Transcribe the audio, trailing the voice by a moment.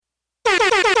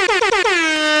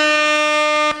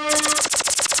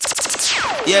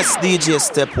Yes, DJ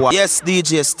Stepwise. Yes,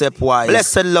 DJ Stepwise.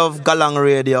 Blessed love, Galang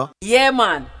Radio. Yeah,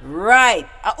 man. Right.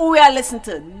 Who we are listening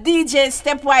to? DJ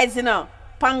Stepwise, you know.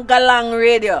 Pan Galang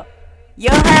Radio.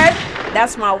 You heard?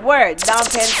 That's my word. Down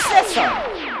Pen Session.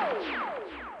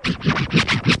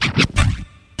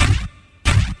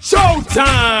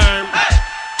 Showtime! Hey!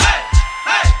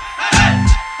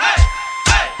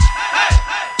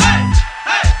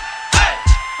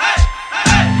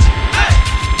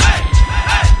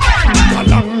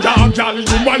 Girl,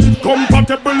 you might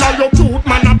compatible and your cute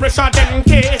man a pressure them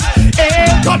case.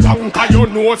 Eh, Galang, cause you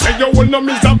know say you will no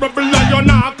miserable and you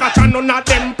not catch none of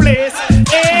them place.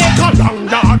 Eh, Galang,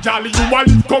 girl, you might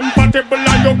compatible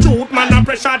and your cute man a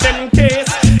pressure them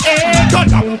case. Eh,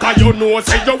 Galang, cause you know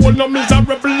say you will no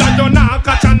miserable and you not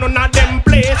catch none of them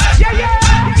place. Yeah, yeah.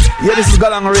 Yeah, this is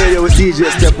Galang Radio with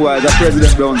DJ Stepwise. The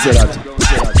President Brown said that.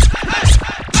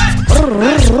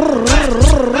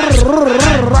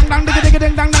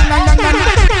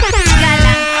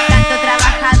 Tanto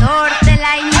trabajador de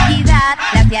la iniquidad,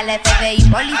 la hacia el FBI,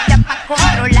 policía para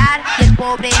controlar, y el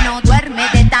pobre no duerme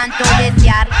de tanto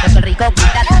desear, lo que el rico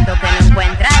oculta tanto que no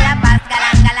encuentra la paz.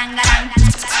 Galang, galang, galang, galang.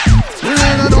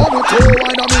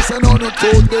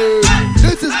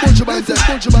 This is Bunch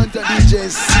Banter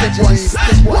DJs Stepwise.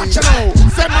 Watch out!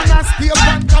 Some man a stay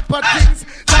on top of things.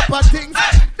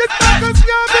 The suckers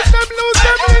can't make them lose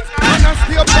them wings. Man a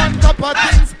stay on top of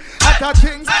things. Other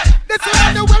things. This is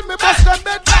the world me bust them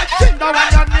bed like thing. Now I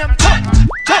got name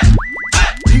Chop.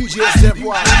 DJ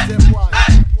Stepwise.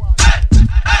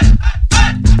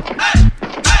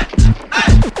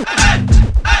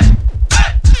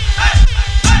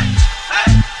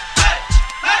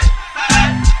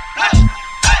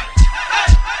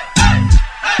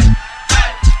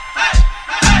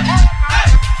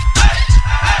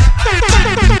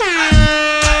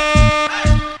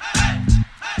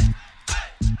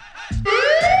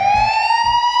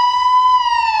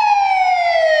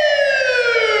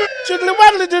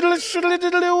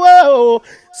 Whoa.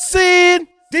 Scene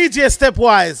DJ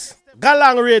Stepwise,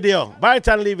 Galang Radio.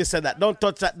 Barton Levy said that. Don't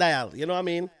touch that dial. You know what I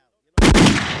mean?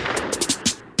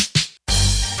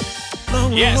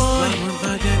 Yes.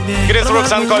 It is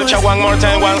Roots and Culture one more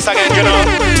time, once again, you know.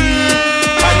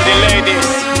 And the ladies,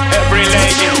 every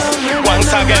lady,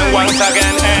 once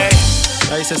again, hey.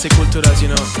 Raíces y culturas, you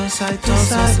know.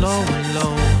 Slow and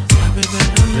low.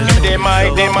 The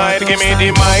mic, give me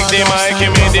the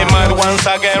mic, once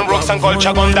again, Roots and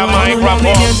Culture con the microphone.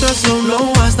 Movimiento slow,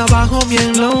 low, hasta abajo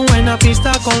bien low, en la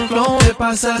pista con flow, te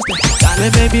pasaste. Dale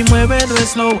baby, muévelo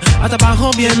slow, hasta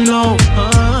abajo bien low,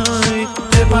 ay,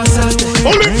 te pasaste.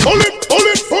 Hold it.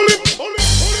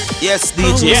 Yes,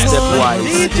 DJ Stepwise.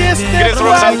 It is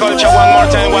Roots and Culture one more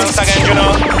time, once again, you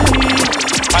know.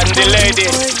 And the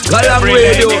ladies, Galang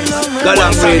Radio.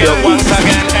 Once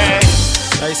again, hey.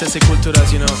 Raíces y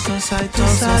culturas, you know.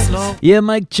 Yeah,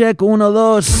 mic check, 1,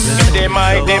 2. The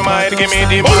mic, give me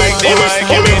the mic,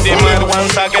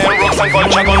 once again, Roots and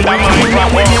Culture con the microphone.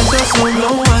 Movimiento slow,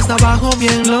 low, hasta abajo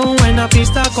bien low, en la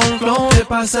pista con flow, te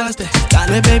pasaste.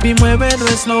 Dale baby, muévelo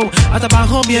slow, hasta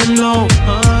abajo bien low,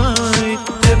 ay,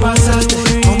 te pasaste.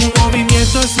 Con un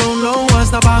movimiento slow, low,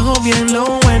 hasta abajo bien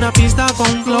low, en la pista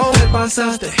con flow, te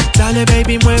pasaste. Dale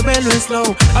baby, muévelo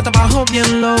slow, hasta abajo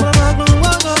bien low,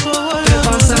 te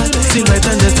pasaste.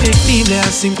 Silueta indescriptible, a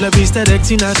simple vista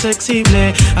erección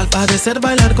inaccesible. Al parecer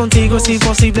bailar contigo es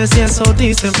imposible, si eso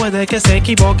dicen puede que se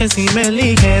equivoquen si me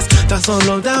eliges. Tan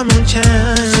solo dame un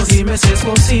chance, dime si es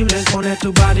posible poner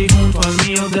tu body junto al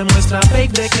mío. Demuestra babe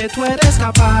de que tú eres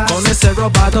capaz. Con ese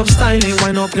robot of styling,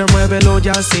 wine up girl, muévelo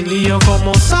ya sin lío,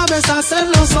 como sabes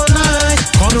hacerlo so nice.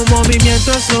 Con un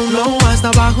movimiento slow, low, hasta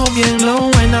abajo bien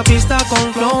low, en la pista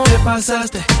con flow, te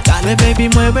pasaste. Dale baby,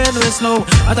 muévelo slow,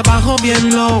 hasta abajo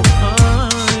bien low,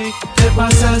 ay, te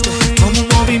pasaste. Con un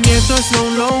movimiento slow,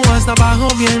 low, hasta abajo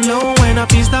bien low, en la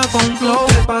pista con flow,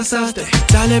 te pasaste.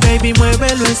 Dale baby,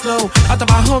 muévelo slow, hasta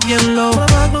abajo bien low,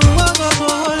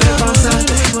 te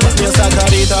pasaste. Esa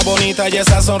carita bonita y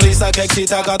esa sonrisa que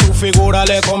excita, que a tu figura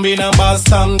le combinan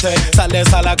bastante.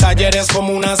 Sales a la calle, eres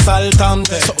como un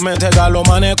asaltante. Somete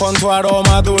galomane con tu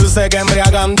aroma dulce que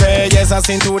embriagante. Y esa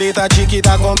cinturita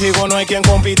chiquita, contigo no hay quien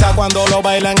compita cuando lo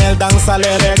baila en el danzal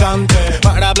elegante.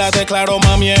 Para hablarte claro,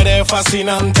 mami, eres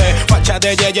fascinante. Facha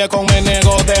de yeye con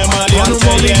meneo de maleante. Con un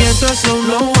movimiento slow,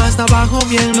 low, hasta abajo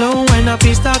bien low, en la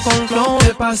pista con flow,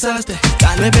 te pasaste.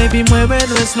 Dale baby,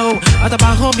 muévelo slow, hasta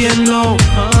abajo bien low,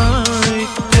 ay,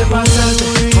 te pasaste.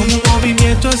 Con un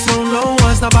movimiento slow, low,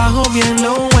 hasta abajo bien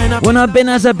low, en la... Bueno,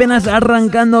 apenas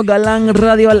arrancando Galang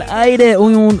Radio al aire.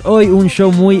 Hoy un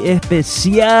show muy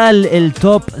especial, el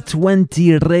Top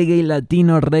 20 Reggae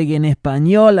Latino, Reggae en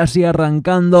español. Así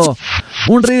arrancando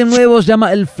Un rhythm nuevo se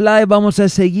llama El Fly. Vamos a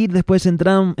seguir. Después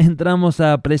entramos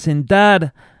a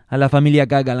presentar a la familia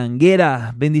acá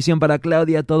galanguera. Bendición para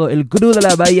Claudia, todo el crew de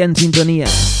la Bahía en sintonía.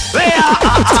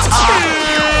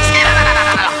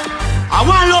 I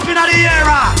want love in the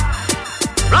era.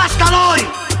 Rastaloy.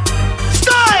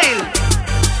 Style.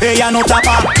 Ella no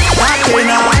tapa la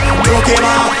pena. Lo que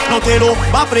va, no te lo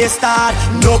va a prestar.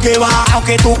 Lo que va,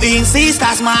 aunque tú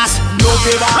insistas más. Lo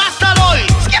que va. Rastaloy.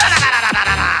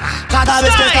 Cada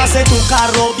vez que estás en tu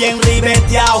carro bien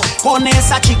ribeteado, con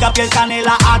esa chica piel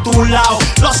canela a tu lado,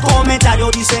 los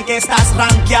comentarios dicen que estás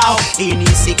rankeado y ni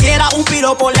siquiera un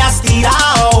piropo le has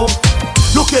tirado.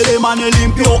 No quiere mane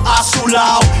limpio a su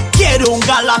lado, quiere un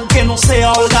galán que no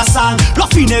sea holgazán. Los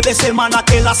fines de semana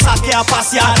que la saque a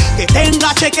pasear, que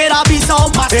tenga chequera, visa o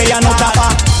más. Ella no tapa,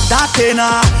 date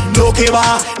nada. Lo que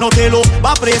va, no te lo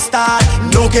va a prestar.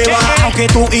 Lo que va, aunque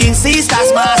tú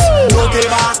insistas más. Lo que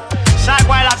va, ¿sabes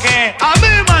cuál es la que? A mí,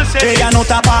 man, ella no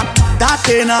tapa,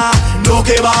 date nada. Lo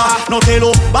que va, no te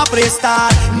lo va a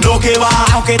prestar. Lo que va,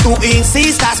 aunque tú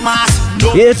insistas más.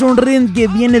 Es un ring que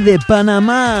viene de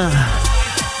Panamá.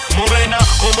 Morena,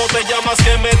 ¿cómo te llamas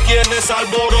que me tienes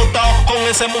alborotado? Con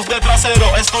ese move de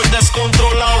trasero estoy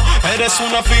descontrolado. Eres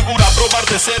una figura,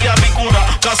 probarte sería mi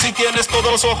cura. Casi tienes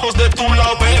todos los ojos de tu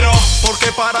lado. Pero, ¿por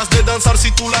qué paras de danzar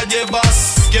si tú la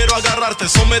llevas? Quiero agarrarte,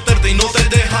 someterte y no te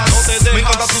dejas. Me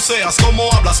encanta tú seas,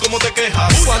 cómo hablas, cómo te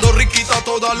quejas. Cuando riquita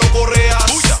toda lo correas.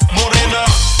 Morena,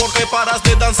 ¿por qué paras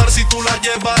de danzar si tú la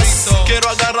llevas? Quiero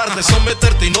agarrarte,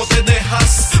 someterte y no te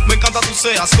dejas. Me encanta tú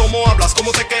seas, cómo hablas,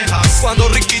 cómo te quejas. Cuando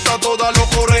riquita toda lo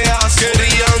correas.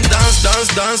 Querían dance,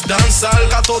 dance, dance, danzar,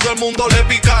 que a todo el mundo le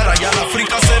picara. Y a la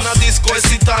frica cena disco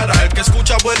excitara. El que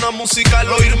escucha buena música al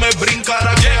oírme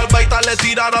brincara. Que al baita le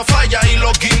tirara falla y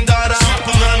lo guindara.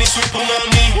 Sweet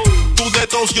punani, tú de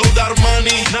todos yo dar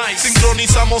money.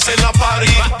 Sincronizamos en la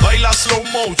party. Baila slow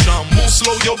motion, move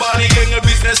slow your body. En el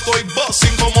business estoy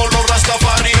bossing como los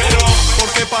Rastafari. Pero, ¿por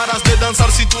qué paras de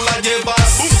danzar si tú la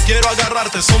llevas? Quiero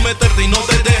agarrarte, someterte y no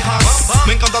te dejas.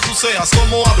 Me encanta tú seas,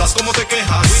 cómo hablas, cómo te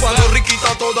quejas. Cuando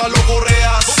riquita toda lo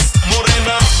correas.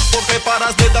 Morena, ¿por qué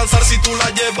paras de danzar si tú la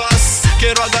llevas?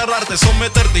 Quiero agarrarte,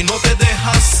 someterte y no te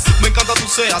dejas. Me encanta tú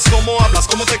seas, cómo hablas,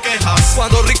 cómo te quejas.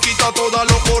 Cuando riquita toda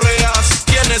lo correas.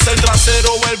 Tienes el trasero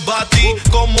o el bati,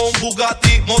 como un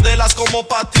Bugatti. Modelas como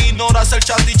Pati, ignoras el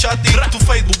chati chati. Tu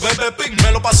Facebook, bebé ping,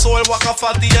 me lo pasó el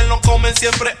Wakafati. Él no come,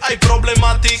 siempre hay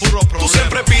problematic. Tú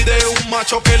siempre pides un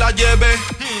macho que la lleve.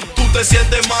 Tú te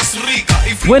sientes más rica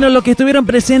y bueno, los que estuvieron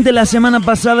presentes la semana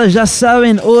pasada ya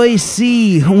saben, hoy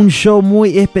sí, un show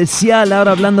muy especial.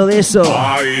 Ahora hablando de eso.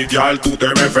 Ay, ya tú te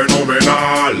ves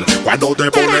fenomenal cuando te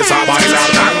pones a bailar,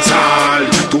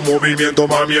 danzar. Tu movimiento,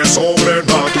 mami, es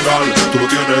sobrenatural. Tú lo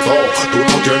tienes todo, tú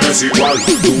no tienes igual.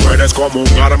 Tú eres como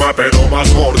un arma, pero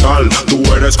más mortal. Tú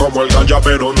eres como el ganja,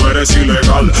 pero no eres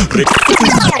ilegal.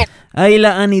 Ahí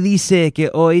la Ani dice que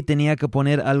hoy tenía que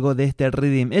poner algo de este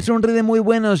rhythm. Es un rhythm muy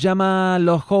bueno, se llama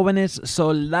Los Jóvenes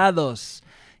Soldados.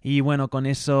 Y bueno, con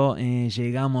eso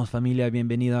llegamos, familia.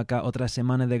 Bienvenido acá otra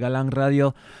semana de Galán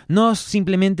Radio. No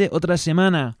simplemente otra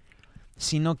semana,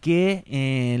 sino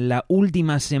que la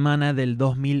última semana del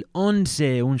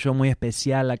 2011. Un show muy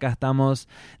especial. Acá estamos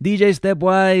DJ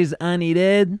Stepwise, Annie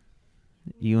Red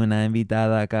y una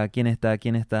invitada acá. ¿Quién está?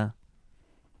 ¿Quién está?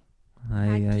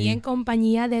 Aquí en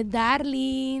compañía de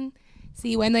Darling.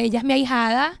 Sí, bueno, ella es mi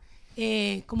ahijada,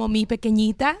 como mi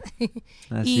pequeñita.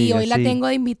 Y hoy la tengo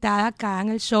de invitada acá en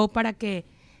el show para que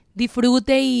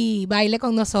disfrute y baile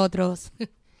con nosotros.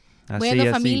 Bueno,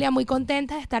 familia, muy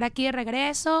contenta de estar aquí de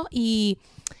regreso. Y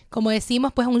como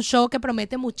decimos, pues un show que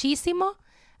promete muchísimo.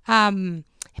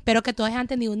 Espero que todos hayan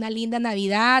tenido una linda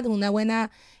Navidad, una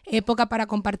buena época para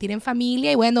compartir en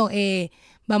familia. Y bueno,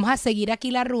 vamos a seguir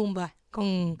aquí la rumba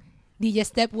con DJ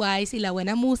Stepwise y la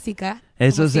buena música.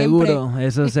 Eso seguro,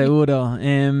 eso seguro.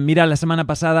 Mira, la semana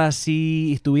pasada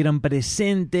sí estuvieron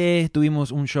presentes,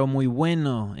 tuvimos un show muy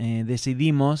bueno.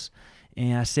 Decidimos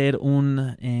hacer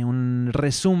un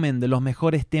resumen de los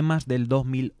mejores temas del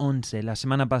 2011. La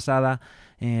semana pasada,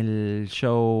 el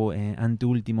show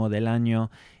anteúltimo del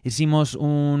año, hicimos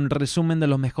un resumen de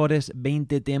los mejores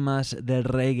 20 temas del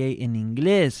reggae en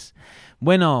inglés.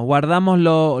 Bueno, guardamos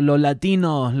lo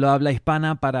latino, lo habla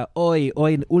hispana para hoy.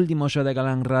 Hoy, último show de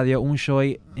Galán Radio, un show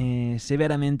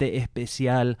severamente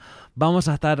especial. Vamos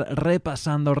a estar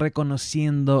repasando,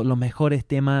 reconociendo los mejores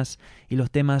temas y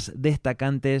los temas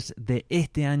destacantes de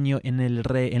este año en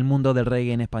el mundo del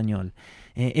reggae en español.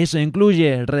 Eso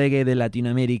incluye reggae de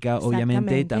Latinoamérica,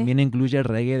 obviamente, y también incluye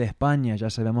reggae de España. Ya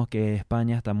sabemos que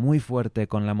España está muy fuerte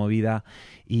con la movida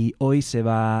y hoy se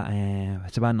va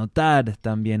a notar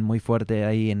también muy fuerte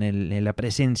ahí en la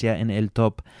presencia en el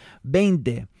top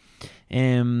 20.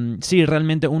 Sí,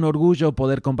 realmente un orgullo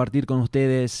poder compartir con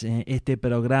ustedes este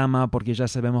programa, porque ya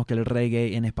sabemos que el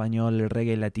reggae en español, el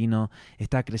reggae latino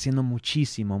está creciendo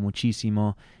muchísimo,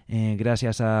 muchísimo,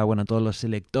 gracias a todos los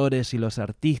selectores y los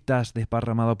artistas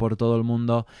desparramados por todo el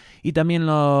mundo, y también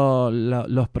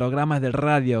los programas de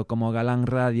radio como Galán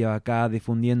Radio acá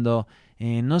difundiendo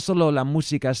no solo la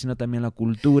música sino también la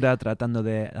cultura, tratando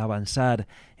de avanzar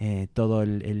todo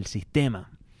el sistema.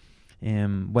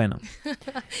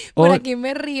 Por aquí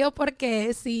me río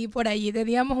porque sí, por allí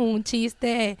teníamos un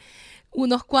chiste,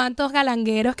 unos cuantos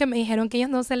galangueros que me dijeron que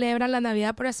ellos no celebran la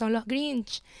Navidad porque son los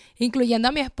Grinch, incluyendo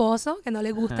a mi esposo, que no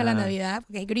le gusta la Navidad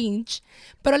porque es Grinch,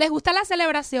 pero les gusta la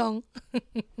celebración.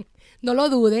 No lo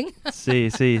duden.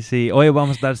 Sí. Hoy vamos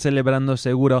a estar celebrando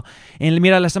seguro.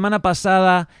 Mira, la semana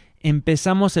pasada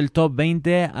empezamos el top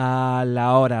 20 a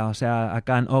la hora, o sea,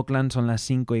 acá en Oakland son las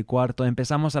 5:15.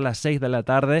 Empezamos a las 6 de la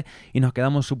tarde y nos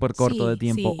quedamos súper corto de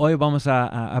tiempo. Sí. Hoy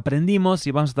aprendimos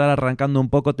y vamos a estar arrancando un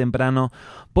poco temprano.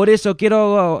 Por eso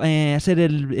quiero hacer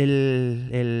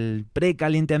el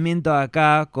precalentamiento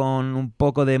acá con un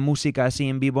poco de música así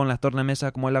en vivo en las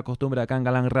tornamesas, como es la costumbre acá en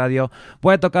Galán Radio.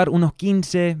 Voy a tocar unos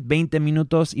 15, 20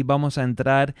 minutos y vamos a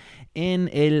entrar en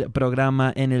el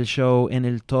programa, en el show, en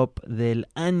el top del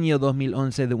año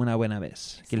 2011 de una buena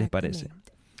vez. ¿Qué les parece?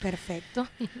 Perfecto.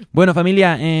 Bueno,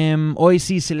 familia, hoy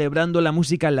sí celebrando la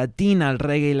música latina, el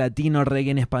reggae latino,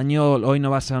 reggae en español. Hoy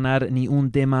no va a sonar ni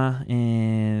un tema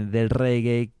del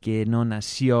reggae que no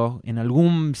nació en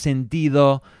algún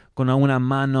sentido con una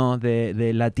mano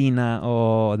de latina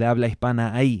o de habla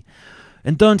hispana ahí.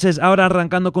 Entonces, ahora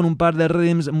arrancando con un par de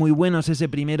rhythms muy buenos. Ese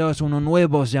primero es uno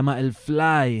nuevo, se llama El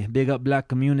Fly. Big up Black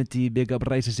Community, big up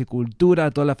Raíces y Cultura,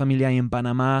 toda la familia ahí en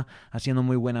Panamá haciendo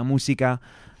muy buena música.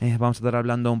 Vamos a estar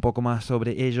hablando un poco más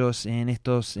sobre ellos en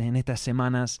estas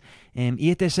semanas. Y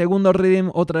este segundo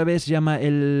rhythm otra vez se llama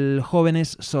El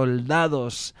Jóvenes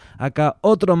Soldados. Acá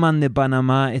otro man de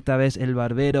Panamá, esta vez El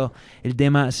Barbero. El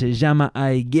tema se llama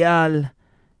Aigual.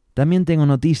 También tengo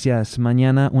noticias.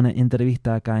 Mañana una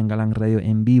entrevista acá en Galán Radio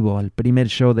en vivo. El primer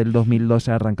show del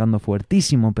 2012 arrancando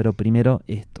fuertísimo, pero primero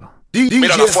esto.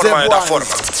 Mira la forma de la forma.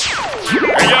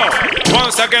 Hey yo,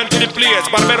 once again to the place,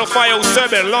 Barbero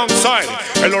 507 alongside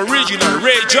el original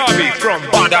Ray Jobby from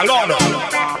Badalona.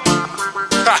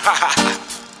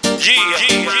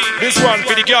 Yeah. This one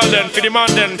for the girl then, for the man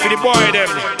then, for the boy then.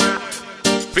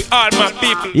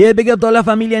 Y yeah, big up toda la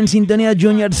familia en sintonía,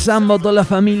 Junior Sambo, toda la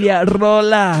familia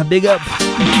Rola, big up.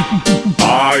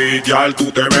 Ay, Yal, tú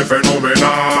te ves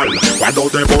fenomenal cuando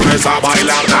te pones a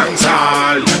bailar,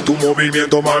 danzar. Tu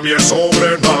movimiento, mami, es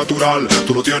sobrenatural.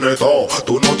 Tú lo tienes todo,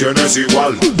 tú no tienes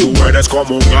igual. Tú eres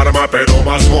como un arma, pero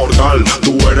más mortal.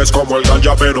 Tú eres como el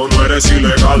ganja, pero no eres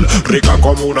ilegal. Rica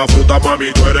como una fruta,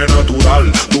 mami, tú eres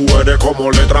natural. Tú eres como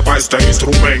letra pa' este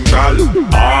instrumental.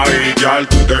 Ay, Yal,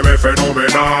 tú te ves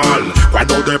fenomenal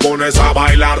cuando te pones a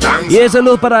bailar, danzar. Y es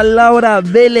salud para Laura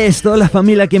Vélez, toda la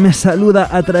familia que me saluda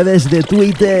a través de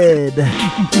Twitter.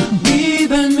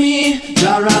 Vive en mí,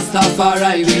 ya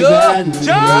Rastafari, vive en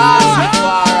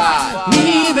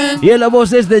mí. Y la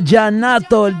voz es de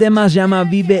Janato, el tema se llama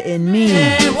Vive en mí.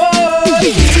 Vive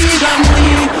en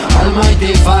mí,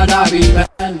 Almighty Father, vive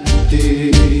en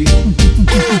ti.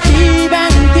 Vive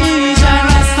en ti, ya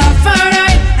Rastafari,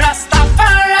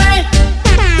 Rastafari.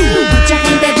 Mucha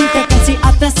gente dice que si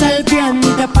haces el bien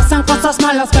te pasan cosas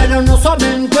malas, pero no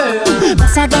saben qué.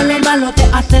 Pasado lo malo te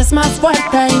haces más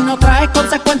fuerte y no trae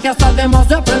consecuencias, además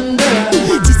de aprender.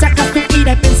 Si sacas tu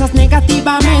ira y piensas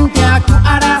negativamente,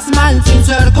 actuarás mal sin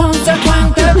ser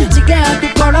consecuente. Si crea tu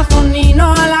corazón y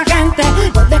no a la gente,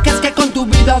 no dejes que con tu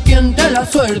vida tiente la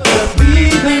suerte.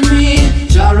 Vive en mí,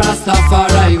 ya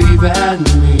Rastafari, vive en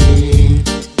mí.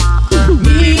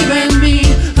 Vive en mí,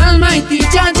 Almighty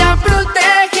Jah,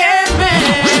 protégeme.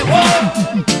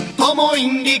 Como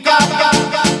indica,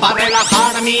 para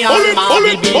relajar mi alma,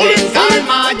 vivir en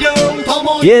calma yo.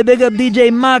 Como Yeah, big up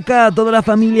DJ Maca, toda la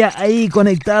familia ahí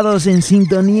conectados en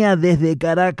sintonía desde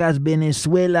Caracas,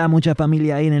 Venezuela. Mucha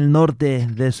familia ahí en el norte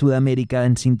de Sudamérica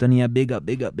en sintonía. Big up,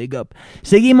 big up, big up.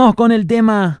 Seguimos con el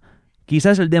tema,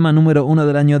 quizás el tema número 1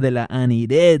 del año de la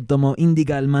Aniret, como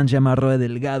indica el man llama Roe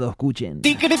Delgado. Escuchen.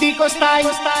 Critico style,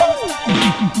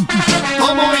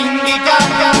 como indica,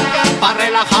 para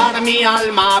relajar mi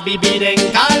alma, vivir en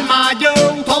calma yo,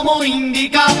 como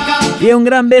indica. Y un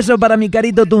gran beso para mi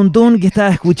carito Tuntún que está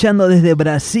escuchando desde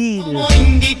Brasil. Como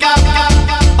indica,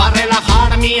 para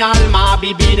relajar mi alma,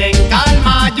 vivir en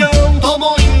calma. Yo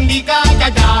tomo indica,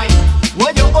 ya,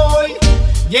 hoy,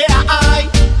 yeah, ay.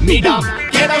 Mira,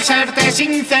 quiero serte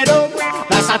sincero,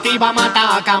 la sativa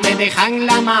mataca me deja en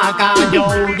la hamaca. Yo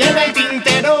llevo el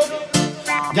tintero,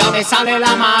 ya me sale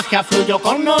la magia, fluyo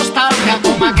con nostalgia,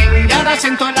 como aquel y ahora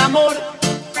siento el amor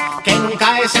que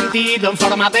nunca he sentido en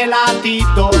forma de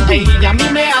latido. Ella a mí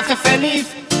me hace feliz,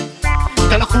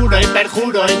 te lo juro y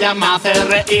perjuro, ella me hace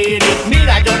reír.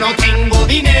 Mira, yo no tengo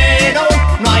dinero,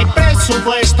 no hay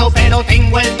presupuesto, pero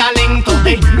tengo el talento.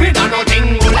 Mira, no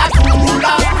tengo la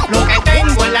cura, lo que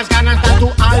tengo es las ganas de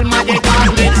tu alma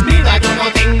llegarle. Mira, yo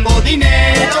no tengo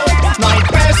dinero, no hay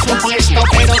presupuesto,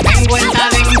 pero tengo el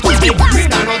talento.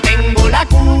 Mira, no tengo la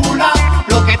cura,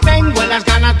 lo que tengo es las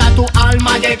ganas de tu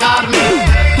alma llegarle.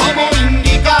 Como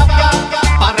indica,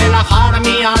 para relajar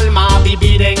mi alma,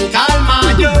 vivir en calma.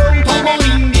 Yo tomo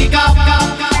indica,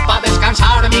 para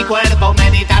descansar mi cuerpo,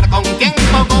 meditar con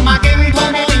tiempo, como aquel.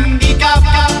 Tomo indica,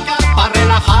 para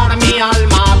relajar mi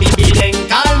alma, vivir en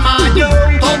calma. Yo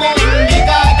tomo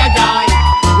indica,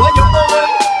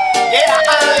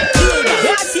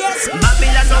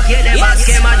 Babylon no quiere más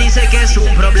que más, dice que es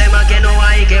un problema que no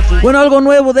hay que fumar. Bueno, algo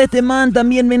nuevo de este man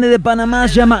también viene de Panamá,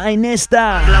 se llama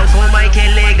Ainesta. Glaucoma hay que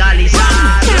legalizar.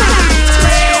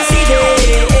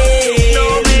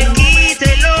 No me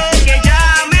quite lo que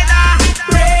ya me da.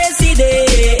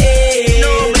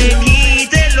 No me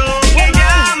quite lo que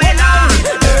ya me da.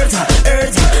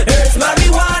 Earth,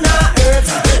 marihuana.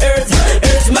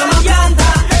 Earth, mama planta.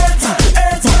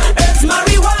 Earth,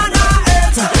 marihuana.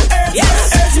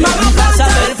 Earth, mama planta.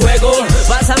 Pásame el fuego,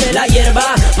 pásame la hierba,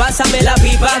 pásame la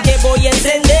pipa que voy a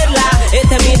encenderla.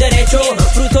 Este es mi derecho,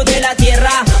 fruto de la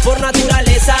tierra, por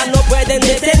naturaleza no pueden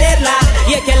detenerla.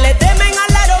 Y es que le temen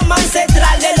al aroma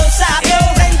ancestral de los sabios,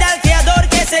 frente al creador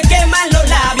que se quema en los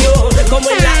labios. Como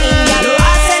en la India lo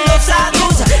hacen los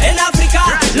sadhus, en África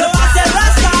lo hace el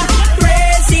Rasta.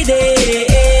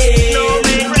 Presidente, no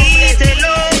me quite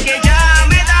lo que ya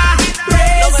me da.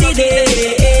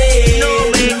 Presidente, no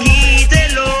me quite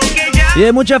lo que ya. Y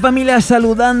hay muchas familias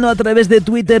saludando a través de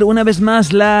Twitter. Una vez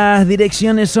más, las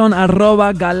direcciones son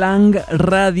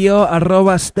 @galangradio,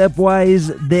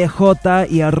 @stepwisedj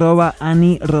y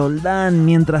 @AniRoldán.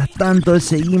 Mientras tanto,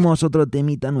 seguimos otro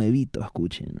temita nuevito.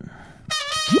 Escuchen.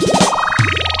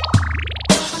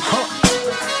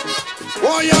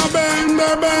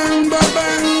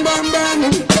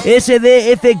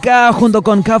 SDFK junto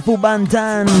con Cafu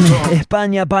Bantan,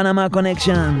 España, Panamá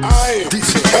Connection.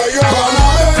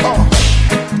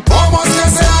 ¿Cómo es que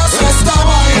se hace esta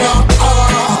vaina?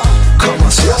 ¿Cómo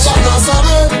se hace? Van a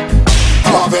saber,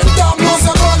 la verdad no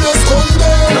se puede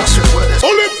esconder. No se puede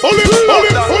esconder. Oye,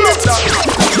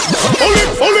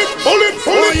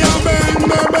 ven.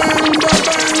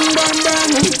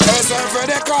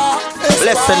 SFDK.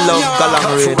 Blessed Love Galang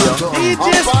Radio. DJ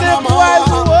Stepwise,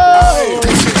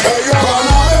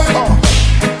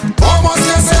 ¿cómo es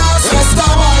que se hace esta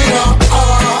vaina?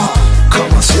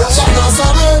 ¿Cómo se hace? Van a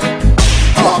saber,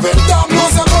 la verdad no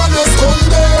se puede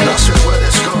esconder. No se puede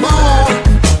esconder.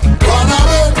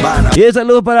 Van a ver. Y un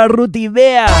saludo para Ruti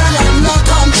Bea.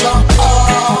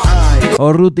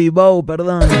 O Ruti Bow,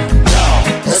 perdón.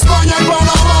 España y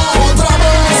Panamá otra vez.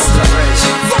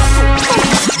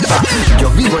 Yo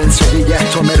vivo en Sevilla,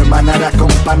 esto me hermanará con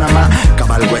Panamá.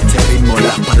 Cabalgo este ritmo,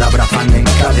 las palabras van en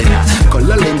cadena. Con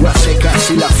la lengua seca,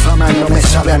 si la fama no me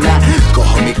sabe a nada.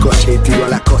 Cojo mi coche y tiro a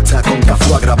la costa con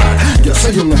Cafú a grabar. Yo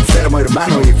soy un enfermo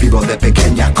hermano y vivo de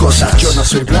pequeñas cosas. Yo no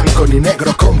soy blanco ni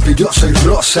negro, compi, yo soy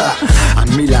rosa. A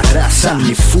mí la raza,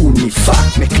 ni fu ni fa.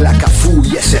 Mezcla Cafú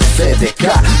y SFDK,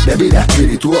 bebida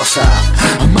espirituosa.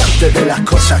 Amante de las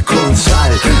cosas con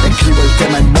sal. Escribo el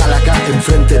tema en Málaga,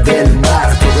 enfrente del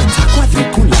mar. Todo está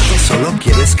cuadriculado, solo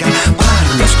quiere escapar.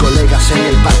 Los colegas en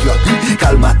el patio, aquí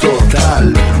calma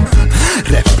total.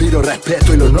 Respiro,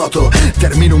 respeto y lo noto.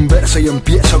 Termino un verso y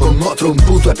empiezo con otro. Un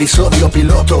puto episodio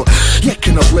piloto. Y es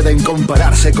que no pueden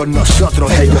compararse con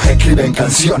nosotros. Ellos escriben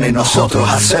canciones, nosotros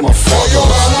hacemos fotos.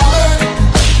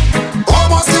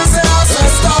 ¿Cómo es que se hace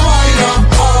esta vaina?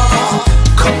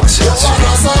 ¿Cómo se hace? Van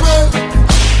a saber,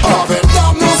 la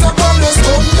verdad no se puede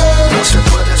esconder. No se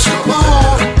puede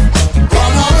esconder.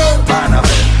 Van a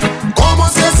ver. ¿Cómo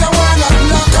es que se juega en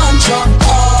la cancha?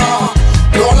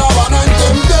 No la van a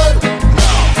entender.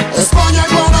 España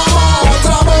y Panamá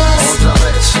otra vez.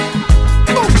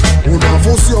 Una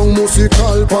fusión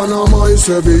musical, Panamá y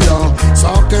Sevilla.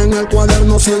 Saquen el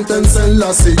cuaderno, siéntense en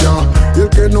la silla. Y el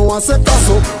que no hace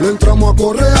caso, le entramos a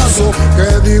correazo.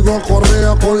 Que digo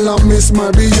correa con la misma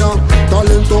hebilla.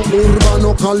 Talento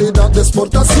urbano, calidad de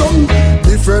exportación.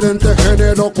 diferente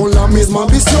género con la misma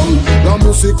visión. La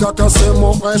música que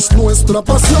hacemos es nuestra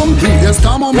pasión y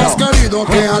estamos más queridos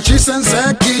que hachís en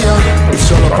sequía. Y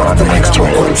solo por 3 gramos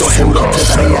con 2 euros te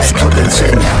daría. Esto te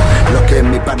enseña lo que es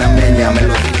mi panameña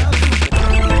melodía.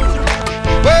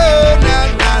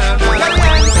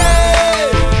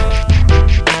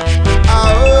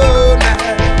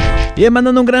 Y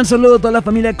mandando un gran saludo a toda la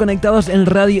familia conectados en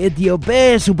Radio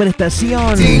Etíope,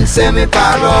 Superestación. Sin se me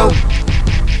paró,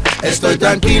 estoy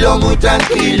tranquilo, muy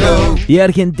tranquilo. Y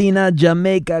Argentina,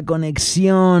 Jamaica,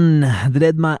 Conexión,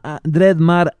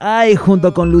 Dreadmar Ay,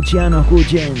 junto con Luciano,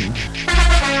 escuchen.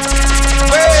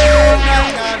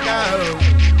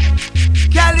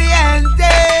 Caliente,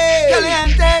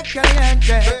 caliente,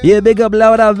 caliente. Y el Big Up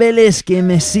Laura Vélez, que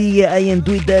me sigue ahí en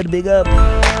Twitter, Big Up.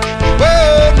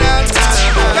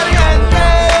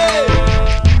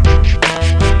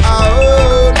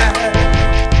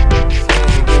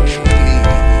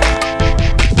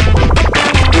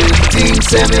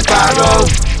 Se me paró,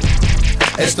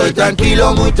 estoy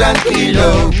tranquilo, muy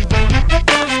tranquilo.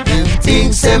 El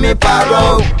team se me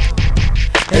paró,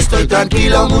 estoy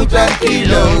tranquilo, muy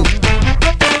tranquilo.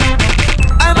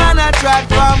 I'm on a track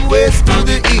from west to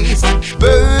the east,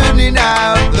 burning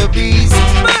out the beast.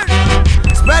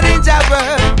 Spreading the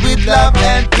word with love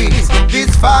and peace,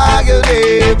 this fire you'll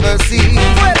never see.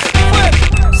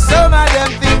 Some of them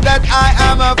think that I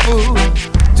am a fool,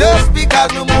 just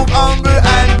because we move humble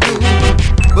and cool.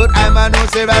 But I'm a no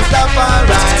say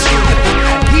Rastafari.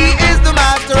 He is the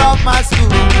master of my school.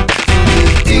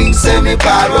 Things se me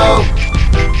paró,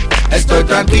 estoy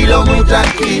tranquilo, muy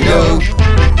tranquilo.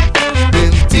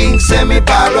 Things se me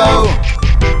paró,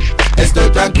 estoy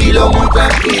tranquilo, muy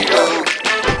tranquilo.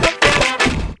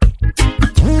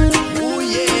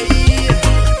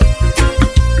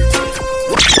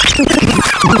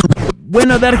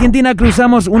 Bueno, de Argentina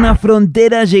cruzamos una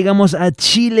frontera, llegamos a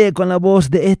Chile con la voz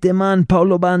de este man,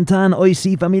 Paulo Bantan. Hoy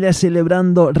sí, familia,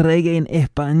 celebrando reggae en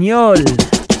español.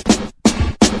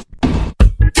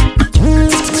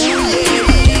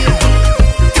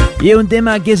 Y un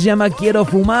tema que se llama Quiero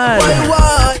Fumar,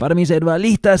 para mis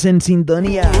herbalistas en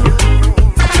sintonía.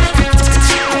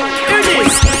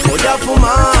 Voy a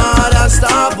fumar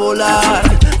hasta volar,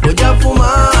 voy a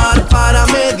fumar para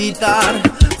meditar.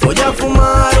 Voy a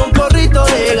fumar un porrito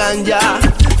de ganja,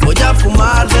 voy a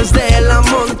fumar desde la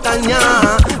montaña.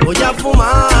 Voy a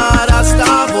fumar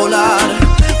hasta volar,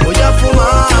 voy a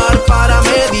fumar para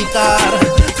meditar.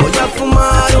 Voy a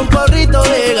fumar un porrito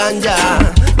de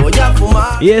ganja, voy a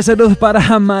fumar. Y ese saludos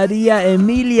para María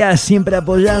Emilia, siempre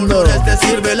apoyando. Te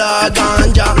sirve la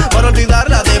ganja, para olvidar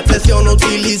la depresión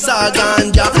utiliza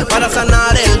ganja. Para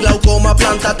sanar el glaucoma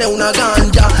plántate una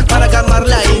ganja. Para calmar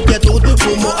la inquietud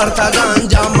fumo harta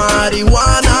ganja.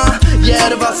 Marihuana,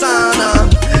 hierba sana.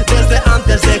 Desde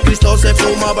antes de Cristo se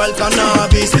fumaba el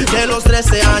cannabis. De los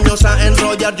 13 años a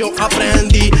enrollar yo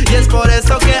aprendí. Y es por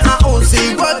eso que aún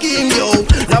sigo aquí, yo.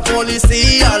 La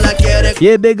policía la quiere. Y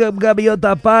el Big Up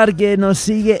Gaviota Parque nos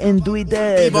sigue en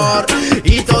Twitter.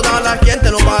 Y toda la gente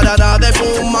no parará de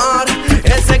fumar.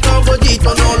 Ese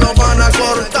cogollito no lo van a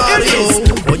cortar. Yo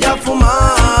voy a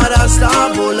fumar hasta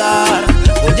volar.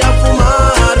 Voy a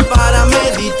fumar para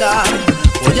meditar.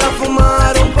 Voy a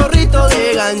fumar un porrito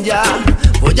de ganja.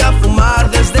 Voy a fumar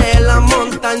desde la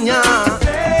montaña.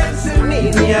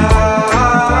 Niña.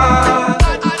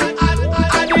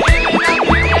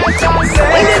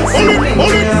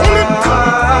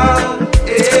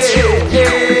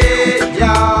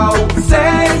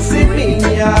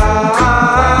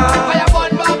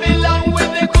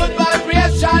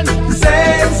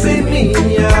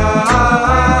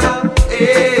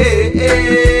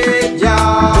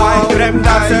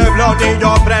 Y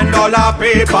yo prendo la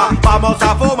pipa, vamos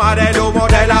a fumar el humo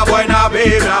de la buena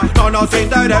vibra. No nos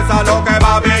interesa lo que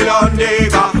Babilón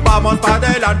diga. Vamos para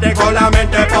adelante con la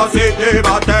mente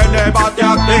positiva. Te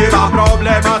activa,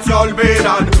 problemas se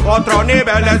olvidan. Otro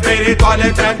nivel espiritual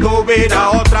entra en tu vida.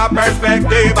 Otra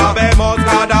perspectiva vemos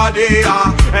cada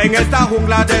día. En esta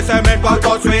jungla de cemento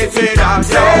autosuicida.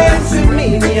 Sexy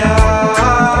niña.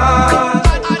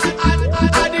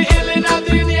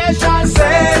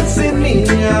 Sexy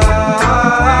niña,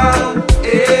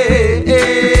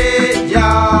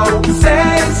 yo,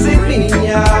 sexy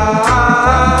niña.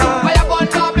 Fire burn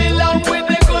Babylon with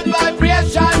the good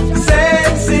vibration.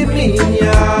 Sexy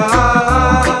niña,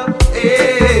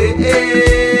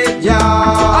 yo.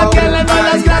 A quien le doy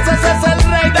las gracias es el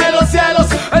rey de los cielos,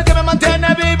 el que me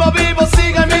mantiene vivo,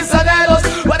 sigue mis anhelos.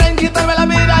 Pueden quitarme la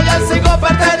mira, ya sigo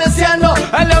perteneciendo.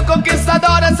 El león conquista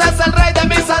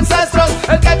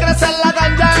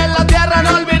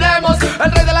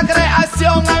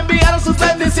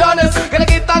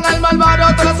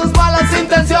contra sus malas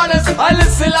intenciones. Haile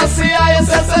Selassie,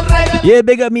 ese es el reggae. Yeah,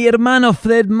 venga, mi hermano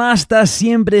Fred Masta,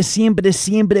 siempre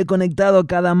conectado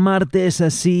cada martes,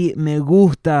 así me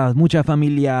gusta. Mucha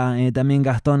familia, también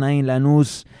Gastón ahí en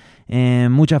Lanús.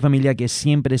 Mucha familia que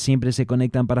siempre se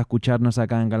conectan para escucharnos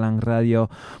acá en Galang Radio.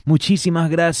 Muchísimas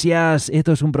gracias.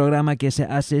 Esto es un programa que se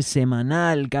hace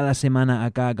semanal, cada semana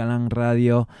acá en Galang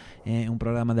Radio. Un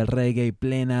programa de reggae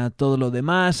plena, todo lo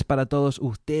demás para todos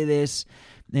ustedes.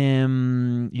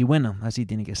 Y bueno, así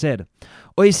tiene que ser.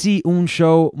 Hoy sí, un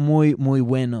show muy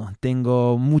bueno.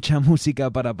 Tengo mucha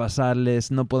música para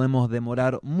pasarles. No podemos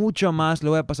demorar mucho más. Le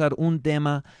voy a pasar un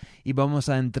tema y vamos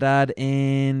a entrar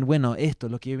en, bueno, esto,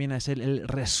 lo que viene a ser el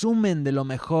resumen de lo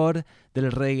mejor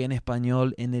del reggae en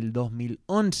español en el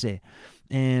 2011.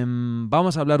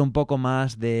 Vamos a hablar un poco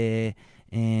más de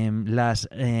las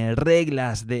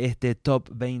reglas de este top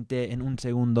 20 en un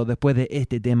segundo después de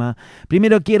este tema.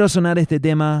 Primero quiero sonar este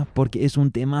tema porque es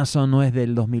un temazo, no es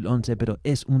del 2011, pero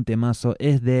es un temazo,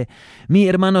 es de mi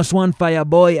hermano Swan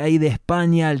Fireboy ahí de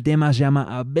España. El tema se llama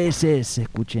A Veces.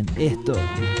 Escuchen esto.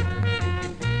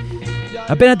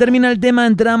 Apenas termina el tema,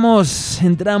 entramos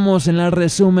en el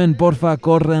resumen. Porfa,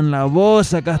 corran la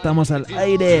voz. Acá estamos al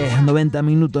aire. 90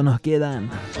 minutos nos quedan.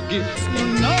 A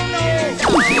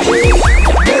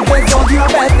veces odio, a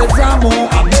veces amo,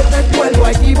 a veces vuelvo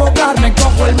a equivocarme,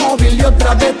 cojo el móvil y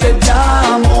otra vez te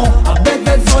llamo. A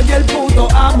veces soy el puto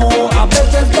amo, a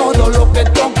veces todo lo que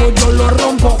toco yo lo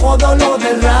rompo, jodo, lo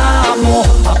derramo.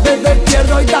 A veces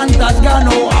pierdo y tantas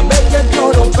gano, a veces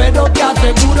lloro, pero te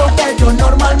aseguro que yo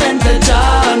normalmente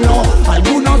ya no.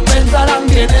 Algunos pensarán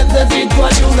que necesito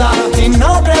ayuda, si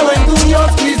no creo en tu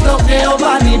Dios, Cristo,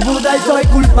 Jehová ni Buda, y soy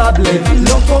culpable,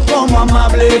 loco como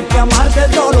amable, que amarte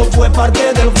solo fue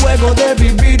parte del juego de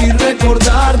vivir y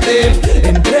recordarte.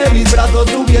 Entre mis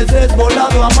brazos hubieses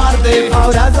volado a Marte.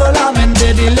 Ahora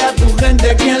solamente dile a tu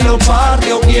gente quién lo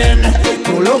parte o quién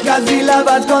colocas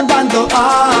sílabas con tanto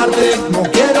arte. No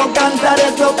quiero cantar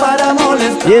esto para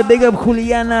molestar. Yeah, big up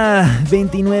Juliana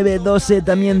 2912,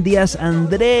 también Díaz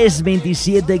Andrés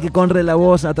 27 que corre la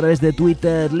voz a través de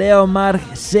Twitter. Leo Marc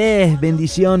C,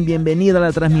 bendición, bienvenido a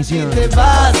la transmisión. Te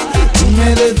vas, tú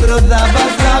me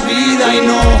destrozabas la vida y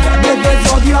no. A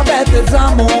veces odio, a veces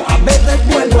amo, a veces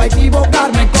vuelvo a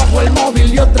equivocarme, cojo el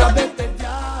móvil y otra vez te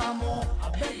llamo.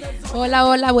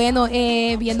 Hola, bueno,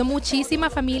 viendo muchísima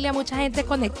familia, mucha gente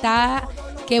conectada.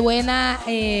 Qué buena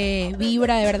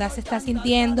vibra de verdad se está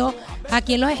sintiendo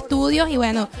aquí en los estudios. Y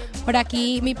bueno, por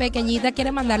aquí mi pequeñita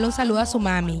quiere mandarle un saludo a su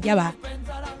mami. Ya va.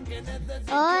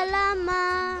 Hola,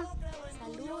 ma.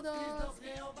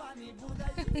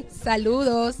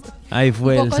 Saludos. Ahí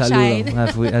fue el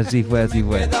saludo. Así fue.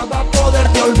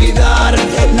 Poderte olvidar,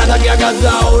 nada que hagas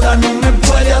ahora no me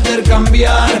puede hacer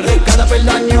cambiar. Cada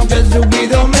peldaño que he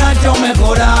subido me ha hecho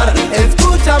mejorar.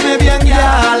 Escúchame bien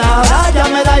ya, la hora ya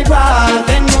me da igual.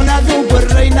 Tengo una super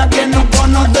reina que no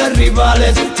conoce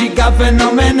rivales, chica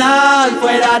fenomenal,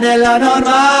 fuera de lo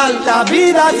normal. La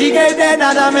vida sigue y de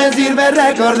nada me sirve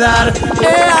recordar.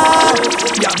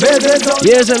 Y a veces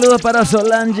y saludos para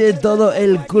Solange, todo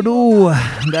el crew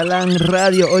Galang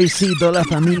Radio. Hoy sí, toda la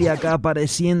familia acá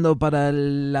apareciendo para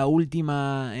la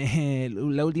última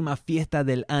fiesta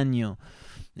del año.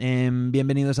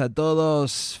 Bienvenidos a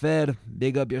todos. Fer,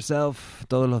 big up yourself,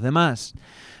 todos los demás.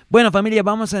 Bueno, familia,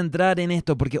 vamos a entrar en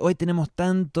esto porque hoy tenemos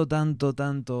tanto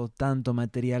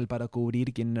material para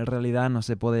cubrir que en realidad no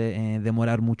se puede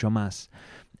demorar mucho más.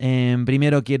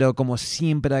 Primero quiero, como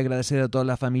siempre, agradecer a toda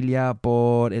la familia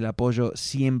por el apoyo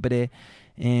siempre.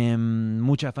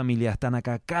 Muchas familias están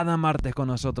acá cada martes con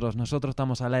nosotros. Nosotros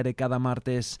estamos al aire cada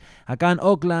martes acá en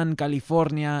Oakland,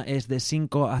 California. Es de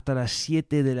 5 hasta las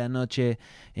 7 de la noche.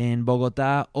 En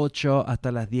Bogotá, 8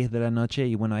 hasta las 10 de la noche.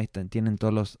 Y bueno, ahí tienen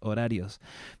todos los horarios.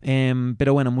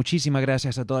 Pero bueno, muchísimas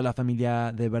gracias a toda la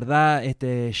familia. De verdad,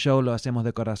 este show lo hacemos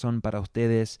de corazón para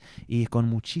ustedes y con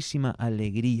muchísima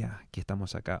alegría que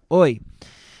estamos acá hoy.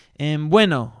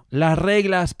 Bueno, las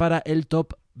reglas para el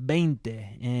top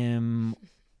 20.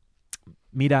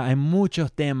 Mira, hay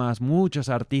muchos temas, muchos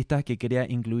artistas que quería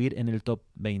incluir en el top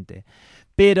 20.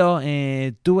 Pero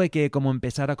tuve que como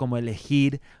empezar a como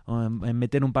elegir,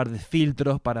 meter un par de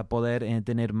filtros para poder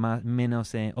tener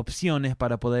menos opciones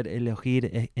para poder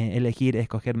elegir,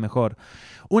 escoger mejor.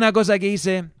 Una cosa que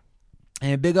hice,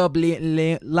 Big Up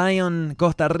Lion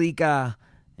Costa Rica,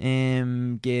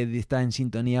 que está en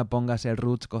sintonía, póngase el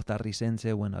roots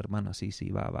costarricense. Bueno, hermano, sí,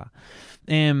 va.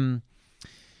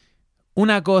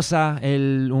 Una cosa,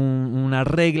 una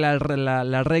regla,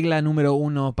 la regla número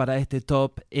 1 para este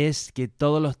top es que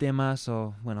todos los temas,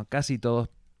 o bueno, casi todos,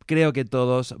 creo que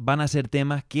todos, van a ser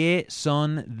temas que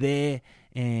son de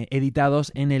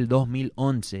editados en el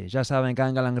 2011. Ya saben, acá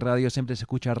en Galang Radio siempre se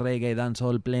escucha reggae,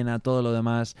 dancehall, plena, todo lo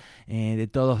demás, de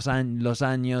todos los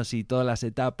años y todas las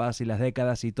etapas y las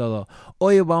décadas y todo.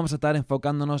 Hoy vamos a estar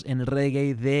enfocándonos en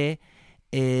reggae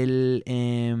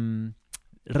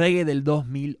reggae del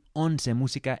 2011,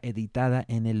 música editada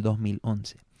en el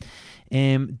 2011.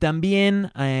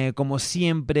 También, como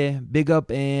siempre, Big Up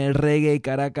Reggae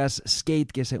Caracas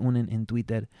Skate, que se unen en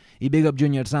Twitter, y Big Up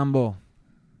Junior Sambo,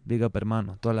 Big Up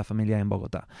hermano, toda la familia en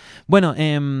Bogotá. Bueno,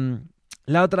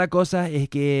 la otra cosa es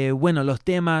que, bueno, los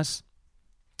temas,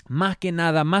 más que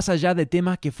nada, más allá de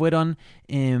temas que fueron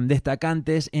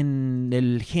destacantes en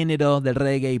el género del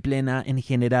reggae y plena en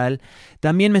general,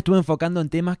 también me estuve enfocando en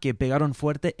temas que pegaron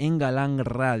fuerte en Galang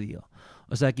Radio.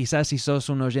 O sea, quizás si sos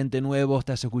un oyente nuevo,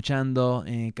 estás escuchando,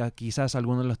 quizás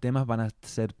algunos de los temas van a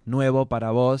ser nuevos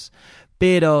para vos,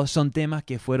 pero son temas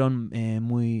que fueron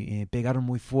pegaron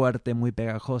muy fuerte, muy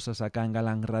pegajosos acá en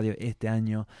Galang Radio este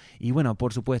año. Y bueno,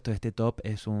 por supuesto, este top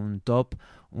es un top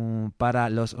para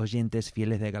los oyentes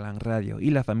fieles de Galang Radio y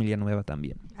la familia nueva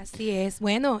también. Así es.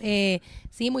 Bueno,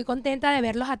 sí, muy contenta de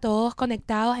verlos a todos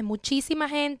conectados. Hay muchísima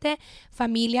gente,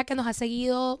 familia que nos ha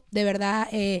seguido de verdad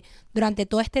durante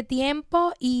todo este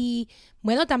tiempo. Y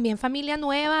bueno, también familia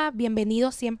nueva,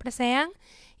 bienvenidos siempre sean.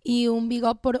 Y un big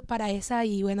up para esa.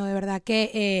 Y bueno, de verdad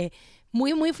que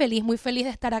muy feliz de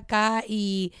estar acá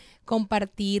y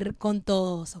compartir con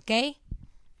todos, ¿ok?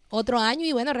 Otro año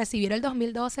y bueno, recibir el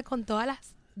 2012 con todas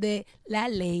las de la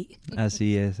ley.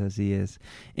 Así es, así es.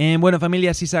 Bueno,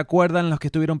 familia, si se acuerdan, los que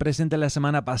estuvieron presentes la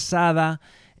semana pasada,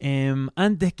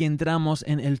 antes que entramos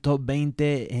en el top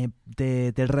 20,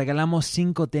 te regalamos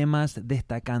 5 temas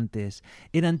destacantes.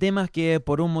 Eran temas que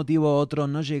por un motivo u otro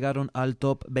no llegaron al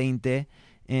top 20.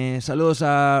 Saludos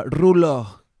a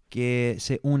Rulo, que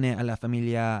se une a la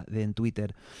familia en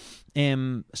Twitter.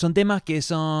 Son temas que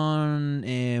son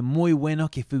muy buenos,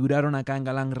 que figuraron acá en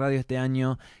Galang Radio este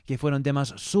año, que fueron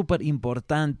temas súper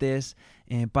importantes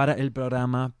para el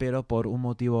programa, pero por un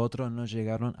motivo u otro no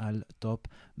llegaron al top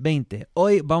 20.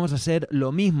 Hoy vamos a hacer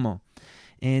lo mismo.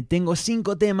 Tengo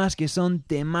 5 temas que son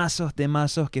temazos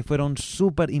que fueron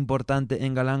súper importantes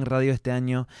en Galang Radio este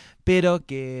año, pero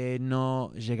que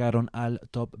no llegaron al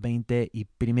top 20. Y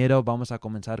primero vamos a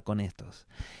comenzar con estos.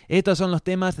 Estos son los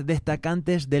temas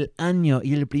destacantes del año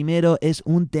y el primero es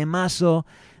un temazo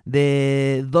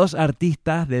de 2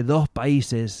 artistas de 2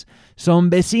 países. Son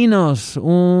vecinos,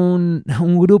 un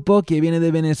grupo que viene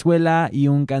de Venezuela y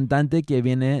un cantante que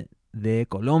viene de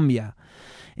Colombia.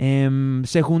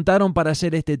 Se juntaron para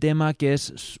hacer este tema, que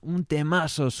es un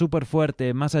temazo súper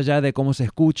fuerte, más allá de cómo se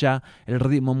escucha, el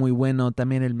ritmo muy bueno,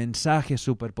 también el mensaje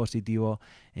súper positivo,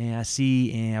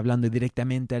 hablando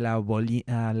directamente a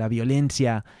la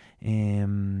violencia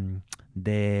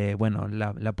de, bueno,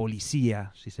 la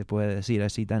policía, si se puede decir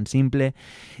así tan simple.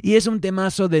 Y es un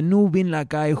temazo de Nubin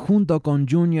Lakai junto con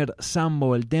Junior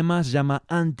Sambo. El tema se llama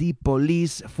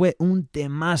Anti-Police. Fue un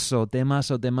temazo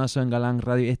en Galang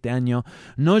Radio este año.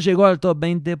 No llegó al top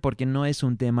 20 porque no es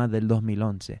un tema del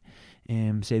 2011.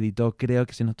 Se editó, creo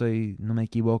que si no me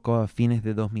equivoco, a fines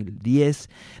de 2010.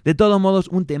 De todos modos,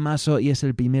 un temazo, y es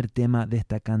el primer tema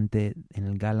destacante en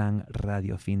el Galang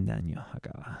Radio fin de año.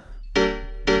 Acá va.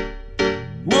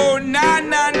 Oh, na,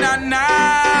 na, na,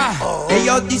 na. Oh. Hey,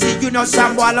 yo, this is Junior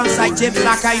Sambo alongside James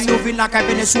Lakai, Nubin Lakai,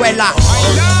 Venezuela.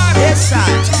 Yes, sir.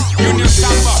 Junior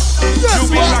Sambo,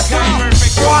 Nubin Lakai,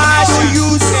 perfect. What do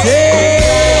you say?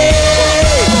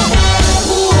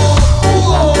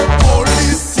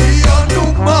 Policía no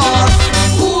más.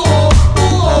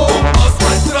 Más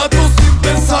maltrato sin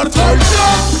pensar ya.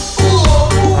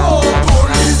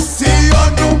 Policía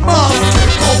no más. Que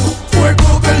con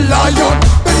fuego del Lion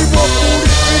venimos a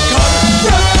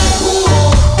purificar.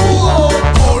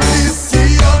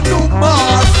 Policía no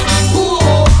más.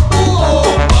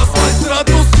 Más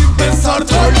maltrato sin pensar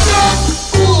ya.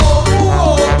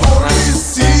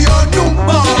 Policía no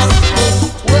más.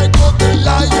 Fuego del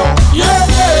Lion.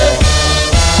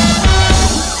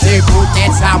 Si pute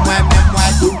esa mueve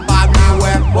culpable,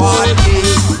 we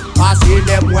police. Así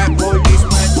le mueve police,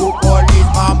 tu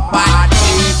policeman party.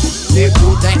 Si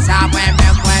pute esa mueve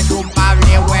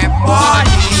culpable, we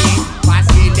police.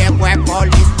 Así le mueve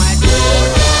police, tu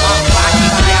policeman party.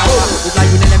 Uga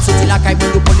yun elem suti la kai,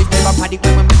 tu policeman party.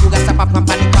 Mwen tu gasta pa pran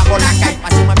panic pa bola kai.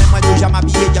 Así mwen tu jama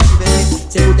biye jam si vese.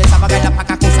 Si pute esa bagay la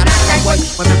paka kosa la kai boy.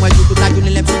 Mwen tu ta yun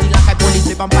elem suti la kai,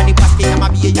 policeman party. Paske jama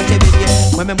biye jam si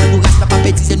vese. Mwen tu gasta pa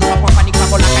beti, se no pa pran panic pa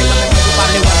bola kai. Mwen tu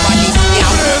pable we police.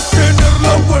 Quieres tener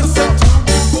la fuerza, tu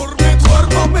uniforme, tu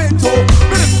armamento.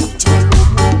 Pero escúchalo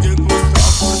muy bien, nuestra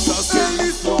fuerza es el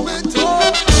instrumento.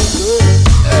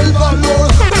 El valor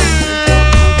de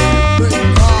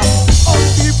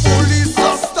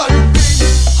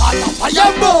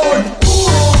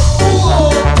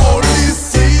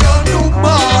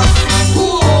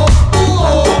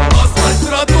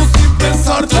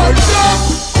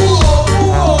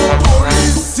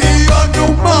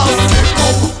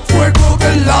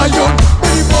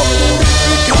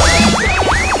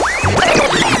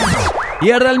Y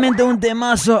es realmente un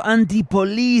temazo.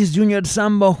 Anti-Police, Junior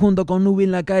Sambo junto con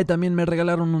Nubil Lacae también me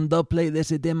regalaron un dubplay de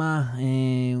ese tema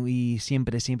y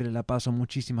siempre la paso.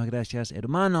 Muchísimas gracias,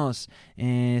 hermanos.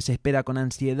 Se espera con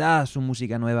ansiedad su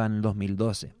música nueva en el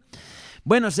 2012.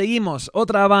 Bueno, seguimos.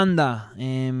 Otra banda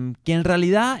que en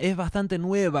realidad es bastante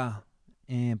nueva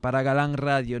para Galán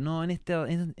Radio, ¿no? En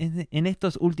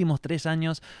estos últimos 3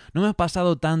 años no me ha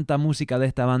pasado tanta música de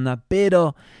esta banda,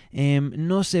 pero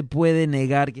no se puede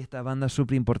negar que esta banda es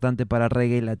súper importante para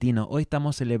reggae latino. Hoy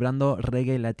estamos celebrando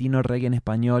reggae latino, reggae en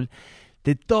español,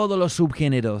 de todos los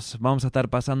subgéneros. Vamos a estar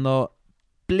pasando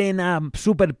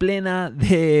súper plena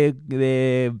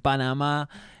de Panamá,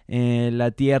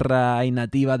 la tierra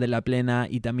nativa de la plena,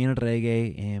 y también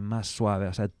reggae más suave,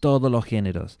 o sea, todos los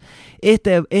géneros.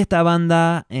 Esta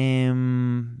banda,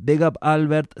 Big Up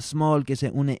Albert Small, que se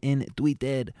une en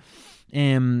Twitter.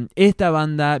 Esta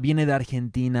banda viene de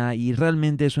Argentina y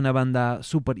realmente es una banda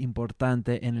súper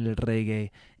importante en el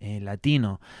reggae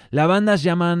latino. La banda se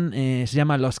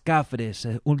llama Los Cafres.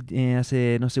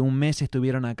 Hace, no sé, un mes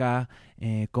estuvieron acá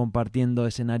compartiendo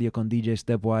escenario con DJ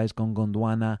Stepwise, con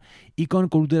Gondwana y con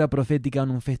Cultura Profética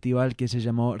en un festival que se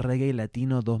llamó Reggae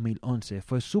Latino 2011.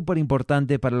 Fue súper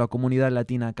importante para la comunidad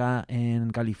latina acá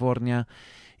en California.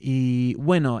 Y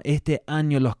bueno, este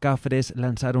año Los Cafres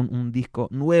lanzaron un disco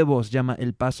nuevo, se llama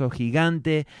El Paso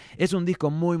Gigante. Es un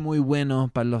disco muy muy bueno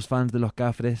para los fans de Los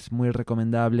Cafres, muy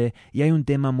recomendable. Y hay un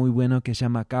tema muy bueno que se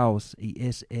llama Caos y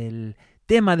es el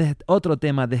otro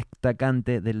tema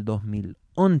destacante del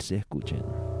 2011. Escuchen.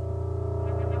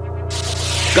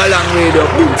 Galán Radio.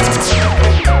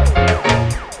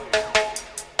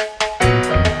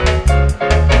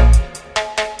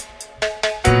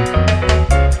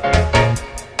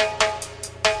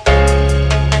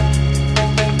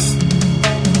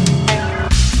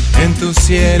 En tu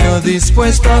cielo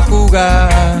dispuesto a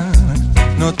jugar,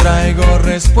 no traigo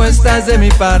respuestas de mi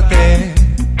parte.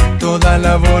 Toda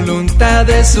la voluntad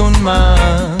es un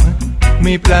mar,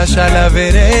 mi playa la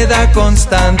vereda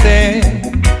constante.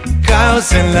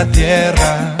 Caos en la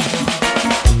tierra,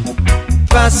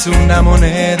 paz una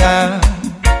moneda.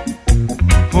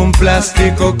 Un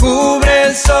plástico cubre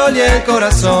el sol y el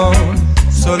corazón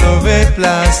solo ve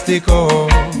plástico.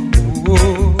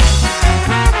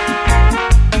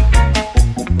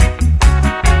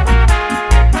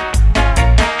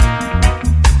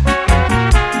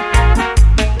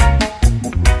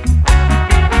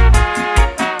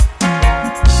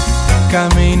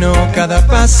 Camino cada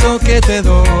paso que te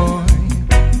doy,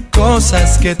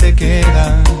 cosas que te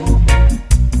quedan.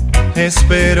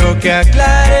 Espero que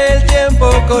aclare el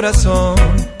tiempo, corazón.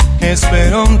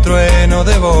 Espero un trueno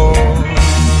de voz.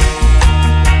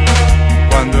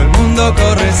 Cuando el mundo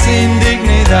corre sin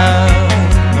dignidad,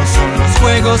 no son los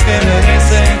juegos que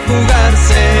merecen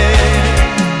jugarse.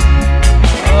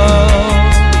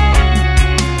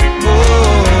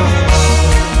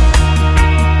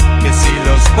 Que si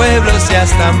los pueblos y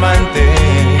hasta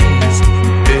amantes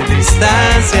de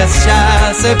distancias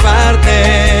ya se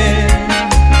parten,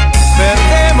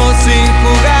 perdemos sin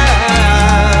jugar.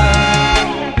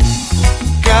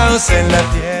 Caos en la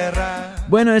tierra.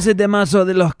 Bueno, ese temazo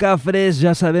de Los Cafres,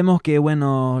 ya sabemos que,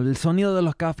 bueno, el sonido de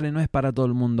Los Cafres no es para todo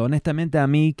el mundo. Honestamente, a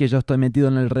mí, que yo estoy metido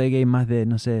en el reggae más de,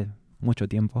 no sé, mucho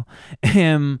tiempo,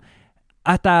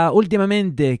 hasta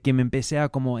últimamente que me empecé a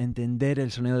como entender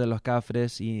el sonido de Los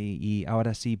Cafres y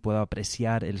ahora sí puedo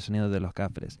apreciar el sonido de Los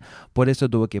Cafres. Por eso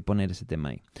tuve que poner ese tema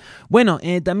ahí. Bueno,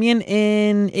 también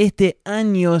en este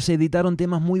año se editaron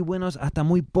temas muy buenos hasta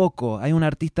muy poco. Hay un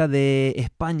artista de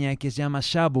España que se llama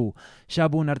Shabu.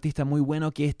 Shabu, un artista muy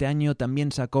bueno que este año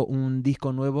también sacó un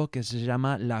disco nuevo que se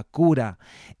llama La Cura.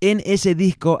 En ese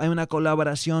disco hay una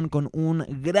colaboración con un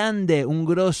grande, un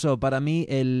grosso, para mí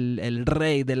el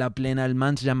rey de la plena. El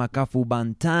man se llama Cafu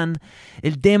Bantan.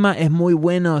 El tema es muy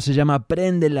bueno, se llama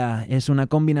Préndela. Es una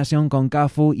combinación con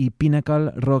Cafu y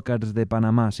Pinnacle Rockers de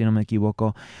Panamá, si no me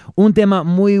equivoco. Un tema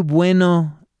muy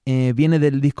bueno, viene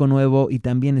del disco nuevo y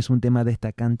también es un tema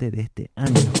destacante de este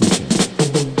año.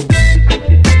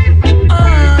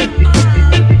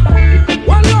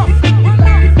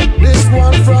 This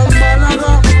one from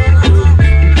Malaga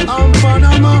and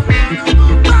Panama.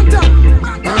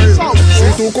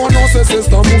 Si tú conoces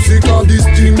esta música,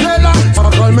 distíngela.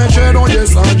 Saca el mechero y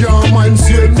esa llama,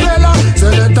 enciéndela.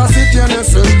 Selecta si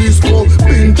tienes el disco,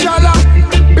 pinchala.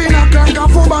 Pina canca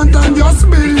fubantan, just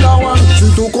build la one.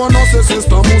 Si tú conoces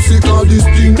esta música,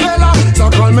 distíngela.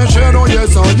 Saca el mechero y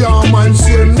esa llama,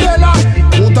 enciéndela.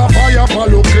 Puta falla pa'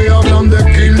 lo que hablan de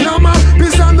Kilama.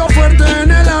 Pisando fuerte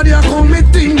en el área con mi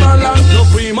timbala. Nos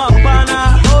fuimos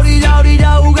pana, orilla a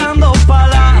orilla jugando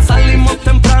pala. Salimos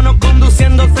temprano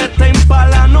conduciendo este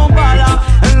impala. No bala,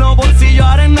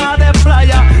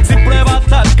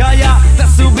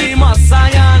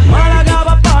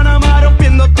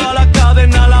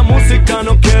 ya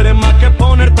no quieres más que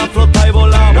ponerte a flotar y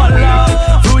volar,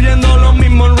 volar. Fluyendo lo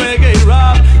mismo en reggae y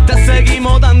rap, te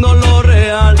seguimos dando lo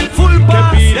real. Full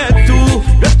pass. ¿Qué pides tú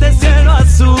de este cielo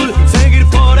azul? Seguir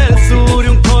por el sur y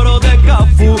un coro de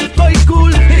Cafú. Estoy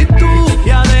cool y tú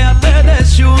ya déjate de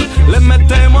shoot. Le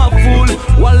metemos a full,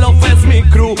 One Love es mi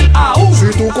crew. ¡Au! Si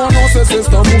tú conoces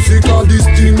esta música,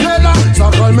 distínguela.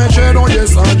 Saca el mechero y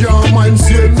esa llama,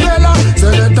 enciéndela.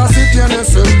 Selecta si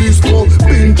tienes el disco,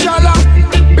 pinchala.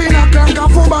 Vina can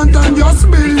Cafu Bantan, just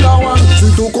build a one.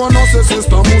 Si tú conoces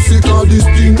esta música,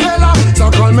 distínguela.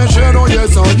 Saca el mechero y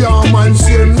esa llama,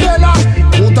 enciéndela.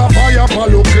 Puta falla pa'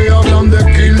 lo que hablan de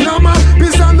Kill Nama.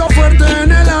 Pisando fuerte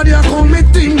en el área con mi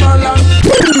Timbaland.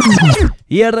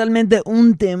 Y es realmente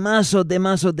un temazo.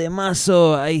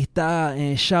 Ahí está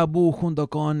Shabu junto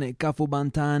con Cafu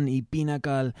Bantan y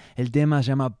Pinnacle. El tema se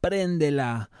llama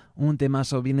Préndela. Un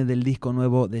temazo, viene del disco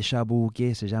nuevo de Shabu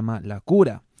que se llama La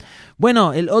Cura.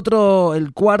 Bueno, el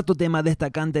cuarto tema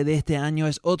destacante de este año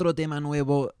es otro tema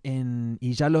nuevo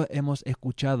y ya lo hemos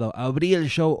escuchado. Abrí el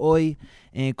show hoy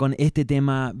con este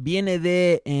tema. Viene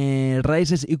de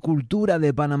Raíces y Cultura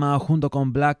de Panamá junto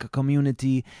con Black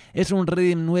Community. Es un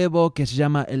rhythm nuevo que se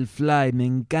llama El Fly. Me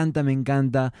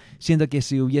encanta. Siento que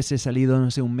si hubiese salido, no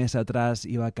sé, un mes atrás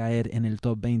iba a caer en el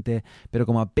top 20. Pero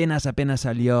como apenas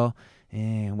salió,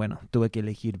 bueno, tuve que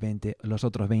elegir los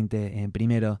otros 20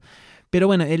 primero. Pero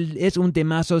bueno, es un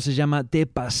temazo, se llama Te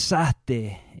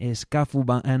Pasaste. Es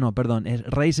es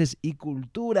Raíces y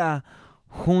Cultura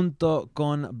junto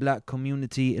con Black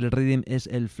Community. El rhythm es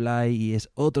El Fly y es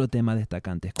otro tema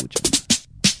destacante. Escuchen.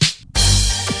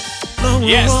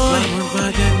 Yes.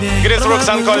 It is Rooks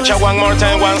and Culture one more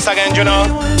time, once again, you know.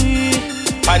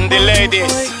 And the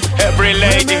ladies, every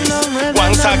lady,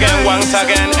 once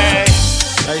again, hey.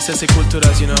 Raíces y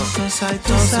culturas, you know.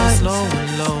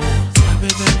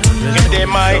 Give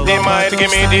me the mic, give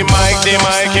me the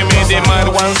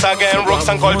mic. Once again, Rooks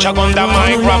and Culture con the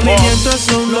mic, rap. Movimiento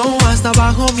slow, low, hasta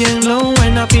abajo bien low.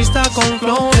 En la pista con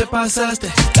flow, te pasaste.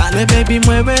 Dale baby,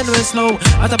 muévelo slow,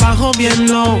 hasta abajo bien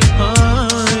low.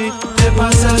 Ay, te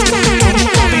pasaste.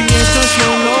 Movimiento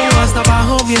slow, low, hasta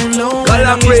abajo bien low. En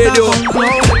la pista con flow,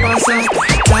 te pasaste.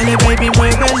 Dale baby,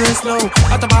 muévelo slow,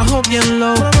 hasta abajo bien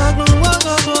low.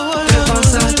 Te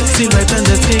pasaste. Silueta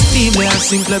indescriptible, a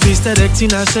simple vista erecta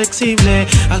inaccesible.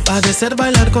 Al parecer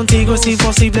bailar contigo es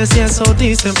imposible. Si eso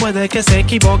dicen puede que se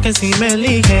equivoquen si me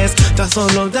eliges. Tan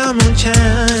solo dame un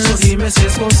chance. So dime si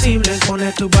es posible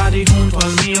poner tu body junto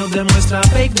al mío. Demuestra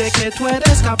babe de que tú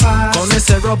eres capaz. Con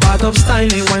ese robot of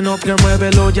styling, why not girl,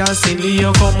 muévelo ya sin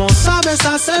lío. Como sabes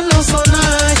hacerlo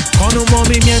sonar. Con un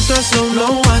movimiento slow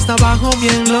low, hasta abajo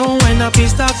bien low. En la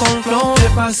pista con flow, te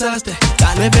pasaste.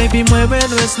 Dale baby,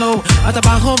 muévelo slow, hasta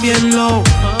abajo bien low.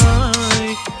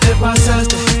 Ay, te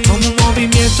pasaste. Con un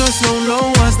movimiento slow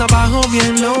low, hasta abajo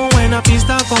bien low. En la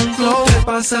pista con flow, te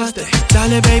pasaste.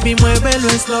 Dale baby, muévelo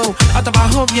slow, hasta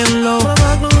abajo bien low.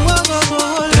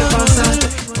 Te pasaste.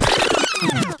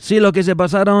 Sí, lo que se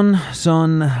pasaron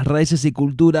son Raíces y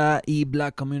Cultura y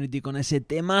Black Community con ese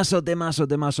temazo.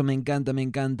 Me encanta.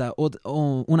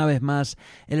 Una vez más,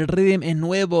 el rhythm es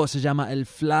nuevo, se llama el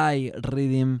Fly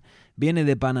Rhythm. Viene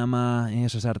de Panamá,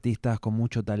 esos artistas con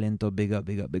mucho talento. Big up.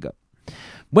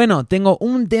 Bueno, tengo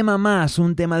un tema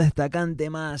destacante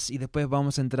más y después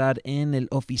vamos a entrar en el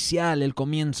oficial, el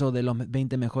comienzo de los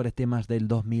 20 mejores temas del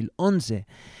 2011.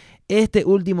 Este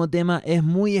último tema es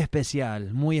muy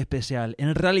especial.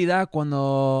 En realidad,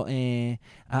 cuando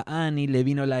a Annie le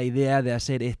vino la idea de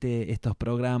hacer estos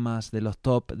programas de los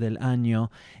top del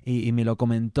año y me lo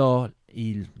comentó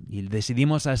y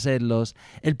decidimos hacerlos,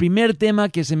 el primer tema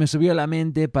que se me subió a la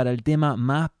mente para el tema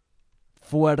más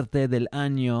fuerte del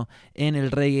año en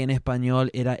el reggae en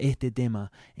español era este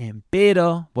tema.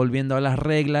 Pero, volviendo a las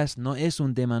reglas, no es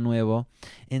un tema nuevo,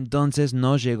 entonces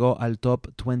no llegó al top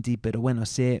 20, pero bueno,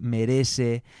 se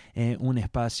merece un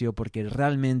espacio porque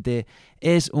realmente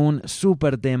es un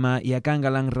súper tema y acá en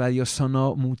Galang Radio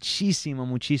sonó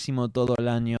muchísimo todo el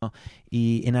año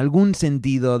y en algún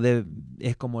sentido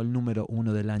es como el número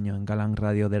 1 del año en Galang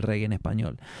Radio del reggae en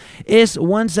español. Es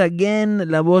Once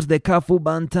Again, la voz de Cafu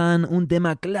Bantan, un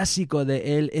tema clásico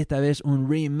de él, esta vez un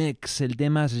remix. El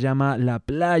tema se llama La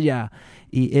Playa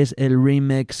y es el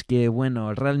remix que,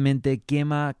 bueno, realmente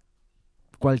quema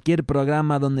cualquier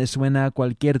programa donde suena,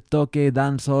 cualquier toque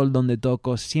dancehall donde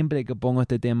toco. Siempre que pongo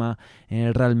este tema,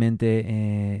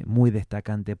 realmente muy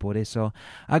destacante. Por eso,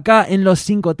 acá en los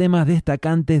 5 temas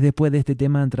destacantes, después de este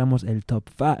tema entramos el top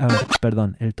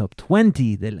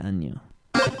 20 del año.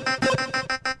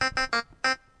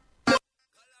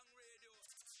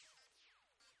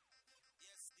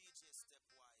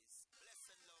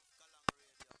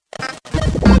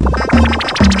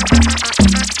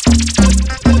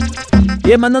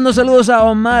 Bien, mandando saludos a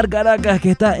Omar Caracas,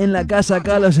 que está en la casa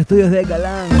acá, los estudios de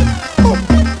Galán.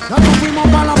 Ya nos fuimos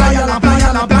pa' la playa, la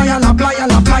playa, la playa, la playa,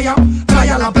 la playa,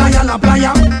 playa, la playa, la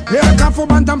playa. Y acá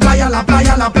fumantan playa, la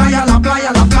playa, la playa, la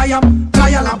playa, la playa,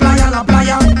 playa, la playa, la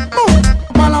playa.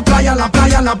 Pa' la playa, la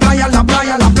playa, la playa, la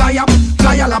playa, la playa,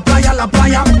 playa, la playa, la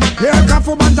playa. Y acá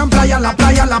fumantan playa, la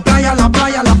playa, la playa, la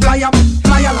playa, la playa,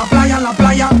 playa, la playa, la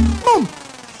playa.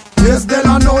 10 de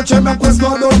la noche me acuesto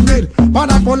a dormir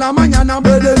para por la mañana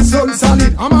ver el sol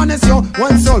salir. Amaneció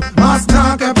buen sol, más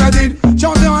nada que pedir.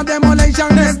 Yo te a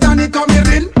Demolition, esta ni con mi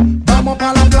reel. Vamos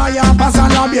pa' la playa,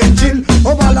 pasarla bien chill.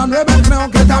 O pa' la 9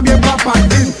 creo que también va a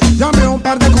partir. Llamé un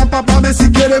par de compas pa' ver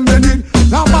si quieren venir.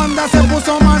 La banda se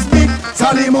puso más big,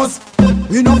 salimos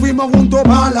y nos fuimos juntos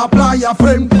pa' la playa,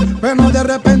 friend. Pero de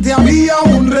repente había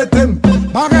un retén.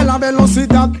 Bajé la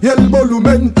velocidad y el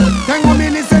volumen. Tengo mi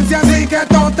licencia, así que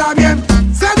todo está bien.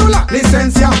 Cédula,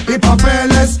 licencia y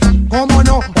papeles. Como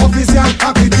no, oficial,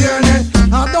 aquí tiene.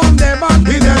 ¿A dónde van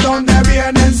y de dónde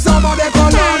vienen? Somos de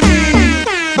Colombia.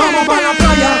 Vamos para la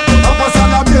playa a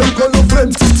pasarla bien con los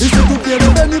friends. Y si tú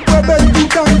quieres venir, pues ven tú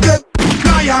también.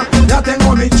 Playa, ya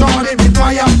tengo mi chor y mi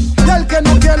toalla. Y el que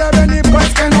no quiere venir, pues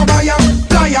que no vaya.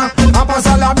 Playa, a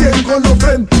pasarla bien con los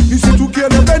friends. Y si tú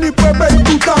quieres venir, pues ven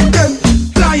tú también.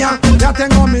 Playa, ya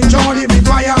tengo mi chor y mi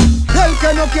toalla. Y el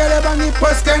que no quiere venir,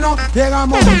 pues que no.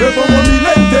 Llegamos, me pongo mi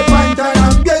lente pa' entrar al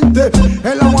ambiente.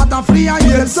 El agua está fría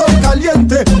y el sol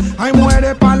caliente. Hay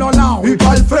mujeres pa' los lados y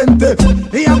pa' el frente.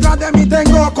 Y atrás de mí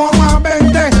tengo como a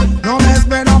 20. No me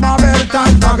esperaba ver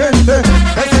tanta gente.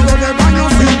 He sido de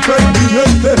baños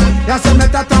impertinente. Ya se me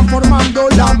está transformando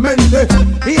la mente.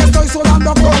 Y estoy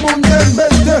sudando como un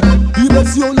demente.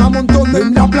 Diversión a montón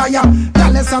en la playa.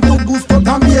 Dales a tu gusto,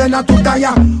 también a tu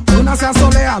talla. Unas se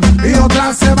asolean y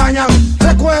otras se bañan.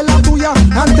 Recoge la tuya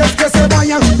antes que se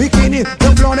vayan. Bikini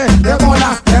de flores, de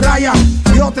bolas, de raya.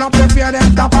 Y otras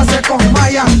prefieren taparse con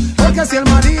malla. Porque si el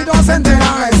marido se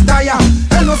entera, estalla.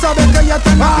 Él no sabe que ella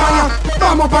está en la playa.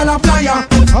 Vamos pa' la playa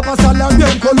a pasarla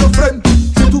bien con los friends.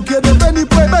 Si tú quieres venir,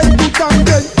 pues ven tú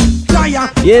también.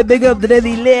 Y el Big Up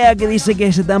Dreddy Lea, que dice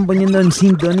que se están poniendo en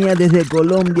sintonía desde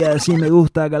Colombia. Así me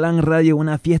gusta, Galán Radio,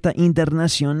 una fiesta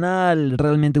internacional,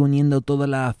 realmente uniendo toda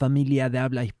la familia de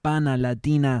habla hispana,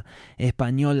 latina,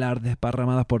 española,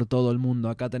 desparramadas por todo el mundo.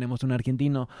 Acá tenemos un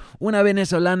argentino, una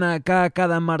venezolana, acá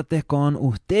cada martes con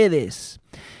ustedes.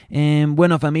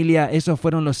 Bueno, familia, esos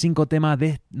fueron los 5 temas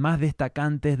más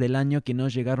destacantes del año que no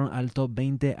llegaron al top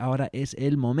 20. Ahora es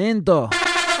el momento.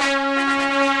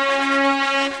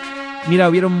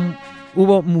 Mira,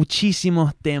 hubo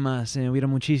muchísimos temas,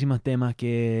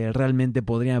 que realmente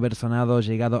podrían haber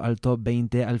llegado al top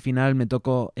 20. Al final me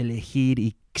tocó elegir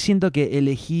y siento que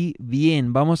elegí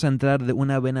bien. Vamos a entrar de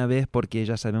una buena vez porque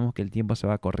ya sabemos que el tiempo se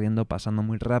va corriendo, pasando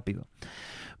muy rápido.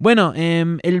 Bueno,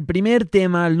 el primer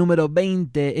tema, el número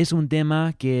 20, es un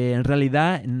tema que en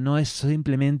realidad no es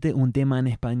simplemente un tema en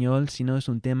español, sino es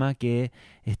un tema que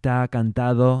está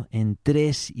cantado en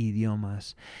 3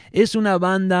 idiomas. Es una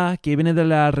banda que viene de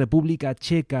la República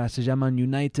Checa, se llama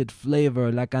United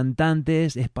Flavor. La cantante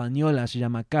es española, se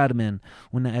llama Carmen,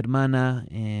 una hermana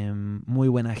muy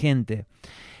buena gente.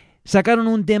 Sacaron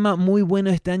un tema muy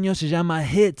bueno este año, se llama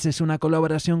Hits, es una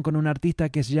colaboración con un artista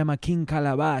que se llama King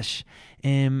Calabash.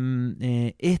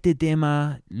 Este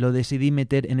tema lo decidí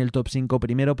meter en el top 5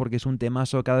 primero porque es un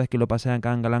temazo. Cada vez que lo pasé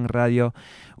acá en Galán Radio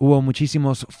hubo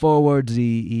muchísimos forwards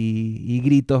y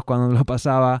gritos cuando lo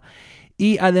pasaba.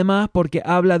 Y además porque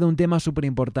habla de un tema súper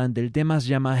importante. El tema se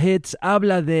llama Hits.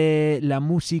 Habla de la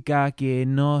música que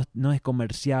no es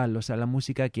comercial. O sea, la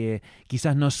música que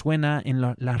quizás no suena en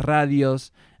las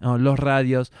radios. Las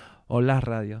radios.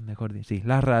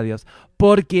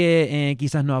 Porque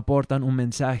quizás no aportan un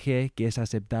mensaje que es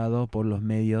aceptado por los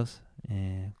medios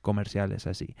comerciales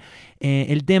así.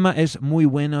 El tema es muy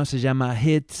bueno. Se llama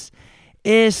Hits.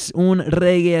 Es un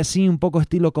reggae así, un poco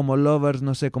estilo como Lovers,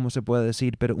 no sé cómo se puede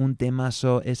decir, pero un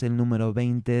temazo. Es el número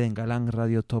 20 en Galán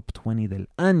Radio Top 20 del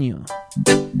año.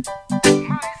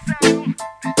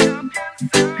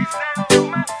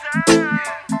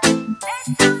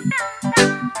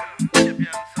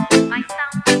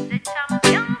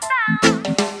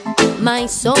 My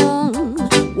song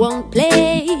won't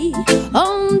play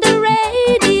on the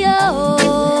radio,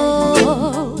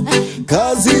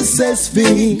 'cause it says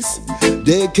things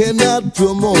they cannot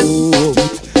promote.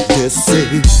 They say,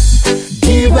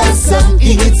 give us some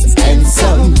hits and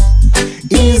some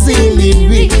easy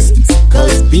lyrics,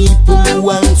 'cause people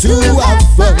want to have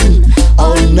fun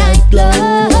all night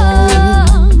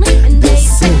long. They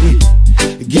say,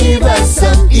 give us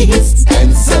some hits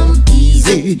and some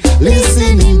easy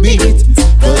listening beats,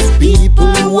 'cause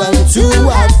people want to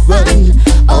have fun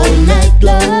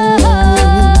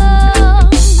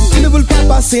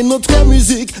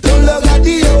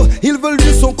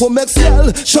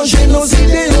commercial. Changer nos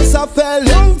idéaux, ça fait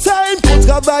long time qu'on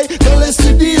travaille dans les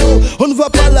studios. On ne va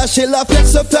pas lâcher l'affaire,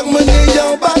 se faire mener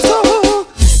en bateau.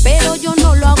 Pero yo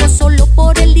no lo hago solo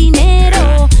por el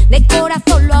dinero. De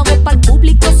corazón lo hago para el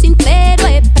público sincero.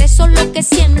 Expreso lo que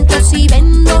siento, si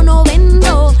vendo o no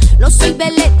vendo. No soy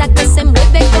veleta que se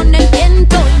mueve con el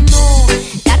viento. Y no,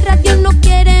 la radio no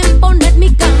quieren poner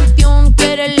mi canción.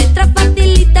 Quieren letras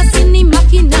facilitas sin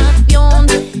imaginación.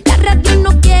 La radio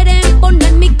no quieren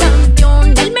poner mi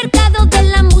canción. El mercado de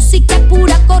la música es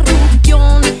pura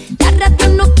corrupción. La radio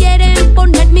no quieren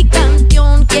poner mi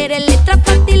canción. Quieren letras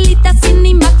facilitas sin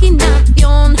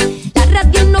imaginación. La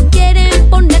radio no quieren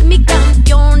poner mi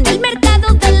canción. El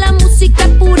mercado de la música es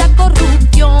pura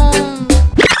corrupción.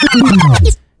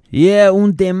 Yeah,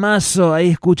 un temazo. Ahí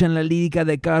escuchan la lírica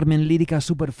de Carmen, líricas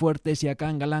súper fuertes. Y acá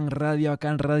en Galán Radio, acá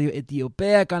en Radio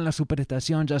Etiopía, acá en la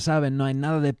superestación, ya saben, no hay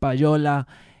nada de payola.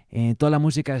 Toda la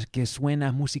música que suena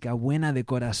es música buena de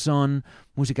corazón,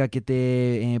 música que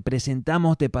te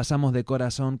presentamos, te pasamos de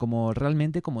corazón como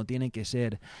realmente como tiene que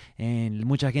ser.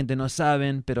 Mucha gente no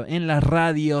saben, pero en las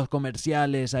radios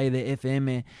comerciales hay de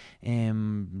FM,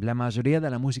 la mayoría de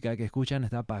la música que escuchan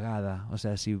está pagada. O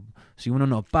sea, si uno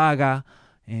no paga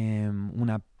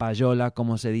una payola,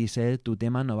 como se dice, tu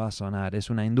tema no va a sonar. Es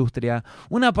una industria,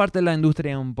 una parte de la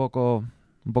industria un poco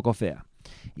fea.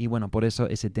 Y bueno, por eso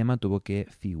ese tema tuvo que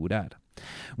figurar.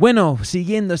 Bueno,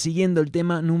 siguiendo el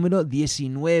tema número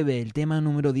 19. El tema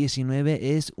número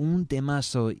 19 es un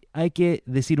temazo. Hay que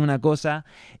decir una cosa.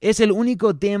 Es el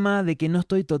único tema de que no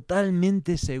estoy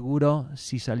totalmente seguro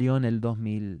si salió en el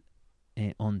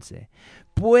 2011.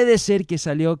 Puede ser que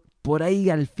salió por ahí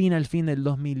al fin del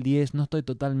 2010, no estoy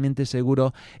totalmente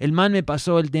seguro. El man me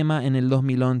pasó el tema en el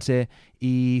 2011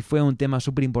 y fue un tema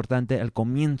súper importante al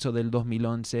comienzo del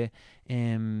 2011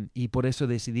 y por eso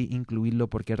decidí incluirlo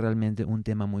porque es realmente un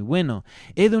tema muy bueno.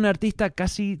 Es de un artista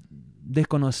casi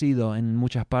desconocido en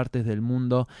muchas partes del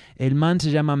mundo. El man se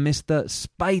llama Mr.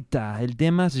 Spaita. El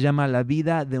tema se llama La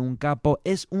vida de un capo.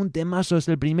 Es un temazo, es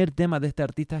el primer tema de este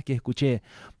artista que escuché.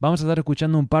 Vamos a estar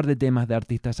escuchando un par de temas de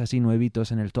artistas así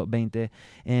nuevitos en el Top 20.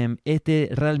 Este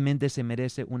realmente se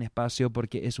merece un espacio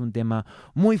porque es un tema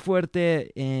muy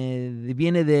fuerte.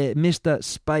 Viene de Mr.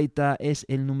 Spaita. Es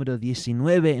el número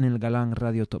 19 en el Galán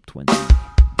Radio Top 20.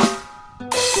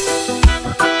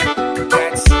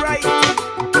 That's right.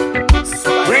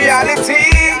 Reality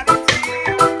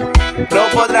no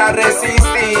podrá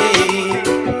resistir.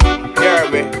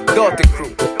 Dote Crew.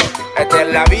 Esta es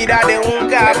la vida de un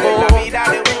capo.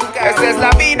 Esta es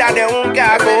la vida de un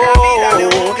capo.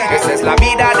 Esta es la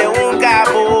vida de un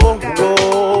capo.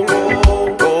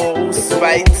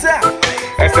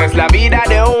 Esta es la vida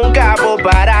de un capo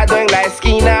parado en la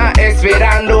esquina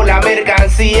esperando la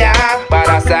mercancía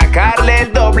para sacarle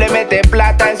el doble, mete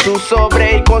plata en su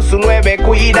sobre y con su 9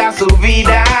 cuida su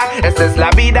vida. Esta es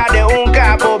la vida de un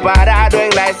capo parado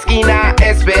en la esquina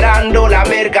esperando la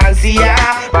mercancía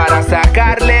para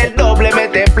sacarle el doble,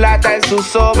 mete plata en su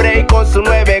sobre y con su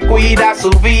 9 cuida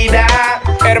su vida.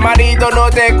 Hermanito, no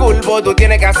te culpo, tú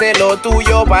tienes que hacer lo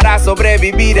tuyo para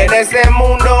sobrevivir en este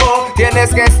mundo.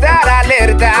 Tienes que estar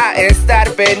alerta,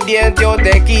 estar pendiente o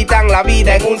te quitan la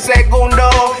vida en un segundo.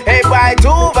 Hey, bye,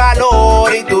 tu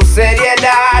valor y tu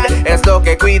seriedad es lo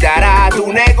que cuidará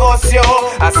tu negocio.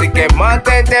 Así que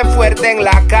mantente fuerte en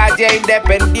la calle,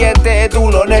 independiente, tú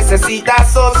no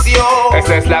necesitas socio.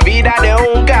 Esa es la vida de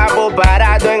un capo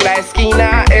parado en la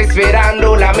esquina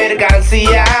esperando la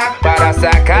mercancía para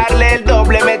sacarle el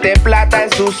doble, mete plata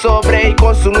en su sobre y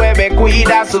con su 9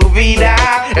 cuida su vida.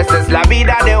 Esta es la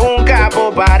vida de un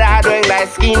capo parado en la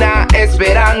esquina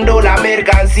esperando la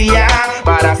mercancía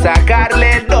para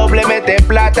sacarle el doble, mete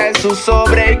plata en su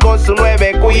sobre y con su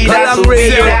 9 cuida su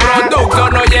vida. Si el producto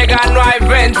no llega, no hay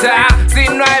venta. Si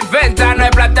no hay venta, no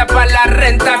hay plata para la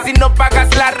renta. Si no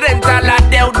pagas la renta, la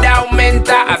deuda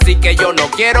aumenta. Así que yo no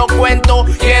quiero cuento,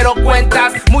 quiero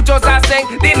cuentas. Muchos hacen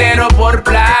dinero por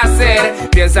placer,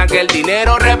 piensan que el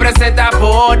dinero representa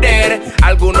poder.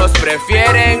 Algunos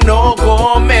prefieren no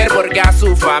comer porque a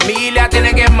su familia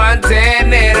tienen que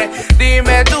mantener.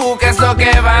 Dime tú qué es lo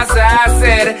que vas a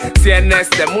hacer si en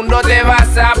este mundo te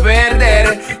vas a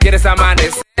perder. ¿Quieres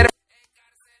amanecer?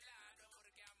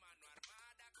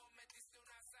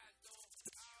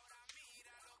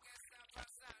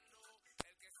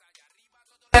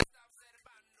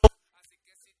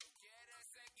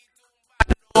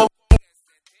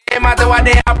 Te voy a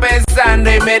dejar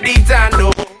pensando y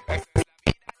meditando.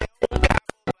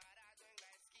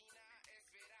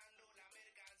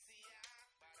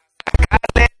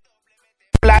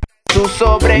 su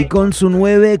sobre. Y con su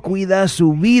 9 cuida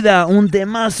su vida, un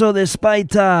temazo de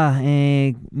Spaita.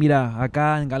 Mira,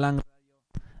 acá en Galán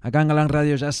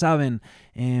Radio ya saben,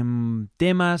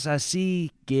 temas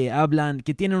así que hablan,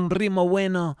 que tienen un ritmo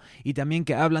bueno y también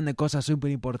que hablan de cosas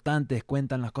súper importantes,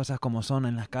 cuentan las cosas como son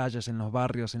en las calles, en los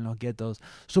barrios, en los guetos,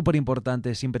 súper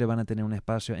importantes, siempre van a tener un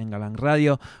espacio en Galán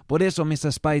Radio. Por eso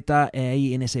Mr. Spaita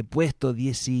ahí en ese puesto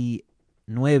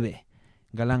 19.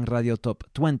 Galán Radio Top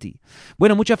 20.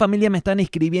 Bueno, mucha familia me están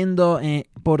escribiendo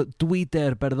por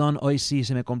Twitter, perdón, hoy sí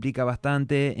se me complica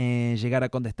bastante llegar a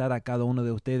contestar a cada uno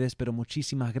de ustedes, pero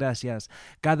muchísimas gracias.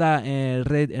 Cada el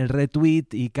retweet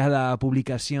y cada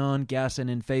publicación que hacen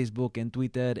en Facebook, en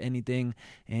Twitter, anything,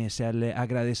 se le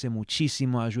agradece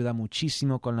muchísimo, ayuda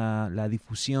muchísimo con la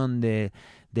difusión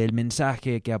del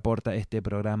mensaje que aporta este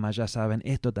programa. Ya saben,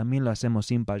 esto también lo hacemos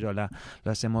sin payola,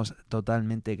 lo hacemos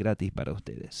totalmente gratis para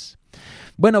ustedes.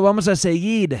 Bueno, vamos a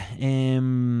seguir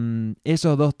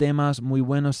esos dos temas muy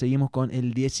buenos. Seguimos con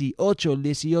el 18. El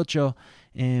 18,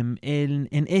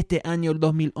 en este año, el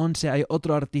 2011, hay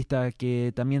otro artista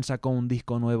que también sacó un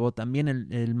disco nuevo. También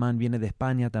el man viene de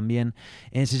España también.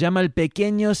 Se llama El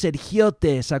Pequeño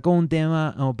Sergiote. Sacó un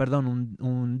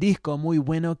disco muy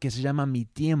bueno que se llama Mi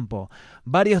Tiempo.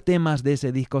 Varios temas de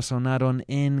ese disco sonaron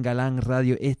en Galán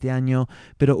Radio este año,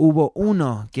 pero hubo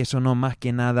uno que sonó más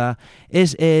que nada.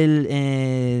 Es el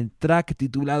track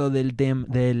titulado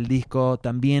del disco,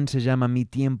 también se llama Mi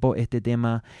Tiempo. Este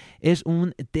tema es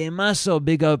un temazo.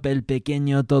 Big up El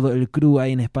Pequeño, todo el crew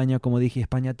ahí en España. Como dije,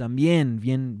 España también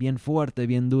bien fuerte,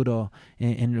 bien duro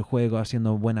en el juego,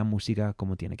 haciendo buena música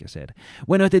como tiene que ser.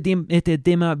 Bueno, este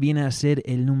tema viene a ser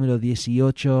el número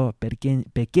 18,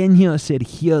 Pequeño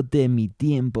Sergiote, Mi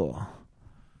Tiempo.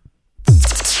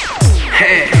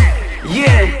 Hey,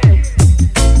 yeah.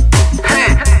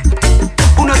 Hey.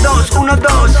 1, 2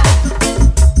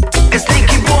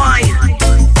 Slinky Boy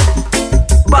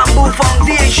Bamboo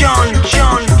Foundation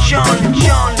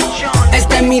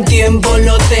Este es mi tiempo,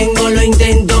 lo tengo, lo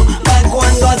intento. Pa'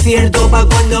 cuando acierto, pa'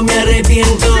 cuando me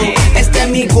arrepiento. Este es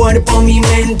mi cuerpo, mi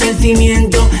mente, el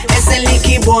cimiento. Es el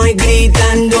Slinky Boy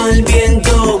gritando al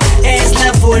viento. Es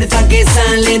la fuerza que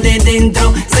sale de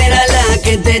dentro. Será la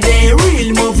que te dé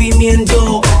real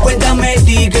movimiento. Cuéntame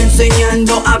ti que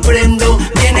enseñando aprendo.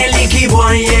 Viene el Slinky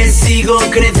Boy, sigo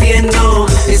creciendo.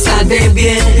 Estate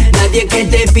bien, nadie que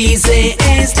te pise.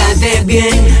 Estate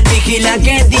bien, vigila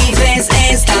que dices.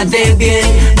 Estate bien,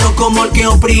 no como el que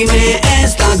oprime.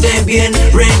 Estate bien,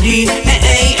 ready,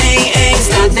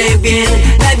 estate bien,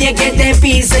 nadie que te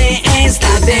pise.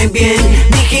 Estate bien,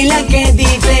 vigila que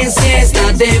dices.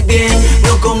 Estate bien,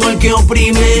 no como el que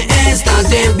oprime.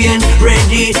 Estate bien,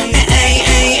 ready,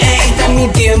 este es mi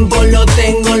tiempo, lo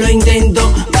tengo, lo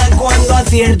intento. Pa' cuando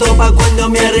acierto, pa' cuando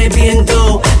me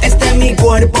arrepiento. Este es mi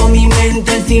cuerpo, mi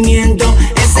mente, el cimiento.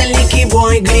 Es el Slinky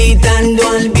Boy gritando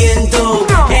al viento.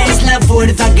 Es la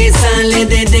fuerza que sale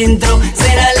de dentro.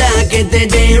 Será la que te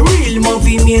dé real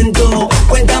movimiento.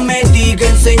 Cuéntame ti que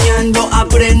enseñando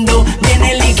aprendo.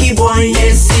 Viene el Slinky Boy,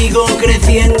 sigo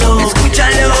creciendo.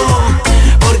 Escúchalo.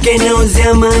 Porque nos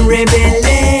llaman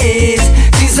rebeldes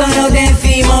si solo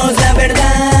decimos la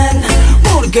verdad.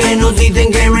 Porque nos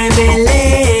dicen que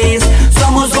rebeldes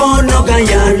somos por no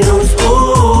callarnos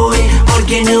hoy.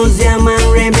 Porque nos llaman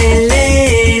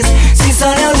rebeldes si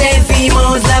solo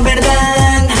decimos la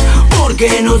verdad.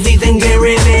 Porque nos dicen que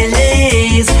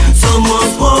rebeldes somos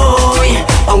hoy.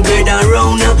 Aunque da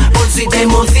rona, por si te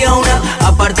emociona.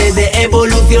 Aparte de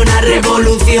evoluciona,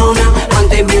 revoluciona.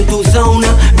 Mantén bien tu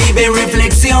zona, vive,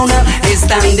 reflexiona.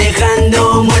 Están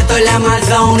dejando muerto el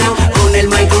Amazonas con el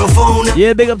micrófono.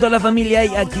 Yeah, big up toda la familia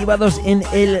ahí activados en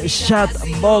el chat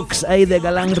box ahí de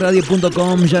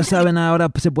galanradio.com. Ya saben, ahora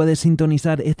se puede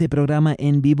sintonizar este programa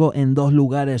en vivo en dos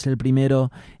lugares. El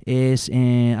primero es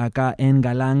acá en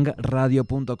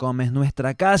galanradio.com. Es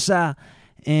nuestra casa.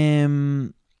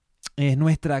 Es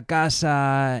nuestra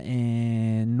casa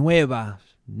nueva,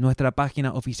 nuestra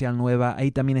página oficial nueva.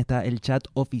 Ahí también está el chat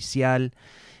oficial.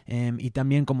 Y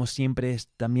también, como siempre,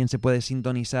 también se puede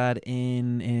sintonizar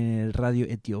en el Radio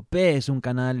Etíope. Es un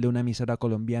canal de una emisora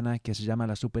colombiana que se llama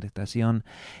La Superestación.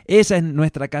 Esa es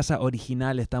nuestra casa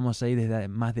original. Estamos ahí desde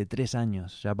más de 3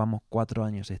 años. Ya vamos 4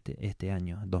 años este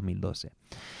año, 2012.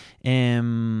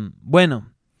 Bueno,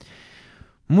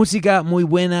 música muy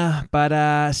buena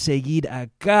para seguir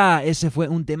acá. Ese fue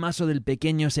un temazo del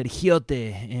Pequeño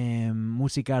Sergiote.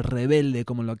 Música rebelde,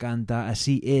 como lo canta.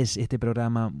 Así es este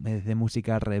programa, es de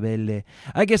música rebelde.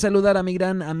 Hay que saludar a mi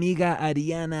gran amiga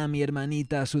Ariana, mi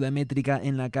hermanita sudamétrica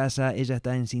en la casa. Ella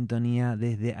está en sintonía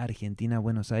desde Argentina,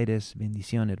 Buenos Aires.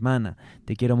 Bendición, hermana.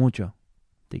 Te quiero mucho.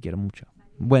 Te quiero mucho.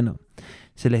 Bueno,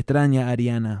 se le extraña a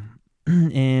Ariana.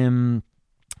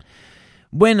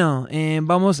 Bueno,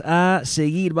 vamos a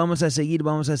seguir.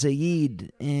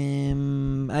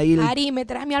 Ari, me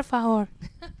traes mi alfajor.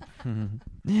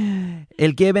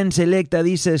 El Kevin Selecta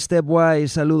dice: Stepwise,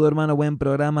 saludo hermano, buen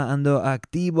programa, ando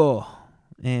activo.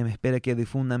 Espera que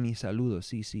difunda mis saludos.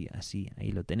 Sí, así,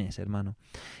 ahí lo tenés, hermano.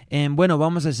 Bueno,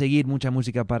 vamos a seguir, mucha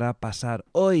música para pasar.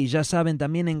 Hoy, ya saben,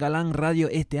 también en Galán Radio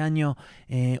este año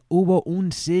hubo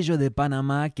un sello de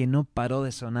Panamá que no paró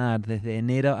de sonar. Desde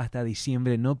enero hasta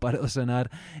diciembre no paró de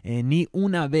sonar ni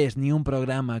una vez, ni un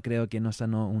programa creo que no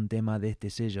sonó un tema de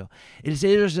este sello. El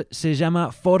sello se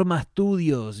llama Forma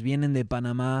Studios, vienen de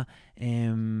Panamá.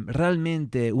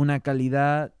 Realmente una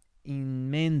calidad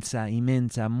inmensa,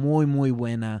 muy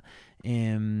buena,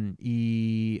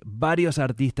 y varios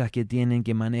artistas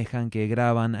que manejan, que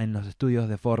graban en los estudios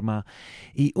de Forma,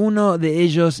 y uno de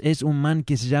ellos es un man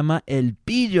que se llama El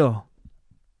Pillo.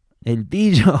 El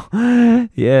Pillo.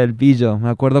 El Pillo. Me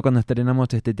acuerdo cuando estrenamos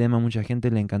este tema, mucha gente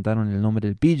le encantaron el nombre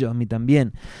El Pillo, a mí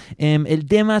también. El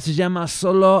tema se llama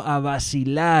Solo a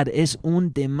Vacilar. Es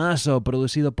un temazo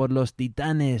producido por los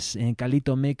Titanes,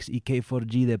 Calito Mix y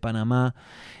K4G de Panamá.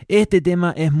 Este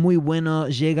tema es muy bueno,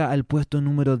 llega al puesto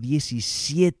número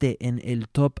 17 en el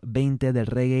top 20 del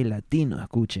reggae latino.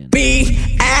 Escuchen.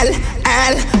 B-L-L-O,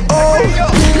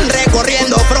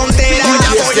 recorriendo fronteras.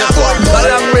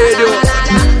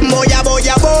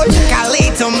 Voy,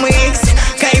 Calito Mix,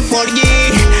 K4G,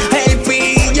 El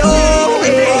Pillo.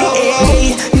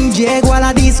 Llego a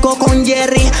la disco con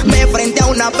Jerry, me frente a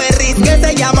una perris que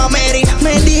se llama Mary.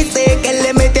 Me dice que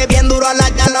le mete bien duro a la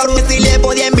cannabis y le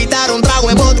podía invitar un trago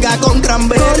de vodka con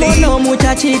cranberry. Como no,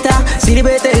 muchachita,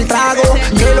 sírvete el trago,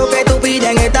 que lo que tú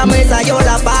pides en esta mesa yo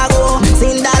la pago.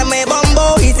 Sin darme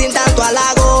bombo y sin tanto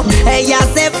halago, ella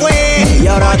se fue, ¿y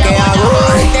ahora qué hago?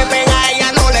 Si te pega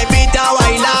ella no le invita a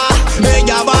bailar.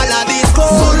 Ella va a la disco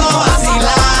solo a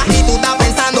vacilar, y tú estás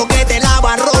pensando que te la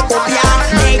va a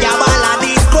copiar. Ella va a la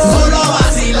disco solo a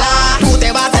vacilar, tú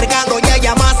te vas acercando y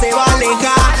ella más se va a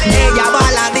alejar. Ella va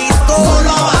a la disco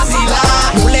solo a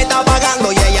vacilar, tú le estás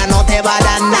pagando y ella no te va a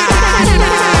dar nada.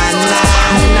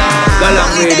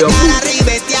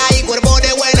 Y cuerpo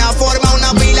de buena forma,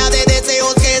 una pila de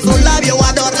deseos que sus labios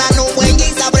adornan, un buen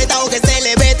jeans apretado que se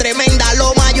le ve tremenda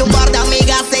loma, y un par de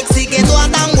amigas sexy que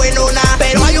todas tan buenonas.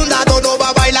 Pero hay un dato, no va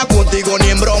a bailar contigo ni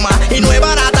en broma, y no es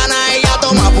barata nada, ella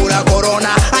toma pura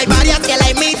corona. Hay varias que la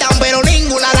imitan pero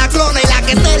ninguna la clona, y la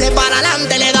que se le para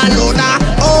adelante le da lona.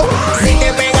 Oh, si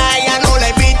te pega ella no la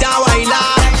invita a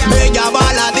bailar, ella va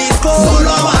a la disco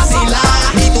solo a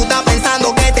vacilar, y tú estás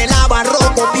pensando que te la va a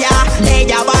copiar.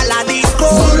 Ella va a la disco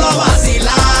solo a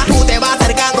vacilar, tú te vas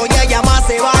acercando y ella más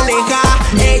se va a alejar.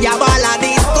 Ella va a la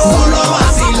disco solo a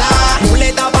vacilar, tú le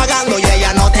estás pagando y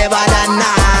ella no te va a dar nada.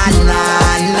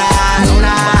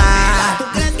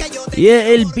 Y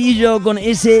El Pillo con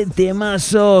ese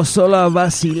temazo, Solo a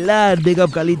Vacilar. Big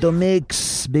up Calito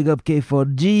Mix, big up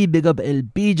K4G, big up El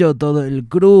Pillo, todo el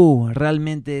crew.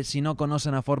 Realmente, si no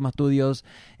conocen a Forma Studios,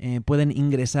 pueden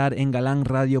ingresar en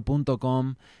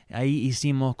galanradio.com. Ahí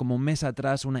hicimos como un mes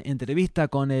atrás una entrevista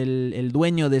con el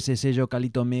dueño de ese sello,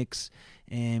 Calito Mix,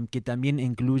 que también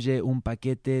incluye un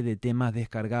paquete de temas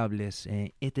descargables.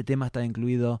 Este tema está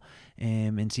incluido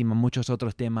encima muchos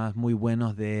otros temas muy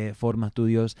buenos de Forma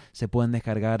Studios. Se pueden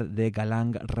descargar de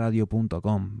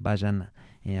galanradio.com. Vayan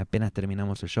apenas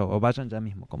terminamos el show, o vayan ya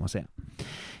mismo, como sea.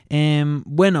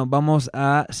 Bueno, vamos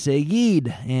a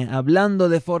seguir hablando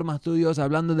de Forma Studios,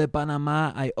 hablando de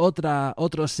Panamá. Hay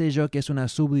otro sello que es una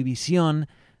subdivisión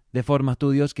de Forma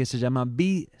Studios que se llama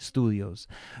B Studios.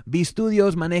 B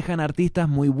Studios manejan artistas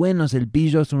muy buenos. El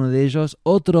Pillo es uno de ellos.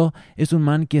 Otro es un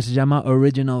man que se llama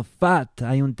Original Fat.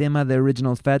 Hay un tema de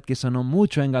Original Fat que sonó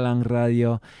mucho en Galán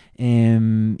Radio,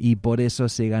 y por eso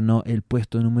se ganó el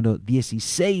puesto número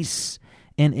 16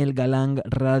 en el Galán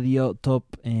Radio Top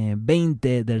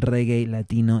 20 del reggae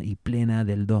latino y plena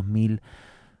del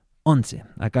 2011.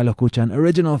 Acá lo escuchan.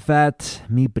 Original Fat,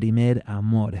 Mi Primer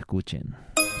Amor. Escuchen.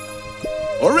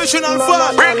 Original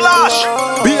Fat, Big Lash,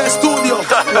 B Studio,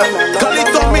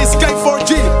 Calito Mix,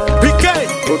 K4G, PK,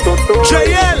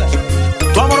 JL.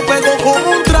 Tu amor pegó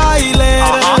como un trailer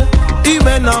y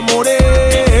me enamoré.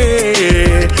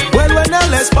 Vuelo en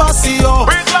el espacio,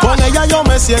 con ella yo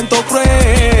me siento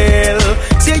cruel.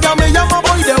 Si ella me llama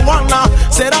voy de Juana,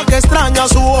 ¿será que extraña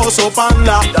su oso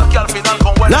panda?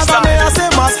 Nada me hace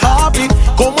más happy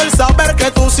como el saber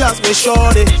que tú seas mi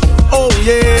shorty. Oh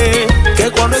yeah, que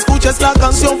cuando escuches la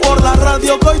canción por la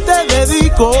radio que hoy te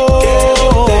dedico,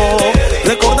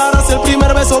 recordarás el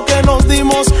primer beso que nos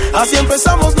dimos. Así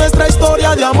empezamos nuestra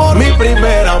historia de amor. Mi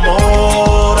primer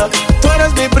amor, tú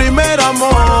eres mi primer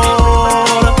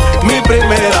amor, mi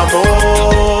primer amor.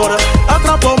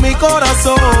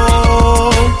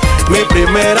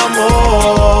 primer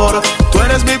amor. Tú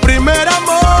eres mi primer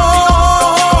amor.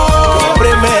 Mi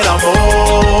primer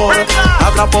amor.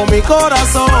 Atrapó mi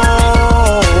corazón.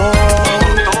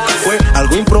 Fue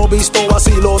algo improvisto,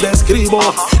 así lo describo.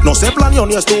 No se planeó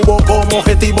ni estuvo como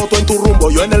objetivo. Tú en tu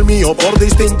rumbo, yo en el mío, por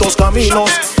distintos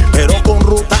caminos, pero con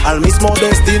ruta al mismo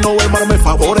destino. El mar me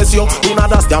favoreció, tú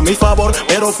nadaste a mi favor,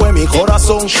 pero fue mi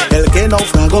corazón el que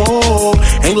naufragó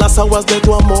en las aguas de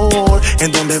tu amor,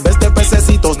 en donde ves de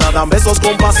pececitos nadan besos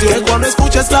con pasión. Que cuando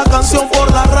escuches la canción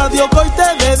por la radio que hoy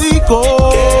te dedico,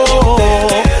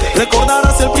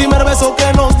 recordarás el primer beso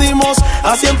que nos dimos.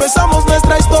 Así empezamos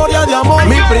nuestra historia de amor.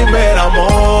 Mi primer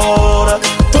amor,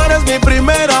 tú eres mi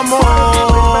primer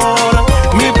amor.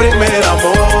 Mi primer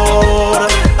amor,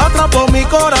 atrapó mi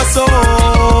corazón.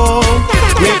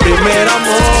 Mi primer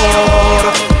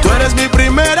amor, tú eres mi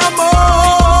primer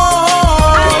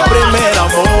amor. Mi primer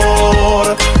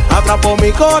amor, atrapó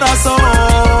mi corazón.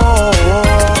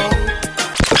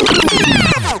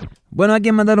 Bueno, hay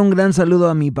que mandar un gran saludo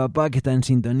a mi papá que está en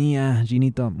sintonía.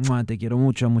 Ginito, te quiero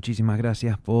mucho, muchísimas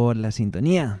gracias por la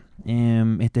sintonía.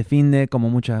 Este finde, como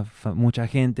mucha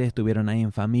gente, estuvieron ahí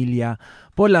en familia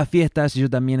por las fiestas. Yo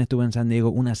también estuve en San Diego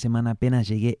una semana, apenas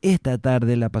llegué esta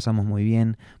tarde, la pasamos muy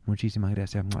bien. Muchísimas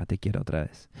gracias, te quiero otra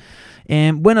vez.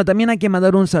 Bueno, también hay que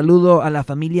mandar un saludo a la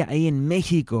familia ahí en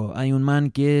México. Hay un man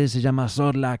que se llama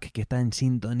Zorlac, que está en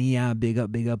sintonía. Big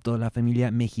up toda la familia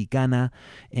mexicana.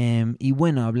 Y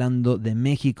bueno, hablando de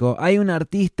México, hay un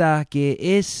artista que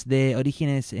es de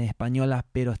orígenes españolas,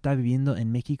 pero está viviendo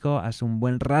en México hace un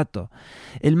buen rato.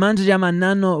 El man se llama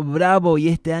Nano Bravo y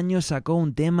este año sacó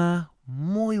un tema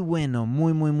muy bueno,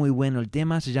 muy bueno. El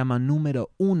tema se llama Número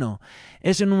 1.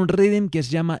 Es en un rhythm que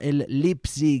se llama el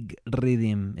Leipzig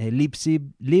Rhythm, el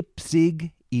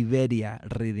Leipzig Iberia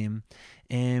Rhythm.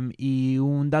 Y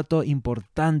un dato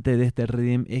importante de este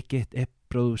rhythm es que es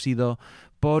producido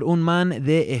por un man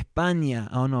de España,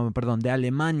 de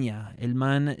Alemania. El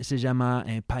man se llama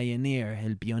Pioneer,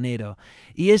 el pionero.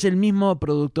 Y es el mismo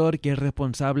productor que es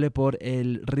responsable por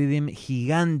el rhythm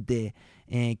gigante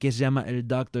que se llama el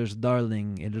Doctor's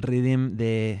Darling. El rhythm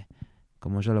de,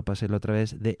 como yo lo pasé la otra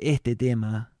vez, de este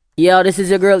tema. Yo, this is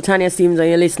your girl Tanya Steams and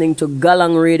you're listening to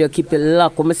Galang Radio. Keep it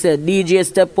locked. Como I said, DJ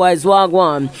Stepwise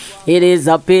Wagwan. It is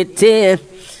a pity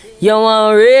you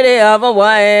already have a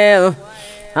wife.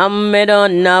 I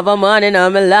don't have a man in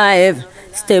my life.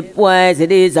 Stepwise,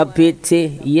 it is a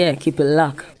pity. Yeah, keep it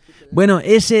locked. Bueno,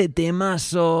 ese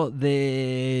temazo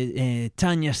de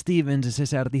Tanya Stephens, es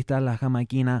ese artista, la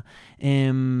jamaiquina,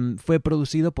 fue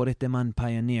producido por este man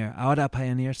Pioneer. Ahora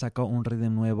Pioneer sacó un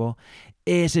rhythm nuevo.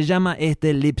 Se llama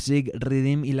Leipzig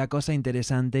Rhythm, y la cosa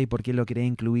interesante y por qué lo quería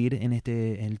incluir en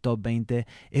el top 20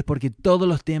 es porque todos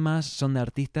los temas son de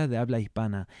artistas de habla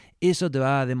hispana. Eso te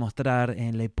va a demostrar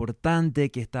lo importante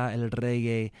que está el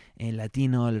reggae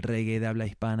latino, el reggae de habla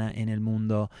hispana en el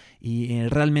mundo, y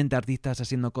realmente artistas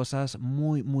haciendo cosas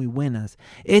muy buenas.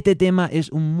 Este tema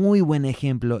es un muy buen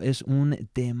ejemplo, es un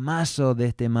temazo de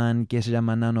este man que se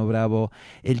llama Nano Bravo.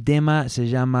 El tema se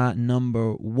llama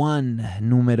Number 1,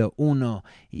 número 1.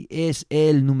 Y es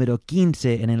el número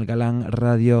 15 en el Galang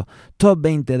Radio Top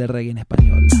 20 de reggae en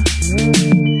español.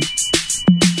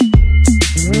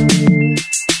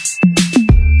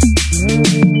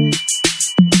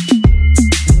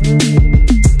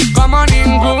 Como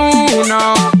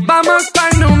ninguno, vamos para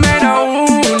el número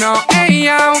 1. Ey,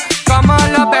 yo, como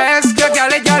lo ves, que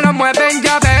ya lo mueven,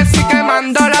 ya ves, y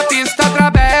quemando la pista otra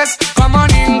vez. Como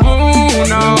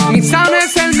ninguno, mi sound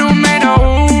es el número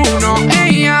 1.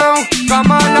 Ey, yo,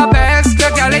 como lo ves,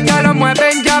 que ya lo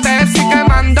mueven, ya ves, y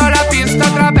quemando la pista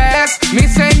otra vez. Mi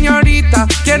señorita,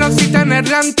 quiero sí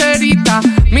tenerla enterita,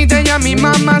 mi de ella, mi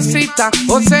mamacita.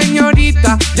 Oh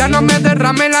señorita, ya no me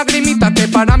derrame lagrimita, que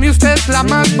para mí usted es la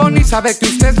más bonita. Sabe que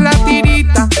usted es la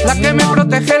tirita, la que me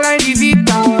protege la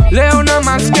heridita. Leona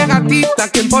más que gatita,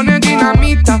 quien pone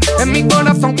dinamita en mi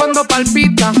corazón cuando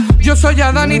palpita. Yo soy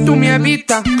Adán y tú mi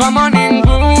Evita. Como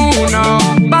ninguno,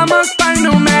 vamos para el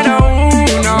número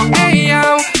 1. Ey,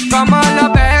 yo, como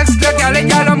lo ves, que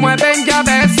ya lo mueven, ya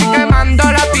ves, y quemando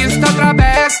la pista otra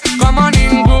vez. Como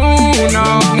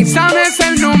ninguno, mi sound es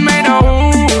el número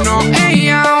 1. Ey,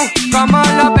 yo, como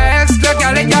lo ves,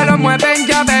 que ya lo mueven,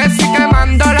 ya ves, y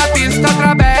quemando la pista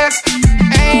otra vez.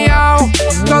 Ey, yo,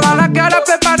 toda la cara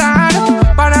preparar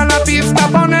para la pista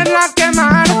ponerla a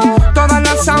quemar. Todas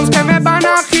las sounds que me van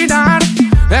a girar.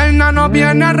 El Nano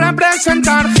viene a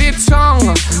representar hit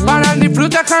song para el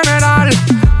disfrute general,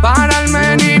 para el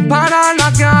men y para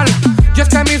la gal. Y es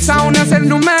que mi sound es el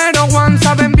número 1.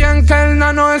 Saben bien que el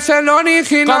Nano es el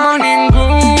original. Como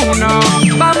ninguno,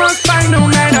 vamos para el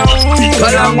número 1.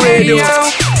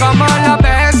 Como la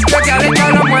ves, que ya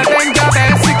lo mueven, ya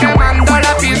ves, y quemando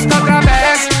la pista otra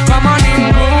vez. Como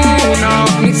ninguno,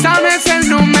 ni sabes el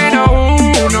número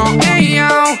uno. Ey, yo,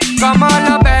 como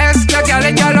lo ves,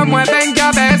 que ya lo mueven,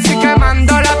 ya ves, y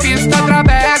quemando la pista otra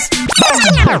vez.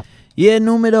 Y el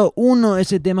número 1,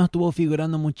 ese tema estuvo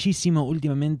figurando muchísimo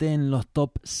últimamente en los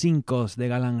top 5 de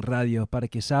Galang Radio. Para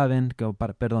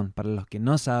los que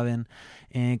no saben,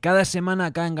 cada semana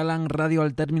acá en Galang Radio,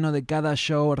 al término de cada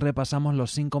show, repasamos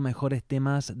los 5 mejores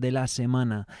temas de la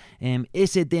semana.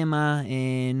 Ese tema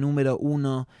número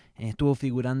 1 estuvo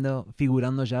figurando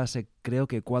ya hace creo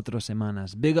que 4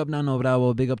 semanas. Big up Nano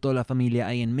Bravo, big up toda la familia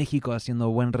ahí en México haciendo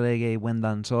buen reggae, buen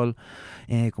dancehall,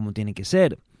 como tiene que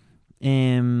ser.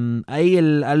 Ahí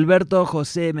el Alberto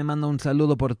José me manda un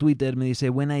saludo por Twitter, me dice: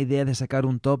 buena idea de sacar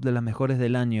un top de las mejores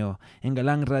del año. En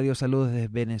Galang Radio, saludos desde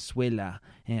Venezuela,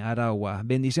 Aragua.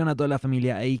 Bendición a toda la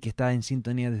familia ahí que está en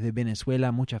sintonía desde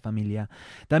Venezuela, mucha familia.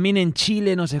 También en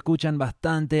Chile nos escuchan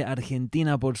bastante,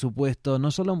 Argentina por supuesto,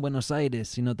 no solo en Buenos Aires,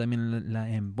 sino también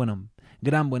en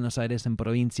Gran Buenos Aires, en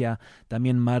provincia,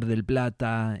 también Mar del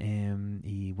Plata,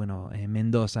 y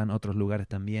Mendoza, en otros lugares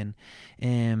también.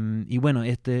 Y bueno,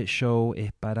 este show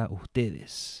es para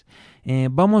ustedes.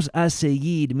 Vamos a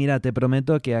seguir. Mira, te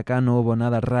prometo que acá no hubo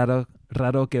nada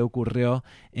raro que ocurrió,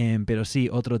 pero sí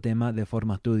otro tema de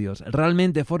Forma Studios.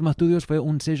 Realmente Forma Studios fue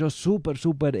un sello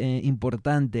súper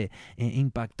importante,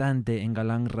 impactante en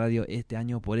Galang Radio este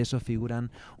año, por eso figuran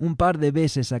un par de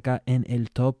veces acá en el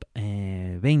top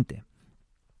 20.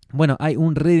 Bueno, hay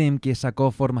un rhythm que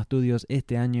sacó Forma Studios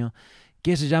este año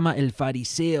que se llama El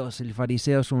Fariseos. El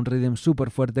Fariseos es un rhythm súper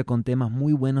fuerte con temas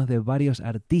muy buenos de varios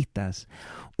artistas.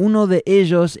 Uno de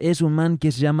ellos es un man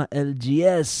que se llama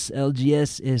LGS.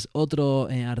 LGS es otro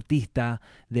artista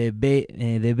de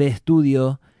B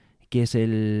Studio, que es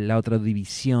la otra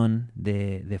división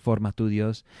de Forma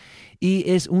Studios. Y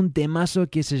es un temazo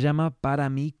que se llama Para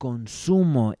Mi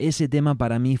Consumo. Ese tema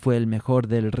para mí fue el mejor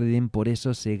del rhythm, por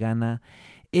eso se gana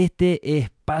este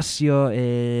espacio.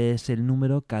 Es el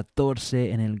número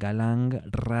 14 en el Galang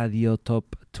Radio Top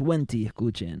 20.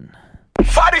 Escuchen.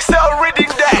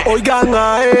 Oigan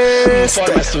a este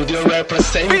Forma Studio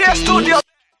representing. Studio.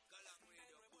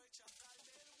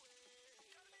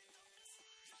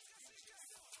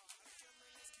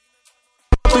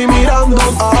 Estoy mirando,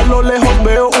 a lo lejos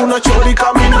veo una chori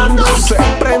caminando. Se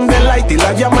prende el light y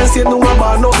la llama enciende un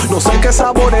habano. No sé qué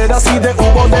sabor era, así de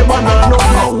jugo de banano.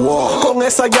 Con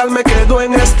esa ya me quedo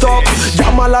en stock.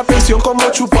 Llama la atención como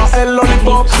chupa el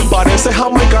lollipop. Parece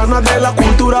jamaicana de la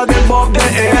cultura del pop,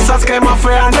 de esas que más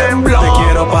fean en blog. Te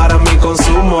quiero para mi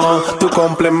consumo, tú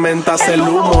complementas el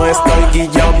humo. Estoy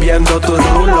guillao viendo tus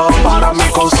rulos para mi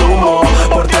consumo.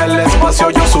 Porque el espacio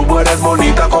yo subo, eres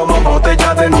bonita como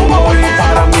botella de nubo. Y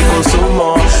para mi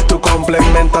consumo, tú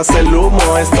complementas el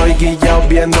humo. Estoy guillao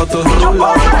viendo tus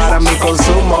rulos para mi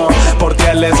consumo. Porque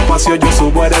el espacio yo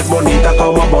subo, eres bonita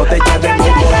como botella de nubo.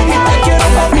 Y te quiero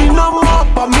pa' mí nada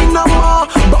más.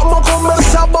 Vamos a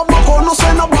conversar, vamos a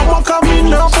conocernos, vamos a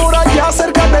caminar por allá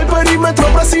cerca del perímetro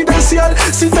presidencial.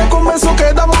 Si te convenzo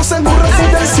quedamos en un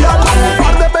residencial. Un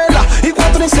par de velas y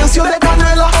 4 inciensos de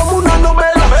canela, como una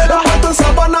novela envuelto en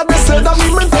sábanas de seda,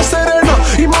 mi mente serena,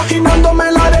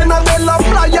 imaginándome la arena de la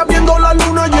playa viendo la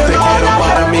luna llena. Te quiero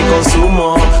para mi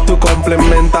consumo, tú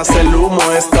complementas el humo.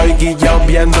 Estoy guillao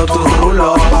viendo tus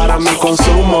rulos para mi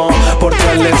consumo.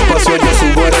 Porque el espacio yo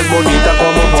subo, eres bonita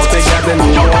como botella de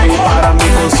nubo. Y para mi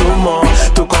consumo,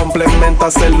 tú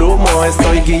complementas el humo.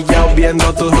 Estoy guillao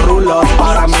viendo tus rulos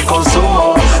para mi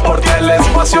consumo. Porque el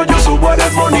espacio yo subo,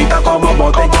 eres bonita como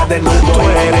botella de nubo. Tú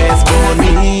eres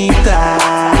bonita,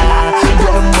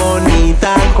 bien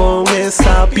bonita, con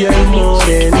esa piel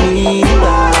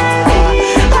morenita.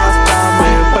 Hasta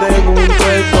me pregunto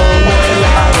cómo es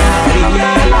la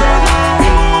garita.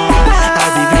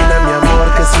 Adivina mi amor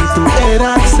que si tú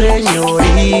eras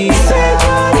señorita.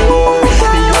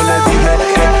 Y yo le dije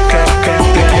que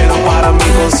te quiero para mi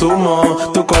consumo.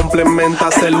 Tú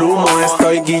complementas el humo.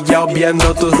 Estoy guillao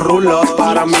viendo tus rulos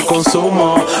para mi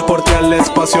consumo. Porque al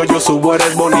espacio yo subo,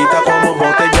 eres bonita como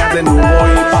botella de nubo.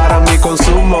 Y para mi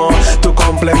consumo, tú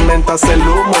complementas el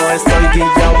humo. Estoy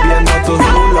guillao viendo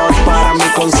tus rulos para mi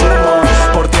consumo.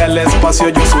 Porque al espacio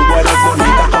yo subo, eres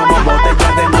bonita como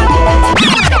botella de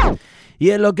nubo. Y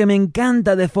es lo que me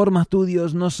encanta de Forma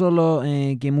Studios, no solo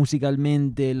que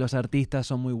musicalmente los artistas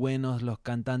son muy buenos, los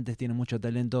cantantes tienen mucho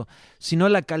talento, sino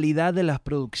la calidad de las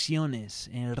producciones.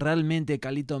 Realmente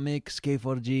Calito Mix,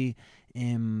 K4G,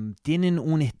 tienen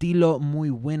un estilo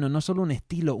muy bueno, no solo un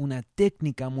estilo, una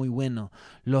técnica muy bueno.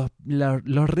 Los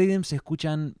rhythms se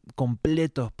escuchan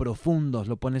completos, profundos.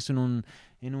 Lo pones en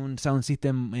un sound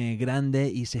system grande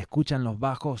y se escuchan los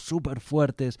bajos súper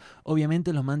fuertes.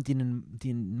 Obviamente los manes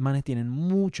tienen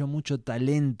mucho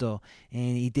talento,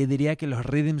 y te diría que los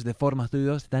rhythms de Forma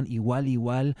Studios están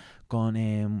igual con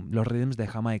los rhythms de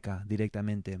Jamaica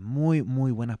directamente. Muy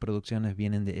buenas producciones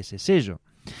vienen de ese sello.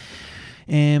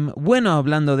 Bueno,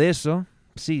 hablando de eso,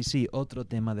 sí, otro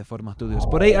tema de Forma Studios.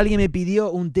 Por ahí alguien me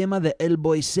pidió un tema de El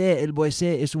Boy C. El Boy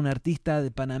C es un artista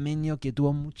de panameño que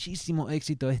tuvo muchísimo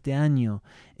éxito este año.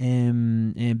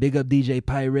 Big Up DJ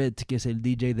Pirate, que es el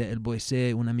DJ de El Boy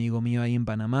C, un amigo mío ahí en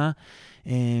Panamá,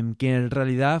 que en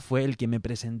realidad fue el que me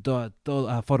presentó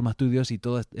a Forma Studios y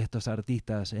todos estos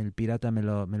artistas. El Pirata me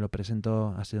lo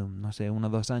presentó hace, no sé, 1 o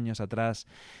 2 años atrás.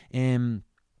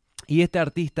 Y este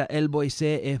artista, El Boy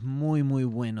C, es muy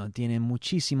bueno, tiene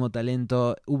muchísimo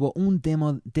talento. Hubo un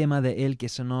tema de él que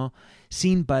sonó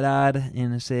sin parar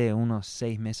en unos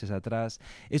 6 meses atrás.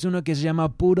 Es uno que se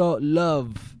llama Puro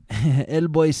Love. El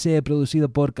Boy C, producido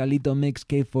por Calito Mix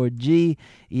K4G,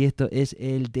 y esto es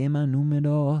el tema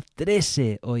número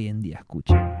 13 hoy en día.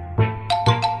 Escuchen.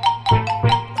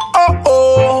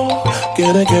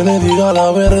 Quiere que le diga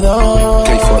la verdad.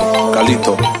 K4,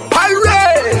 Calito.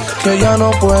 Que ya no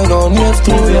puedo ni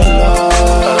estudiarla.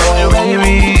 I love you,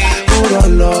 baby. Puro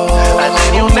love. I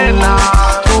need you, nena.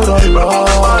 Puro love.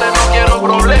 Pero padre, no quiero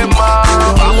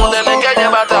problemas. Vamos a tener que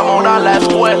llevarte amor a la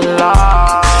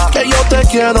escuela. Que yo te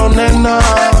quiero, nena.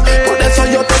 Por eso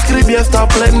yo te escribí esta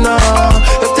plena.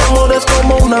 Este amor es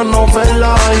como una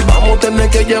novela. Y vamos a tener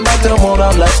que llevarte amor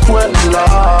a la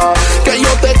escuela. Que yo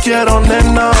te quiero,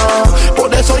 nena.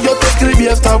 Por eso yo te escribí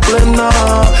esta plena.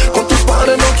 Con tus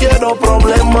padres no quiero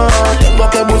problemas. Tengo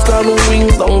que buscar un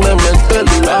wing donde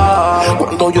meterla.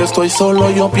 Cuando yo estoy solo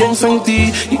yo pienso en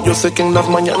ti. Y yo sé que en las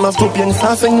mañanas tú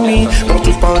piensas en mí. Pero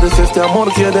tus padres este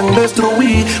amor quieren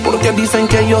destruir. Porque dicen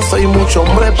que yo soy mucho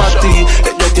hombre para ti.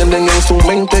 Ellos tienen en su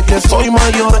mente que soy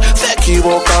mayor. Se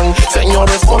equivocan,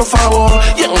 señores, por favor.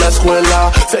 Y en la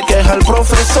escuela se queja el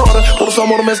profesor. Por su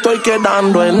amor me estoy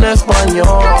quedando en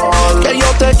español. Que yo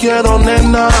te quiero,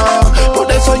 nena.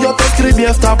 Por eso yo te escribí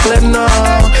esta plena.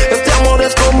 Este amor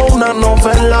es como una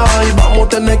novela. Y vamos a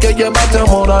tener que llevarte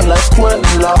amor a la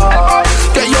escuela.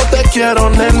 Que yo te quiero,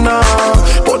 nena.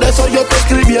 Por eso yo te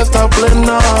escribí esta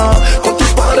plena. Con tus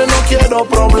padres no quiero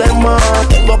problemas.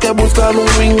 Tengo que buscar un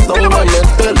ring donde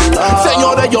meterla.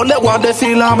 Señores, yo le voy a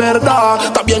decir la verdad.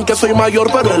 Está bien que soy mayor,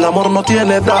 pero el amor no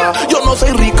tiene edad. Yo no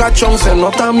soy ricachón, se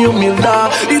nota mi humildad.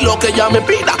 Y lo que ella me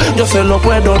pida, yo se lo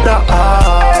puedo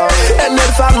dar. En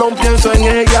el salón pienso en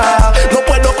ella. No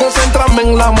puedo concentrarme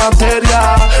en la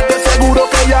materia. De seguro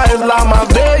que ella es la más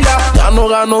bella. Ya no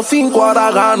gano 5,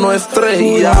 ahora gano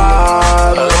estrella.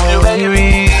 I love you,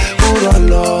 baby. Puro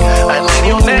love. I need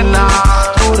you, nena.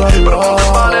 Puro pero con tus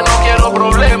padres no quiero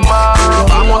problemas.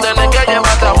 Vamos a tener que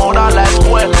llevarte amor a la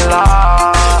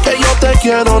escuela. Que yo te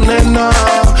quiero, nena.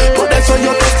 Por eso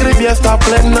yo te escribí esta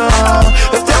plena.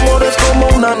 Este amor es como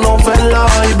una novela.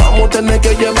 Y vamos a tener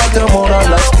que llevarte amor a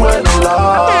la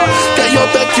escuela. Que yo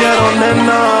te quiero,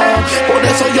 nena. Por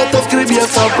eso yo te escribí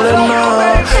esta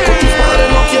plena. Con tus padres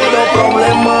no quiero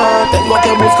problemas. Tengo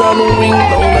que buscar un ring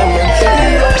donde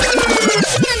meterla.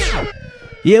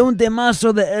 Y es un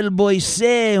temazo de El Boy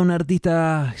C, un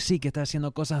artista, sí, que está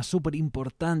haciendo cosas súper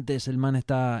importantes. El man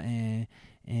está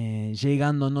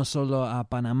llegando no solo a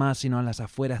Panamá, sino a las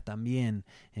afueras también.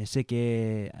 Sé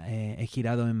que he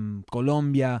girado en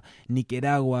Colombia,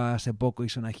 Nicaragua, hace poco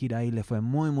hizo una gira ahí, le fue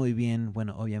muy bien.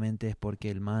 Bueno, obviamente es porque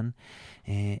el man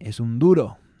es un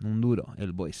duro,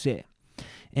 El Boy C.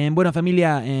 Bueno,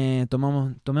 familia,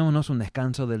 tomémonos un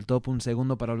descanso del top, un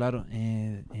segundo para hablar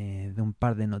de un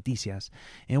par de noticias.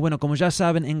 Bueno, como ya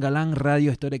saben, en Galán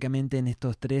Radio, históricamente en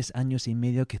estos 3 años y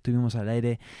medio que estuvimos al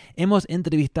aire, hemos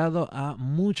entrevistado a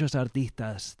muchos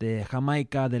artistas de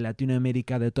Jamaica, de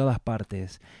Latinoamérica, de todas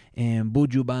partes.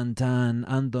 Buju Banton,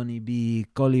 Anthony B,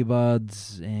 Collie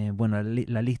Buds, bueno,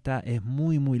 la lista es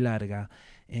muy larga.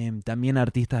 También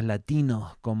artistas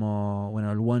latinos como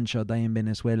el One Shot ahí en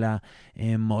Venezuela,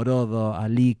 Morodo,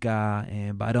 Alika,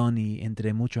 Baroni,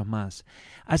 entre muchos más.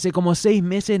 Hace como 6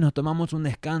 meses nos tomamos un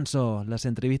descanso. Las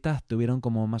entrevistas estuvieron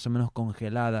como más o menos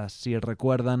congeladas. Si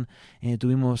recuerdan,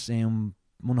 tuvimos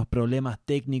unos problemas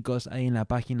técnicos ahí en la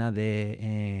página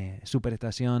de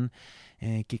Superestación,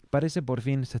 que parece por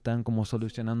fin se están como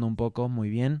solucionando un poco, muy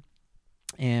bien.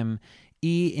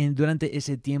 Y durante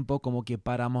ese tiempo como que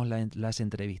paramos las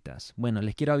entrevistas. Bueno,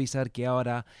 les quiero avisar que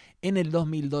ahora en el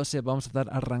 2012 vamos a estar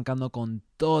arrancando con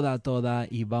toda,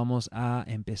 y vamos a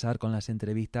empezar con las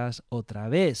entrevistas otra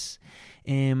vez.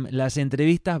 Las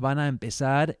entrevistas van a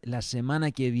empezar la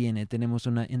semana que viene. Tenemos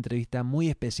una entrevista muy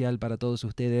especial para todos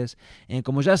ustedes.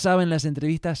 Como ya saben, las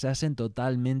entrevistas se hacen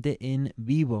totalmente en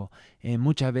vivo.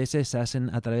 Muchas veces se hacen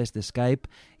a través de Skype,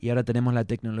 y ahora tenemos la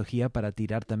tecnología para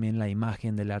tirar también la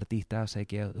imagen del artista, así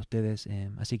que ustedes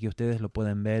lo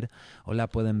pueden ver o la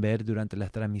pueden ver durante la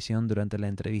transmisión, durante la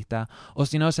entrevista, o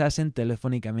si no, se hacen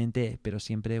telefónicamente, pero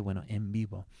siempre, en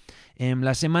vivo.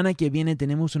 La semana que viene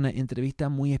tenemos una entrevista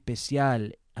muy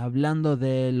especial, hablando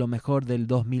de lo mejor del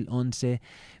 2011.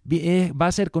 Va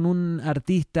a ser con un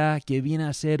artista que viene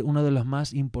a ser uno de los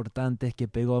más importantes, que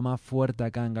pegó más fuerte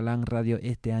acá en Galang Radio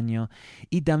este año,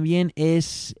 y también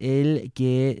es el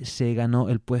que se ganó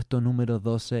el puesto número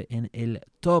 12 en el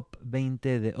Top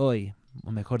 20 de hoy,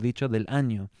 o mejor dicho, del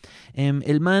año.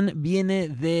 El man viene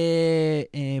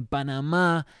de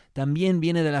Panamá, también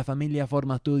viene de la familia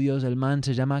Forma Studios. El man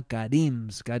se llama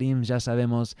Karims, ya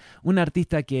sabemos, un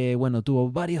artista que, tuvo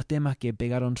varios temas que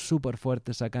pegaron súper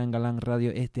fuertes acá en Galang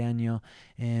Radio este año,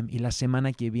 y la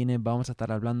semana que viene vamos a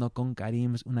estar hablando con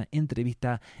Karims, una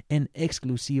entrevista en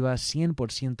exclusiva,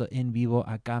 100% en vivo,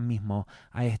 acá mismo,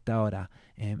 a esta hora.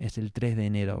 Es el 3 de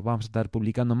enero. Vamos a estar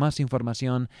publicando más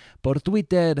información por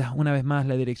Twitter. Una vez más,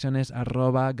 la dirección es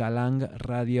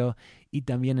 @galangradio, y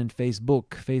también en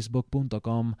Facebook,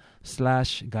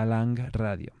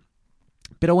 facebook.com/galangradio.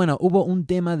 Pero hubo un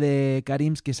tema de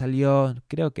Karims que salió,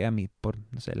 creo que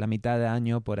la mitad de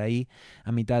año, por ahí,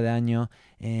 a mitad de año.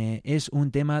 Es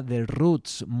un tema de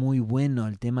Roots muy bueno.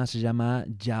 El tema se llama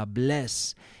Ya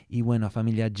Bless. Y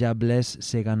familia, Ya Bless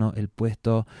se ganó el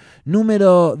puesto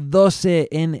número 12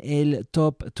 en el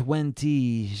Top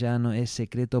 20. Ya no es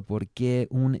secreto porque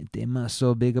un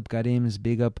temazo. Big up Karims,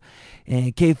 big up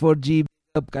K4G, big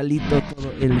up Calito,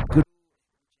 todo el grupo.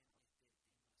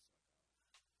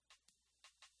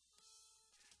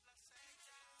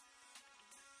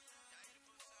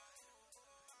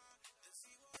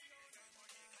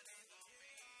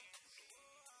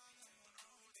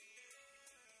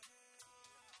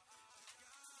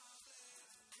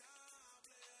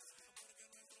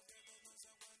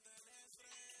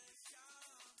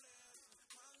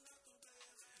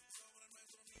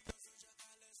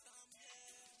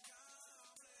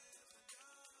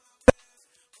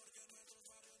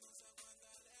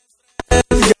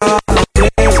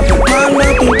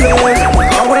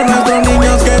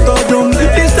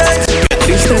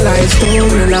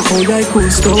 La joya y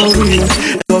custodia,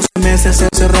 12 meses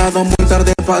encerrado, muy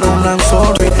tarde para un gran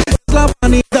sorry. La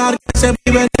vanidad que se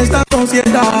vive en esta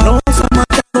sociedad nos ha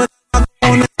matado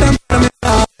con esta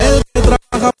enfermedad. El que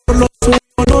trabaja por los suyos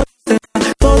no dice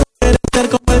nada. Todo quiere ser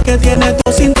como el que tiene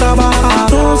todo sin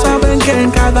trabajar. No saben que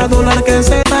en cada dólar que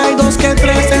se da hay 2 que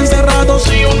 3 encerrados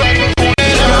y un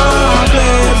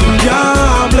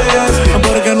ya bless,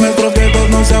 porque nuestros dedos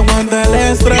no se aguanta el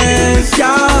estrés.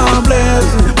 Ya bless,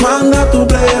 manda tu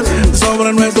bless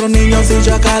sobre nuestros niños y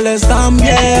chacales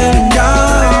también.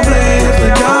 Ya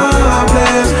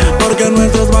bless, porque en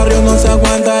nuestros barrios no se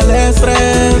aguanta el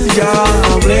estrés. Ya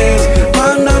bless,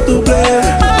 manda tu bless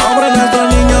sobre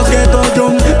nuestros niños que todos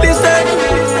dicen.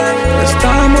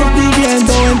 Estamos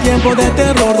viviendo en tiempo de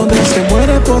terror, donde se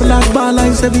muere por las balas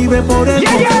y se vive por el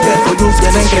mundo. Que todos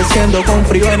vienen creciendo con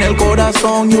frío en el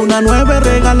corazón, y una 9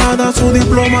 regalada, su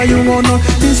diploma y un honor.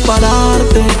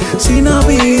 Dispararte sin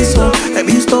aviso, he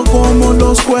visto cómo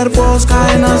los cuerpos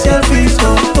caen hacia el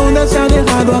piso, donde se ha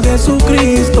dejado a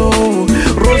Jesucristo.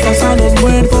 Rosas a los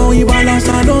muertos y balas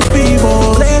a los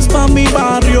vivos. Bless pa' mi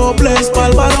barrio, bless pa'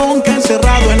 el varón que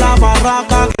encerrado en la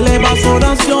barraca que eleva su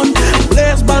oración.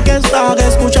 Bless pa' que está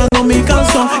escuchando mi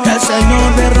canción, que el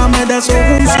Señor derrame de su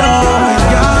unción.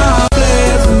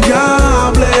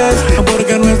 Ya bless,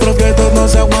 porque en nuestros guetos no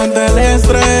se aguanta el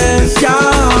estrés. Ya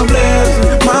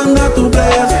bless, manda tu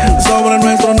bless sobre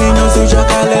nuestros niños y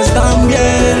chacales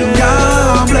también.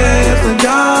 Ya bless,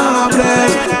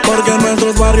 porque en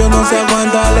nuestros barrios no se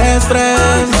aguanta el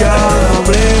estrés. Ya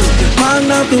bless,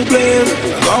 manda tu bless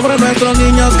sobre nuestros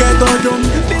niños que todo.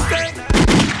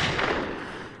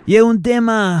 Y es un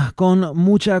tema con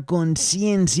mucha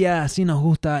conciencia, así nos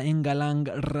gusta en Galang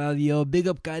Radio. Big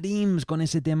up Karims con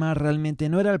ese tema. Realmente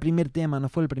no era el primer tema, no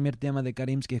fue el primer tema de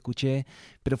Karims que escuché,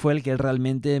 pero fue el que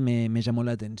realmente me llamó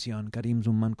la atención. Karims,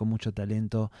 un man con mucho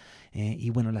talento.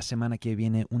 Y la semana que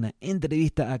viene una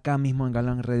entrevista acá mismo en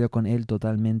Galang Radio con él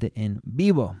totalmente en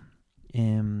vivo.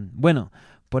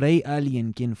 Por ahí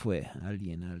alguien, ¿quién fue?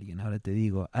 Alguien, ahora te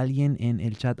digo, alguien en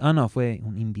el chat, fue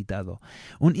un invitado.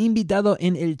 Un invitado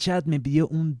en el chat me pidió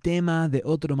un tema de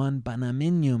otro man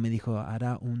panameño, me dijo,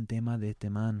 hará un tema de este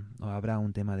man, o habrá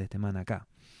un tema de este man acá.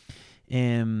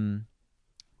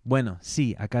 Bueno,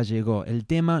 sí, acá llegó. El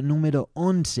tema número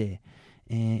 11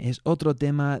 es otro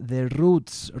tema de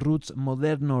roots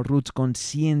moderno, roots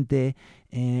consciente,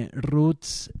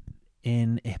 roots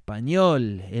en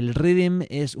español. El rhythm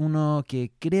es uno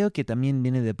que creo que también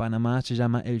viene de Panamá, se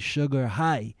llama el Sugar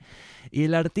High. Y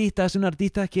el artista es un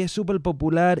artista que es súper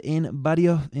popular en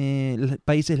varios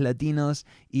países latinos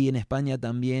y en España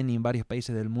también y en varios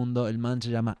países del mundo. El man se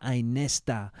llama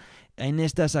Ainesta.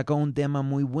 Ainesta sacó un tema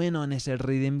muy bueno en ese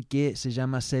rhythm que se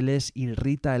llama Se les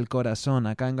irrita el corazón.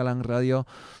 Acá en Galang Radio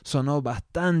sonó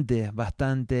bastante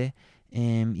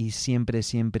y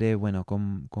siempre, bueno,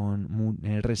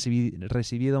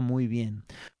 recibido muy bien.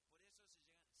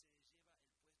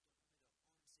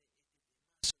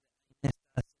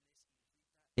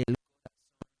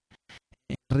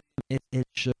 El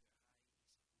show.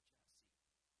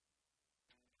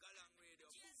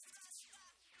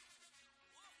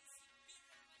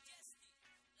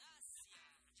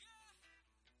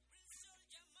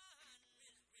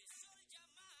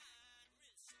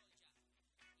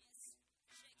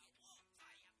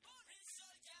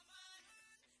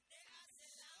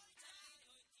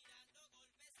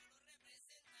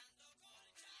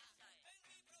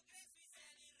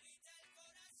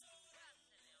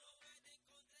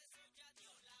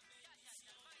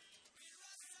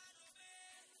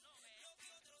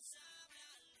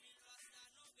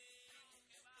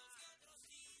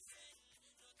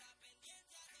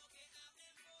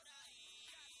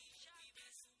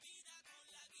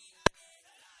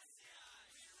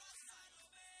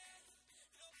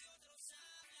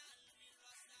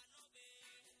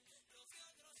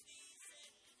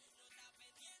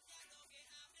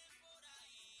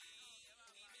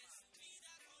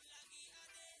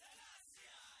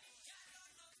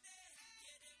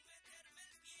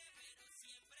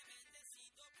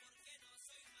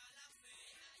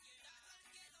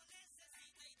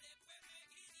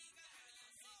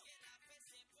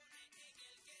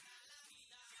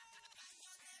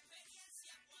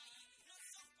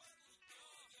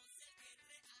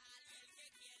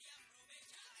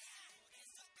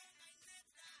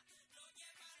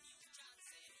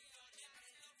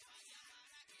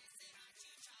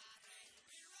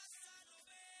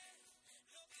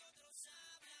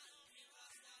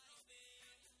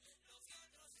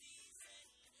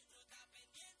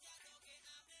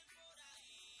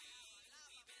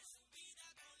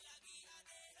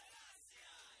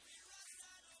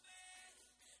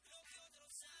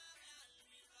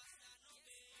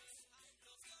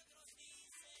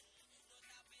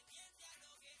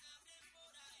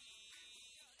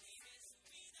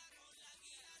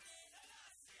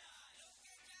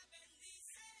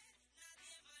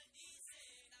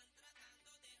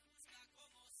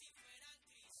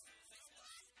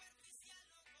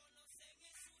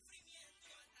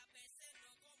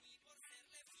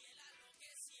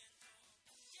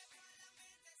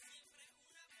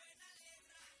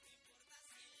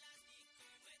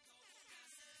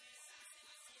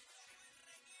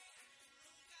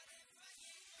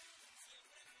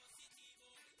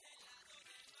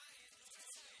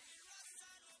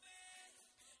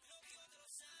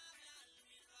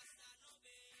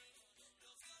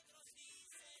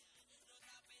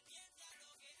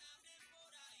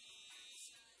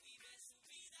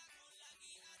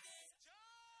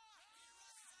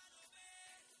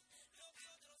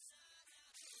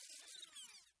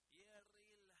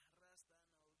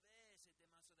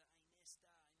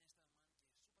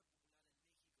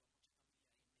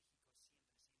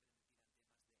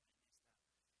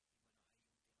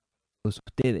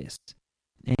 Ustedes.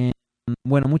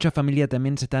 Bueno, mucha familia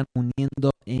también se están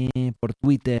uniendo por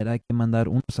Twitter. Hay que mandar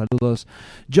unos saludos.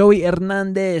 Joey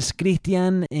Hernández,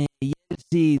 Cristian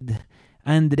Yelcid,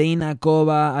 Andreina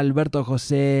Cova, Alberto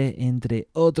José, entre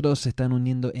otros, se están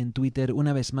uniendo en Twitter.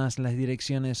 Una vez más, las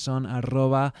direcciones son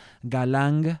 @galangradio,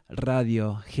 GALANG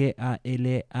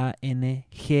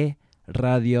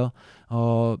Radio,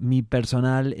 o mi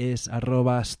personal es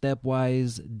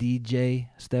 @StepwiseDJ,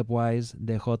 Stepwise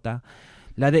DJ.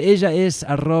 La de ella es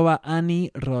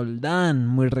 @Annie Roldán.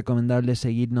 Muy recomendable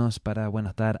seguirnos para,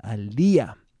 bueno, estar al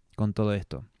día con todo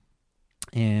esto.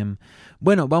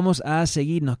 Bueno, vamos a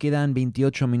seguir. Nos quedan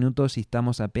 28 minutos y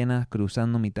estamos apenas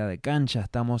cruzando mitad de cancha.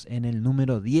 Estamos en el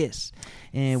número 10.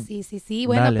 Sí.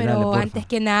 Bueno, pero antes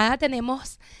que nada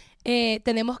debemos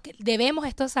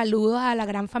estos saludos a la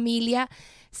gran familia,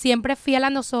 siempre fiel a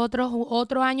nosotros,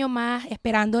 otro año más,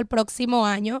 esperando el próximo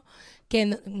año que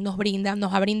nos va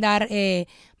a brindar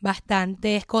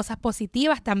bastantes cosas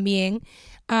positivas también.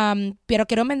 Pero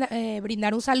quiero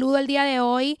brindar un saludo el día de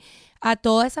hoy a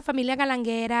toda esa familia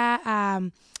galanguera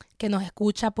que nos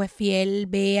escucha, pues fiel,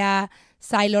 Bea,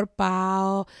 Sailor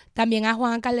Pao, también a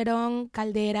Juan Calderón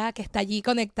Caldera, que está allí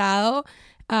conectado.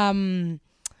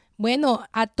 Bueno,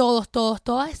 a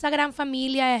toda esa gran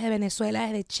familia desde Venezuela,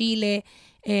 desde Chile,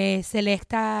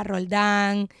 Celesta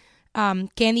Roldán,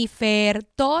 Kenny Fer,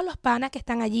 todos los panas que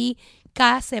están allí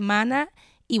cada semana,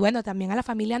 y bueno, también a la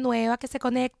familia nueva que se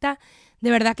conecta.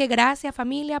 De verdad que gracias,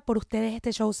 familia, por ustedes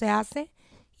este show se hace,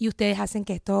 y ustedes hacen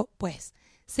que esto pues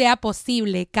sea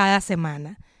posible cada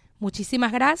semana.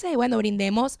 Muchísimas gracias y bueno,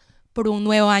 brindemos por un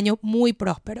nuevo año muy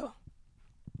próspero.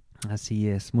 Así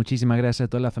es. Muchísimas gracias a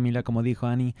toda la familia, como dijo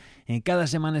Ani. Cada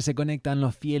semana se conectan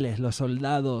los fieles, los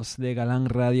soldados de Galán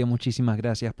Radio. Muchísimas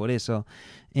gracias por eso.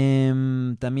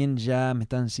 También ya me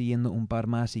están siguiendo un par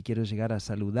más y quiero llegar a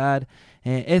saludar.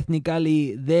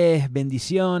 Ethnically de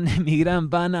bendición, mi gran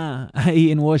pana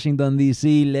ahí en Washington DC,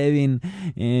 Levin.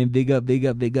 Big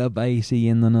up ahí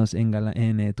siguiéndonos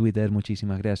en Twitter.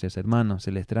 Muchísimas gracias, hermano.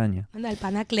 Se le extraña. Bueno, el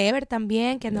pana Clever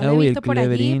también, que no lo he visto por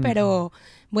allí, pero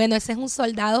bueno, ese es un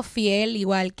soldado fiel,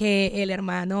 igual que el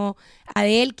hermano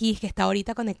Adelkis, que está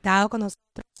ahorita conectado con nosotros.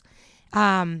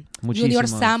 Junior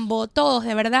Sambo, todos,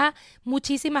 de verdad,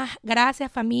 muchísimas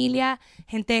gracias, familia,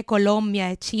 gente de Colombia,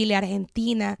 de Chile,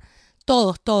 Argentina,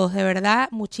 todos, de verdad,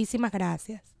 muchísimas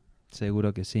gracias.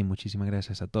 Seguro que sí, muchísimas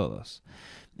gracias a todos.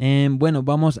 Bueno,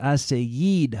 vamos a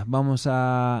seguir, vamos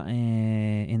a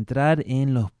entrar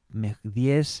en los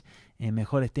 10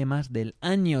 mejores temas del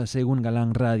año según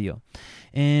Galán Radio.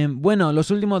 Bueno,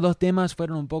 los últimos 2 temas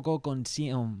fueron un poco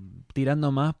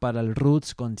tirando más para el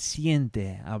roots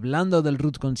consciente. Hablando del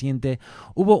roots consciente,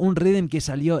 hubo un rhythm que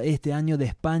salió este año de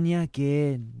España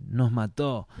que nos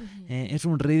mató. Es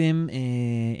un rhythm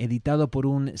editado por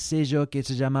un sello que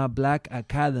se llama Black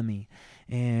Academy.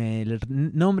 El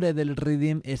nombre del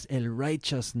rhythm es el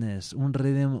Righteousness, un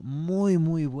rhythm muy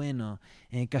muy bueno.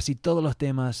 Casi todos los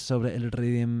temas sobre el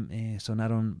rhythm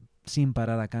sonaron sin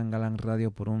parar acá en Galán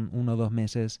Radio por 1 o 2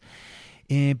 meses.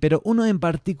 Pero uno en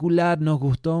particular nos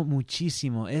gustó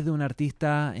muchísimo. Es de un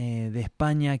artista de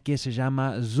España que se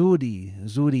llama Zuri.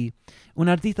 Un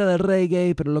artista de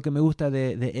reggae, pero lo que me gusta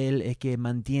de él es que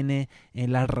mantiene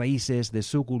las raíces de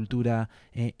su cultura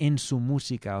en su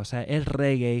música. O sea, es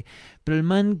reggae, pero el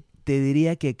man te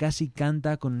diría que casi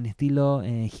canta con un estilo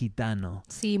gitano.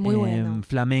 Sí, muy bueno.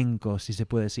 Flamenco, si se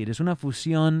puede decir. Es una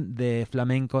fusión de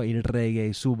flamenco y el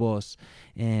reggae, su voz.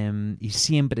 Y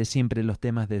siempre los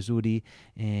temas de Zuri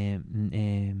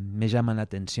me llaman la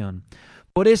atención.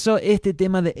 Por eso este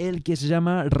tema de él que se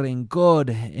llama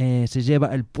Rencor se lleva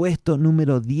el puesto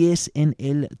número 10 en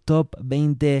el top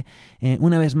 20.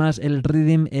 Una vez más, el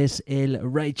rhythm es el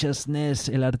Righteousness,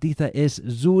 el artista es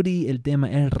Zuri, el tema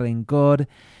es Rencor.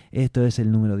 Esto es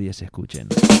el número 10, escuchen.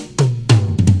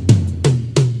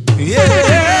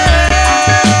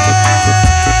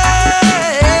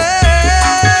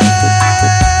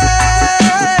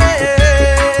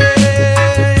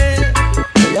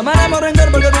 Llamaremos rencor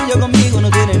porque tú y yo conmigo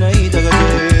no tienen ahí que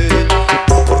hacer.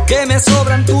 Porque me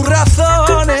sobran tus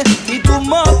razones y tus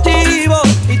motivos,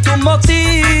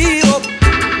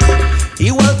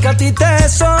 igual que a ti te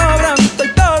sobran, estoy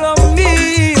todo lo mío,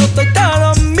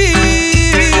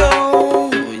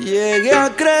 Llegué a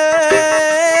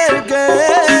creer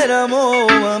que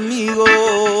éramos amigos.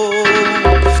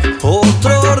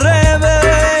 Otro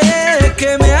revés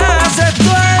que me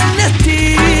aceptó el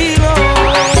destino.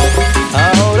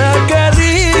 Ahora querría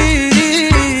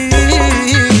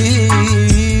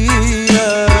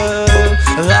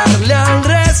darle al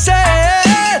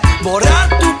reset, borrar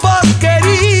tu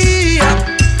porquería.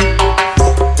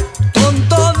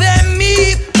 Tonto de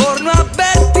mí por no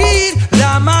advertir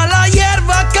la mala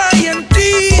hierba que hay en ti.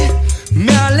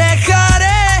 Me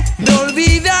alejaré, me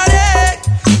olvidaré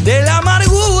de la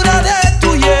amargura de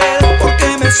tu hiel,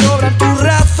 porque me sobran tus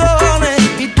razones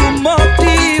y tus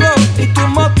motivos,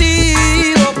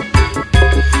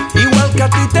 igual que a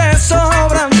ti te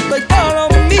sobran, estoy todo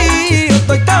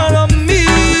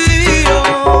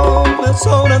mío, me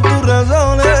sobran tus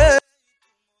razones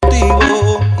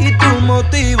y tus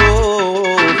motivos,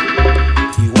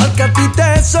 igual que a ti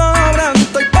te sobran,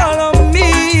 estoy todo mío.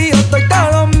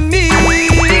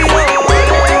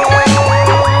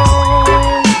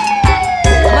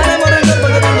 Llamaremos rencor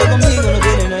porque tú y yo conmigo no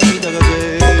tienen nada que hacer.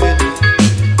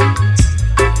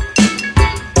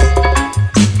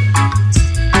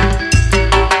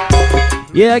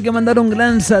 Y hay que mandar un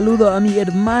gran saludo a mi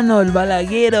hermano el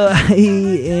Balaguero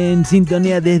ahí en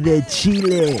sintonía desde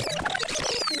Chile.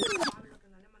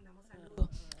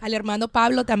 Al hermano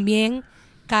Pablo también,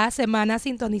 cada semana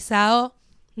sintonizado.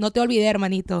 No te olvidé,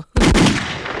 hermanito.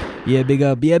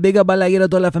 big up Balaguer, a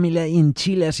toda la familia en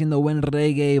Chile haciendo buen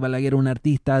reggae. Balaguer, un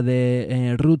artista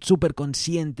de root súper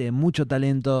consciente, mucho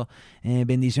talento.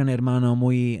 Bendición, hermano,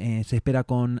 se espera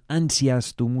con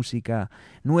ansias tu música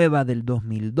nueva del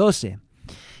 2012.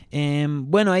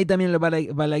 Bueno, ahí también el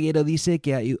Balaguero dice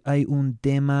que hay un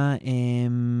tema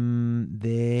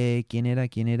de... ¿Quién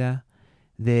era?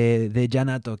 De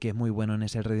Janato, que es muy bueno en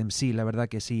ese rhythm. Sí, la verdad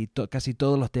que sí. Casi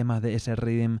todos los temas de ese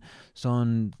rhythm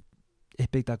son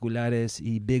espectaculares.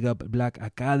 Y Big Up Black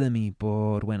Academy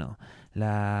por, bueno, el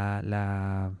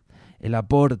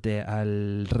aporte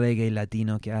al reggae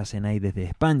latino que hacen ahí desde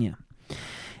España.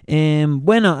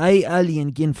 Bueno, hay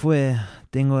alguien, ¿quién fue?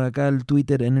 Tengo acá el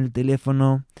Twitter en el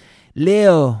teléfono.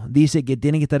 Leo dice que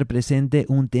tiene que estar presente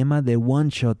un tema de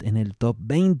One Shot en el top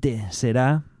 20.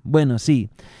 ¿Será? Bueno, sí.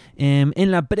 En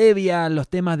la previa, los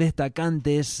temas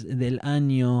destacantes del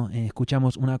año,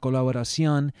 escuchamos una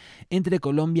colaboración entre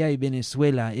Colombia y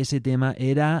Venezuela. Ese tema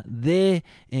era de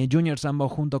Junior Sambo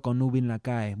junto con Nubin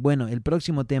Lacae. Bueno, el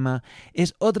próximo tema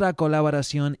es otra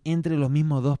colaboración entre los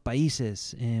mismos dos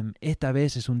países. Esta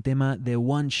vez es un tema de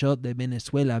One Shot de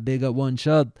Venezuela, Big Up One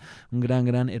Shot, un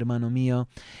gran hermano mío.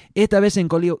 Esta vez en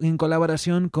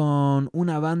colaboración con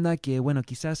una banda que, bueno,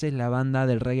 quizás es la banda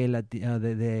del reggae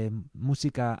de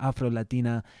música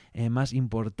afro-latina más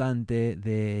importante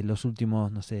de los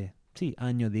últimos, no sé,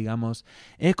 años, digamos.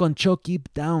 Es con Chokip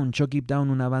Town,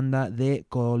 una banda de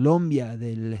Colombia,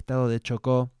 del estado de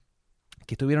Chocó,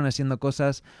 que estuvieron haciendo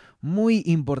cosas muy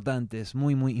importantes,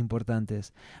 muy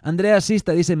importantes. Andrea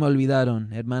Sista dice, me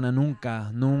olvidaron. Hermana,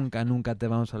 nunca te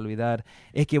vamos a olvidar.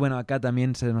 Es que, bueno, acá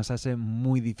también se nos hace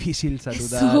muy difícil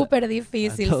saludar. Súper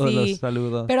difícil, a todos sí. Los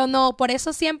saludos. Pero no, por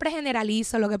eso siempre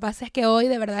generalizo. Lo que pasa es que hoy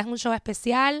de verdad es un show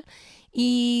especial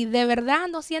y de verdad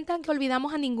no sientan que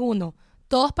olvidamos a ninguno.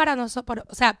 Todos para nosotros,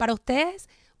 o sea, para ustedes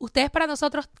para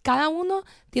nosotros, cada uno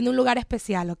tiene un lugar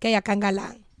especial, ¿ok? Acá en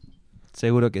Galán.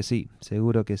 Seguro que sí.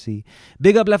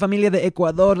 Big up la familia de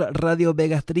Ecuador, Radio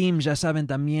Vega Stream. Ya saben,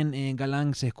 también en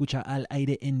Galán se escucha al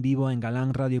aire en vivo en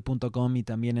galanradio.com y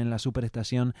también en la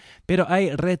superestación. Pero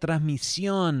hay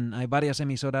retransmisión. Hay varias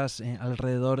emisoras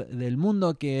alrededor del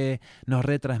mundo que nos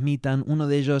retransmitan. Uno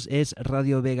de ellos es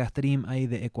Radio Vega Stream, ahí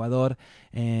de Ecuador.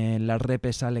 La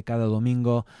repe sale cada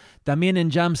domingo. También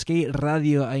en Jamskate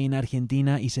Radio, ahí en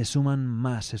Argentina. Y se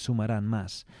sumarán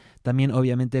más. También,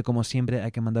 obviamente, como siempre,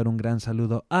 hay que mandar un gran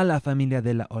saludo a la familia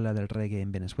de la Ola del Reggae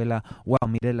en Venezuela. Wow,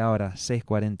 miré la hora,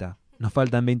 6:40. Nos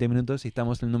faltan 20 minutos y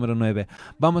estamos en el número 9.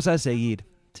 Vamos a seguir.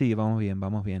 Sí, vamos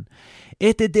bien.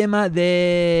 Este tema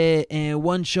de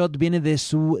One Shot viene de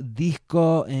su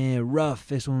disco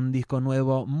Rough. Es un disco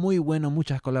nuevo, muy bueno,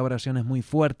 muchas colaboraciones muy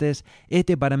fuertes.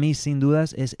 Este para mí, sin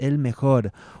dudas, es el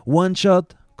mejor. One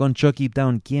Shot con Chokip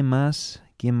Town. ¿Quién más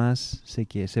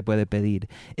se puede pedir?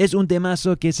 Es un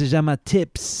temazo que se llama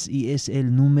Tips y es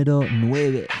el número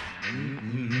 9.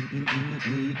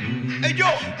 Hey, yo.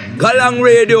 Galang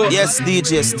Radio. Yes,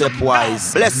 DJ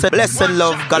Stepwise. Blessed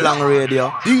love Galang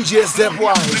Radio. DJ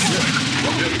Stepwise.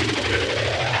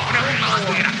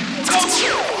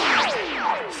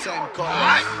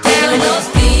 Te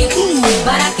los tips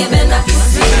para que vendas tu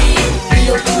CD.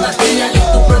 Yo tu material y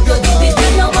tu propio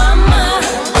DVD no va más.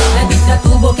 La industria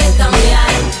tuvo que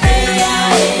cambiar.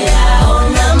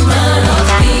 Una mano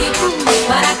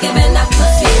para que vendas tu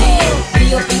CD.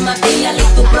 Yo tu material y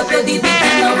tu propio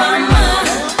DVD no va más.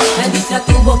 La industria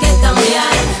tuvo que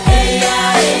cambiar.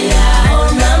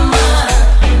 Una mano.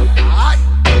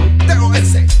 Tengo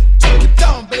ese. Check it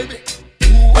down, baby.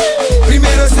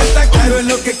 Primero se está claro en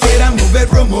lo que quieran mover,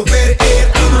 promover. 1,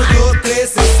 2, 3,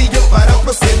 sencillo para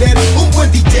proceder. Un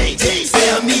buen DJ,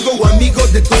 sea amigo o amigo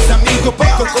de tus amigos,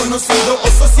 poco conocido o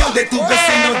social de tus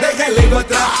vecinos. Déjalo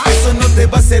atrás, eso no te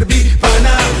va a servir para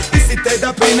nada. Y si te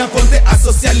da pena, ponte a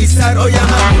socializar o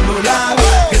llama a uno la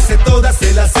que se toda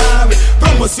se la sabe.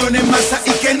 Promoción en masa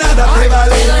y que nada te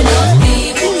vale.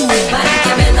 Para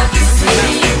que vendas tu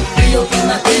CD. Yo tu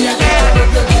material y tu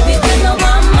propio DVD no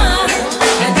va más.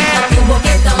 La industria tuvo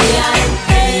que cambiar.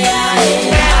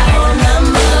 Una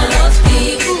mano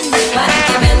para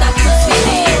que vendas tu CD.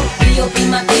 Yo tu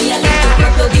material y tu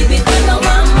propio DVD no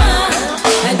va más.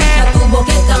 La industria tuvo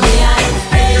que cambiar.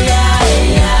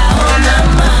 Una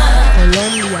mano.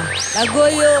 Colombia, la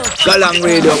Goyo. Galang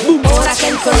Radio. Ahora que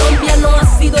en Colombia no ha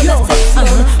sido la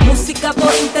excepción. Música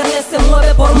por internet se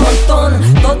mueve por montón.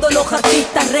 Todos los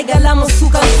artistas regalamos su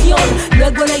canción.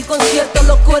 Luego en el concierto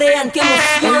lo corean, qué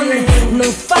emoción. No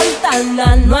falta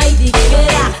nada, no hay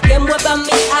disquera que mueva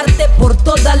mi arte por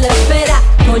toda la esfera.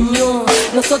 Coño,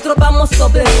 nosotros vamos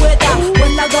sobre rueda.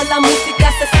 Pues la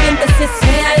música se siente,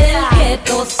 sea del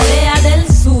gueto, sea del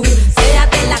sur, sea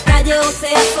de la calle o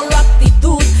sea solo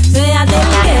actitud.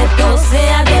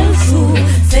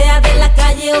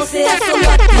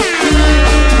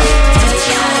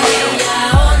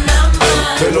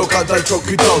 canta el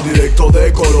Choquito directo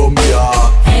de Colombia.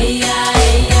 Ella,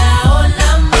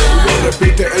 hola ma. Lo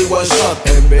repite el one shot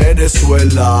en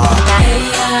Venezuela.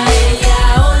 Ella,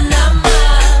 hola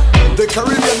ma. The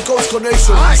Caribbean Coast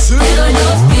Connection. Sí. Pero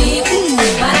yo vivo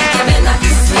para que venga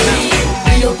aquí sí.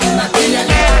 Yo con aquella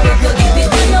letra propio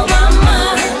dividido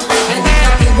mamá. El día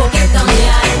tuvo que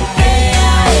cambiar.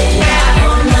 Ella,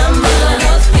 hola ma.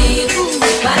 Yo vivo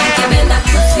para que venga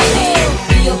aquí sí.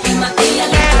 Yo con aquella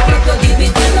letra propio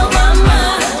dividido mamá.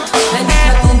 El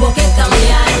día tuvo que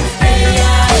cambiar.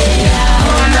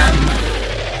 Hola ma.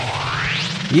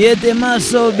 Y este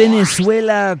mazo,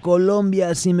 Venezuela,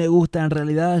 Colombia, sí me gusta. En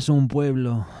realidad es un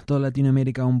pueblo, toda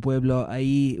Latinoamérica un pueblo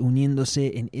ahí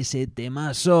uniéndose en ese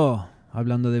temazo.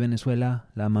 Hablando de Venezuela,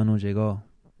 la mano llegó.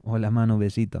 Hola mano,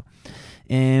 besito.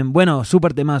 Bueno,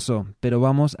 súper temazo, pero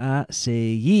vamos a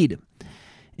seguir.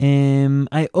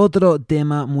 Hay otro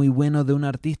tema muy bueno de un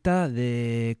artista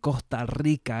de Costa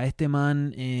Rica. Este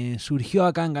man surgió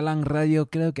acá en Galang Radio,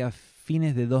 creo que a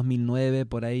fines de 2009,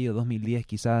 por ahí, o 2010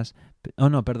 quizás. Oh,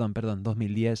 no, perdón,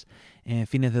 2010,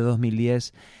 fines de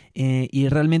 2010. Y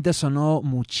realmente sonó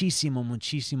muchísimo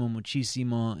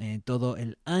todo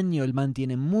el año. El man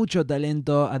tiene mucho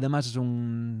talento, además es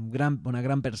una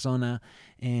gran persona.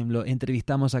 Lo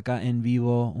entrevistamos acá en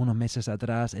vivo unos meses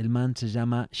atrás. El man se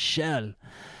llama Shell.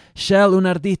 Shell, un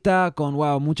artista con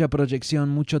mucha proyección,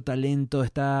 mucho talento,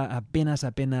 está apenas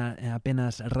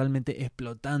realmente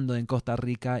explotando en Costa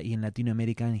Rica y en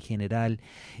Latinoamérica en general.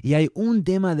 Y hay un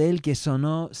tema de él que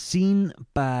sonó sin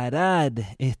parar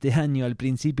este año, al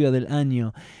principio del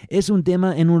año. Es un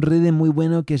tema en un rhythm muy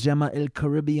bueno que se llama El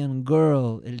Caribbean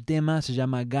Girl. El tema se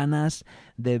llama Ganas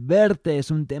de Verte, es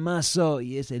un temazo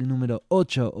y es el número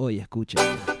 8 hoy, escuchen.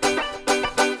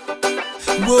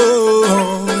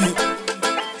 Whoa.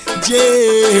 Yeah,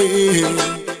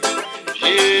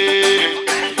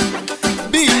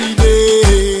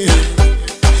 baby,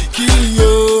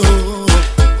 Kio,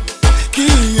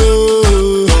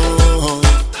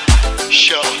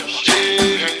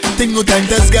 tengo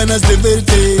tantas ganas de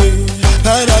verte,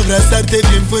 para abrazarte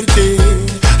bien fuerte,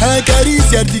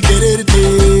 acariciarte y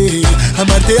quererte,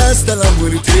 amarte hasta la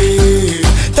muerte.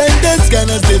 Tantas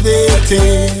ganas de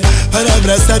verte, para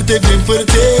abrazarte bien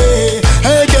fuerte,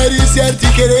 acariciarte y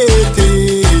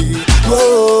quererte.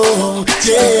 Oh,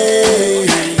 yeah.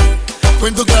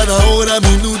 Cuento cada hora,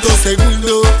 minuto,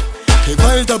 segundo que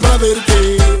falta para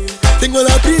verte. Tengo a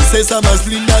la princesa más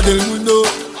linda del mundo.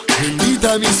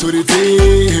 Bendita mi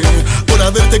suerte por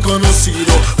haberte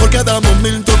conocido, por cada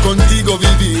momento contigo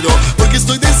vivido, porque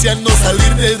estoy deseando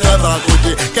salir del trabajo,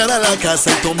 llegar a la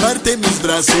casa y tomarte en mis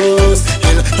brazos.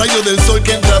 El rayo del sol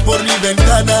que entra por mi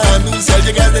ventana anuncia el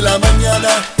llegar de la mañana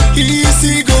y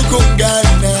sigo con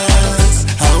ganas,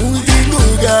 aún tengo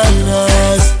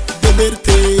ganas de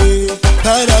verte,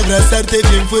 para abrazarte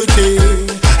bien fuerte,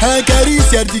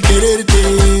 acariciarte y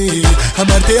quererte,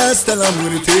 amarte hasta la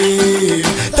muerte.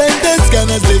 Tantas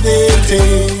ganas de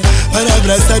verte, para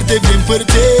abrazarte bien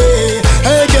fuerte,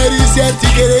 acariciarte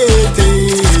y quererte.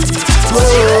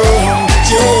 Oh,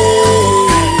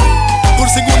 yeah. Por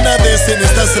segunda vez en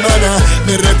esta semana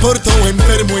me reporto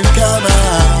enfermo en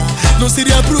cama. No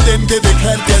sería prudente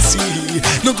dejarte así,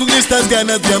 no con estas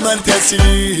ganas de amarte así.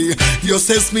 Dios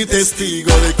es mi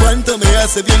testigo de cuánto me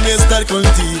hace bien estar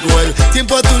contigo. El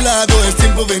tiempo a tu lado es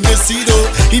tiempo bendecido,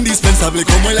 indispensable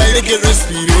como el aire que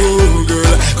respiro.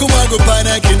 Girl, ¿cómo hago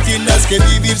para que entiendas que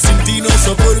vivir sin ti no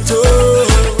soporto?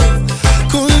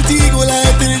 Contigo la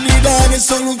eternidad es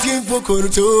solo un tiempo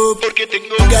corto, porque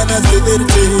tengo ganas de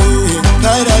verte,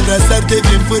 para abrazarte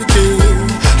bien fuerte,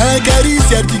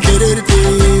 acariciarte y quererte,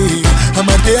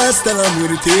 amarte hasta la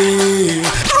muerte.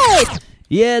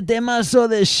 Y el temazo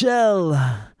de Shell.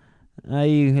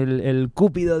 Ahí el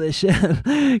cúpido de Shell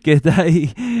que está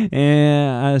ahí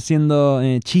haciendo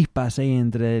chispas ahí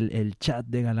entre el chat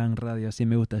de Galang Radio. Así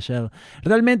me gusta Shell.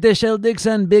 Realmente Shell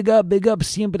Dixon, big up,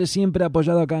 siempre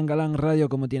apoyado acá en Galang Radio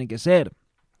como tiene que ser.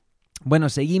 Bueno,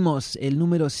 seguimos el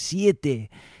número 7.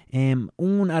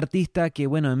 Un artista que,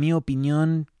 bueno, en mi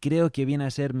opinión, creo que viene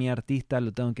a ser mi artista,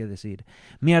 lo tengo que decir,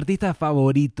 mi artista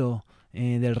favorito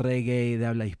del reggae de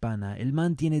habla hispana. El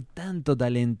man tiene tanto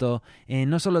talento,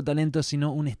 no solo talento,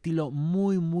 sino un estilo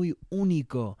muy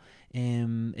único.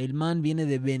 El man viene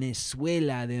de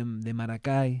Venezuela, de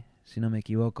Maracay, si no me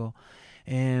equivoco.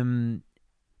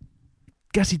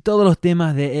 Casi todos los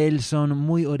temas de él son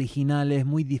muy originales,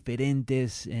 muy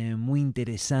diferentes, muy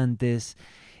interesantes.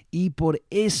 y por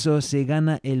eso se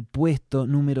gana el puesto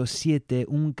número 7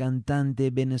 un cantante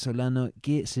venezolano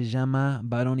que se llama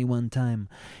Baroni One Time.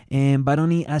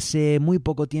 Baroni hace muy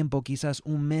poco tiempo, quizás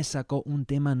un mes, sacó un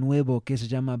tema nuevo que se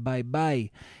llama Bye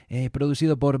Bye,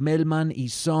 producido por Melman y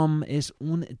Som. Es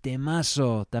un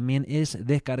temazo, también es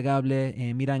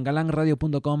descargable. Mira, en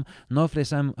galanradio.com no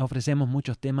ofrecemos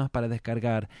muchos temas para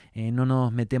descargar, no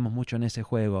nos metemos mucho en ese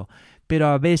juego, pero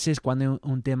a veces cuando hay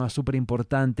un tema súper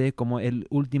importante como el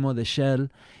último de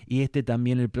Shell y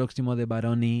también el próximo de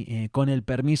Baroni, con el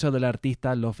permiso del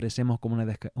artista lo ofrecemos como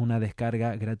una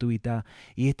descarga gratuita,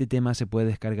 y este tema se puede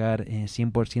descargar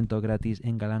 100% gratis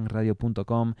en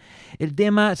galanradio.com. El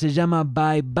tema se llama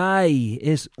Bye Bye,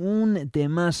 es un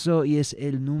temazo y es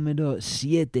el número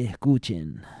 7.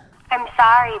 Escuchen. I'm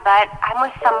sorry, but I'm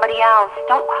with somebody else.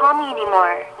 Don't call me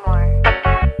anymore.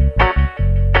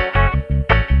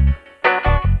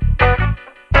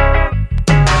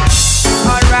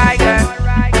 Alright, girl.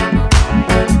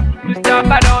 Mr.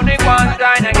 Baroni one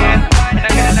time again, and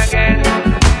again and again.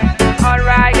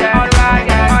 Alright, girl. Alright,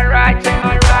 girl. Alright,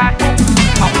 alright.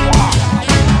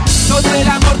 Todo el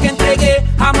amor que entregué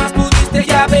jamás pudiste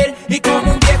ya ver, y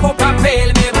como un viejo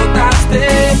papel me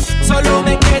botaste. Solo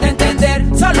me queda entender,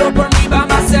 solo por mí va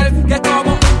más ser que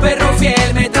como un perro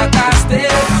fiel me trataste.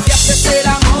 Cambiaste el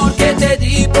amor que te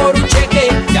di por un cheque.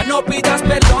 Ya no pidas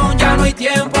perdón, ya no hay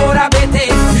tiempo, ahora vete.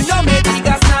 No me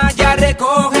digas nada, ya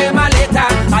recoge maleta.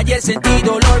 Hay el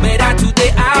sentido, dolor, verá tú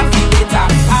te afileta.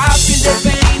 I feel the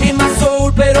pain in my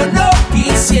soul, pero no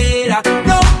quisiera,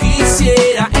 no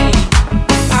quisiera. I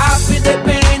feel the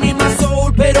pain in my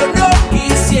soul, pero no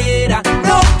quisiera,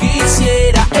 no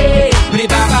quisiera.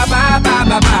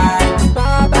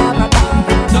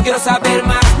 No quiero saber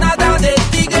más nada de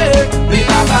ti, girl.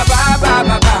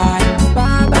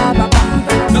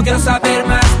 No quiero saber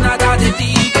más nada de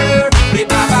ti, girl.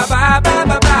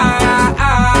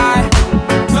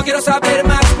 No quiero saber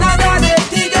más nada de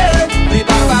ti, girl.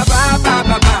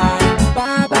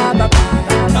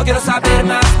 No quiero saber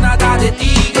más nada de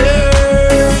ti,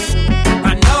 girl.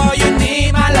 I know you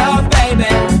need my love, baby.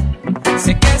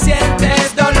 Sé que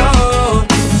sientes dolor,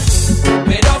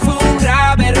 pero fue un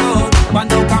grave error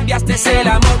cuando cambiaste el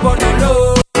amor por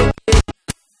dolor.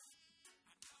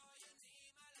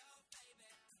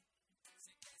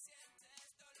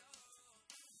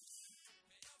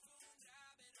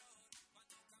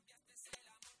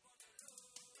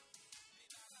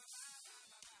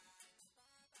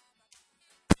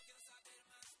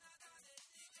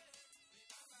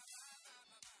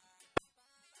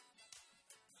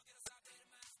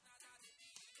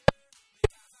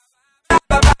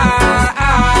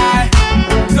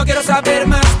 No quiero saber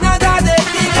más nada de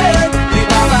ti, girl.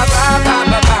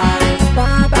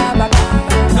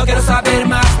 No quiero saber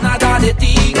más nada de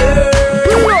ti, girl.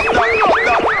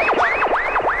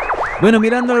 Bueno,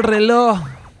 mirando el reloj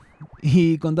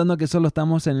y contando que solo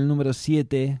estamos en el número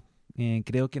 7,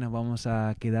 creo que nos vamos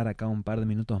a quedar acá un par de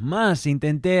minutos más.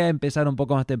 Intenté empezar un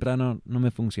poco más temprano, no me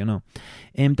funcionó.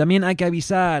 También hay que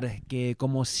avisar que,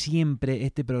 como siempre,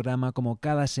 este programa, como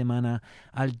cada semana,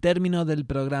 al término del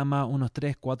programa, unos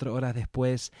 3-4 horas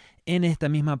después, en esta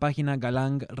misma página,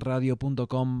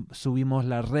 galangradio.com, subimos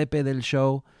la repe del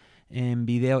show, en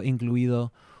video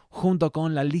incluido, junto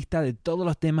con la lista de todos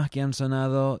los temas que han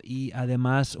sonado y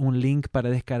además un link para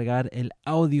descargar el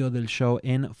audio del show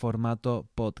en formato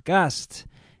podcast.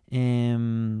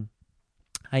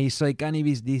 Ahí Soy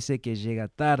Cannabis dice que llega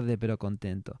tarde pero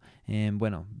contento.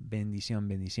 Bueno, bendición.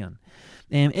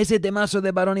 Ese temazo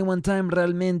de Baroni One Time,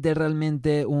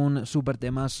 realmente un super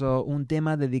temazo, un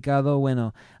tema dedicado,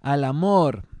 bueno, al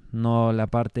amor. No la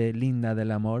parte linda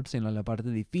del amor, sino la parte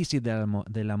difícil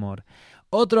del amor.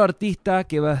 Otro artista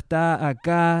que va a estar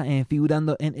acá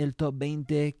figurando en el top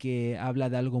 20, que habla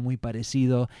de algo muy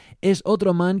parecido, es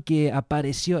otro man que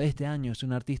apareció este año. Es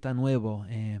un artista nuevo.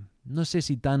 No sé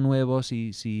si tan nuevo,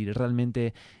 si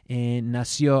realmente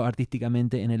nació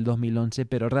artísticamente en el 2011,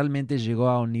 pero realmente llegó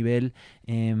a un nivel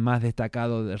más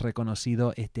destacado,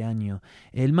 reconocido este año.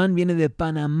 El man viene de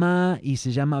Panamá y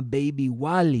se llama Baby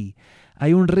Wally.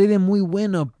 Hay un rhythm muy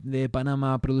bueno de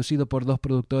Panamá producido por dos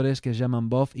productores que se llaman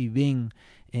Buff y Bing,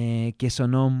 que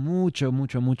sonó mucho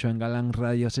en Galang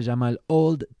Radio. Se llama el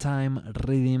Old Time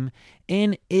Rhythm.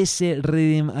 En ese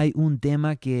rhythm hay un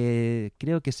tema que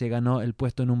creo que se ganó el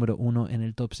puesto número 1 en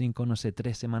el top 5, no sé,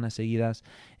 3 semanas seguidas,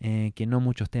 que no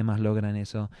muchos temas logran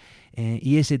eso.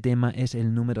 Y ese tema es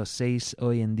el número 6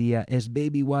 hoy en día. Es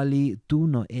Baby Wally, Tú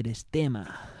No Eres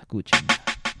Tema. Escuchen.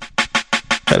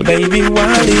 El Baby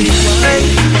Wally,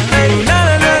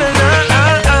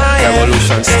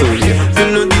 Evolution Studio. You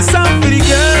know this song for the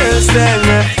girls, them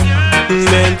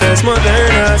mentes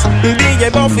modernas. DJ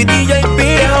Buffy, DJ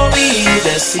P. Oí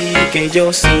decir que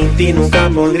yo sin ti nunca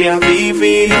podría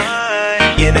vivir.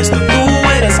 Y en esto tú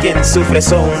eres quien sufre,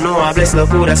 solo no hables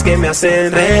locuras que me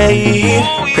hacen reír.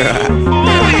 Que yo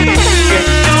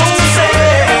sé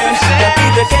que a ti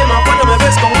te quema cuando me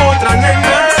ves con otra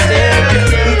nena.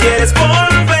 Que quieres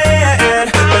volver,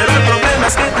 pero el problema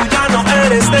es que tú ya no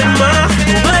eres tema.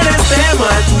 Tú no eres tema,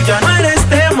 tú ya no eres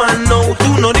tema. No,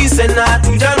 tú no dices nada,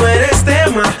 tú ya no eres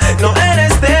tema. No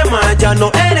eres tema, ya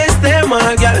no eres tema.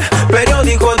 Ya el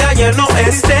periódico de ayer no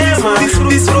es tema.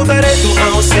 Disfrutaré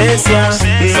tu ausencia,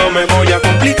 no me voy a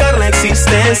complicar la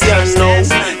existencia. No,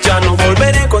 ya no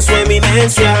volveré con su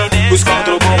eminencia. Busca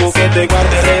otro bobo que te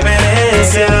guarde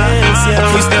reverencia.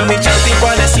 Fuiste mi chanti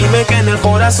para decirme que en el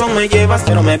corazón me llevas,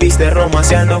 pero me viste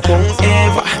romanceando con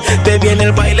Eva. Te vi en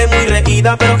el baile muy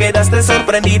reída, pero quedaste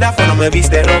sorprendida cuando me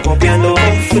viste rocopiando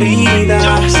con Frida.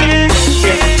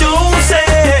 Yo sé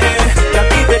que a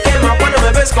ti te quema cuando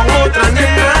me ves con otra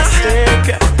nena.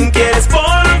 Que quieres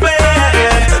volver,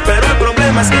 pero el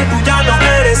problema es que tú ya no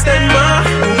eres tema.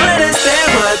 Tú no eres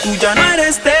tema, tú ya no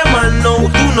eres tema. No,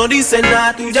 tú no dices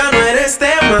nada, tú ya no eres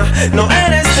tema. No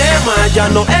eres tema, ya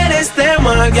no eres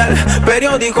tema. Ya el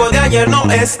periódico de ayer no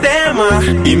es tema.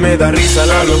 Y me da risa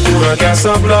la locura que has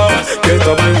hablado, que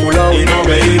estaba enculado y no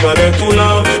me iba de tu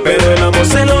lado. Pero el amor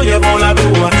se lo llevó la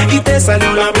bruja y te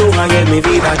salió la bruja. Y en mi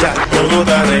vida ya todo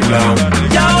está arreglado.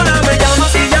 Y ahora me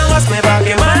llamas y llamas, me va a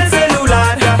quemar el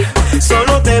celular.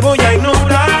 Solo te voy a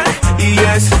ignorar. Y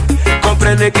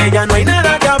comprende que ya no hay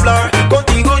nada que hablar.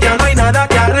 Contigo ya no hay nada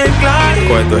que arreglar.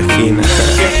 ¿Cuál es tu esquina?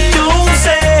 Que yo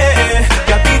sé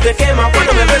que a ti te quema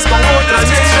cuando me ves con otras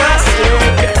chicas.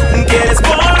 Quieres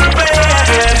volver,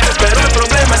 pero el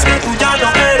problema es que tú ya no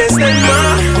eres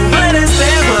tema. Tú no eres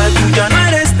tema, tú ya no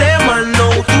eres tema. No,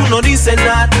 tú no dices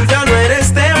nada, tú ya no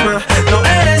eres tema. No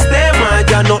eres tema,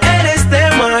 ya no eres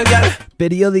tema, girl.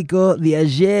 Periódico de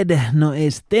ayer no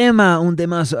es tema, un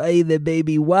temazo ahí de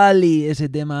Baby Wally, ese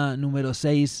tema número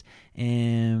 6,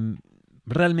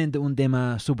 realmente un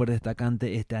tema súper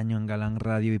destacante este año en Galang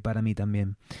Radio y para mí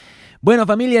también. Bueno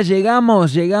familia, llegamos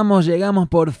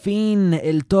por fin,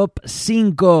 el top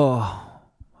 5.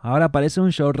 Ahora parece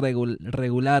un show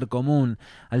regular, común.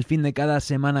 Al fin de cada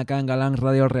semana acá en Galang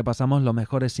Radio repasamos los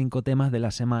mejores 5 temas de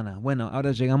la semana. Bueno,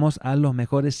 ahora llegamos a los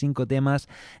mejores 5 temas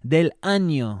del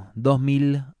año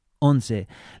 2011.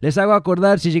 Les hago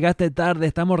acordar, si llegaste tarde,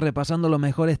 estamos repasando los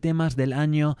mejores temas del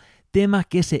año, temas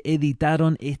que se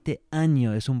editaron este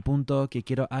año. Es un punto que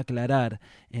quiero aclarar,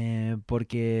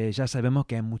 porque ya sabemos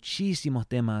que hay muchísimos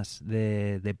temas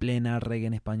de plena, reggae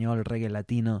en español, reggae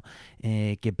latino,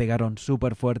 que pegaron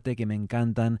súper fuerte, que me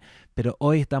encantan, pero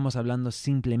hoy estamos hablando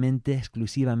simplemente,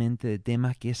 exclusivamente de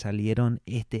temas que salieron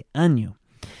este año.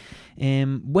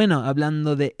 Bueno,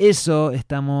 hablando de eso,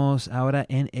 estamos ahora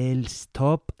en el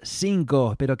top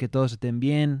 5. Espero que todos estén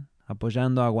bien,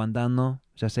 apoyando, aguantando.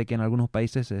 Ya sé que en algunos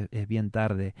países es bien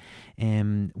tarde.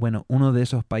 Bueno, uno de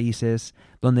esos países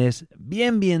donde es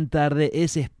bien tarde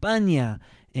es España.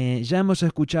 Ya hemos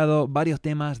escuchado varios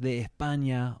temas de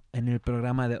España en el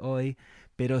programa de hoy,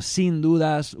 pero sin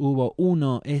dudas hubo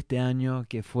uno este año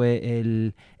que fue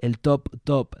el top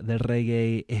del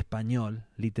reggae español,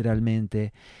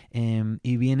 literalmente.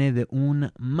 Y viene de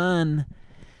un man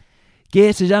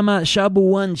que se llama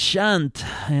Shabu One Shant,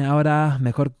 ahora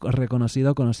mejor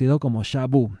conocido como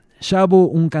Shabu. Shabu,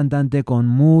 un cantante con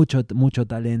mucho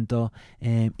talento,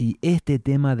 y este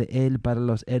tema de él para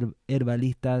los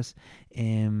herbalistas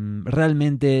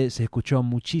realmente se escuchó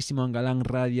muchísimo en Galang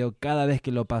Radio. Cada vez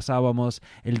que lo pasábamos,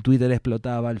 el Twitter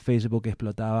explotaba, el Facebook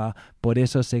explotaba. Por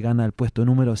eso se gana el puesto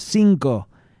número 5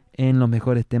 en los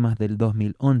mejores temas del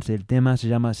 2011. El tema se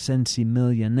llama Sensi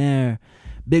Millionaire.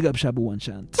 Big up Shabu One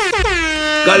Shant.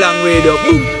 Galang Radio,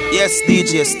 boom. Yes,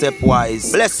 DJ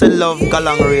Stepwise. Bless and love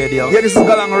Galang Radio. Yeah, this is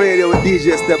Galang Radio with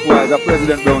DJ Stepwise. Our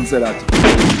President Brown said that.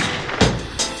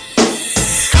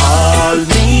 Call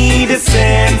me the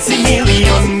Sensi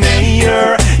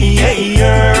Millionaire.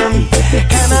 Yeah.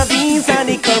 Cannabis and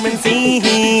the currency.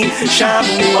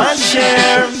 Shabu and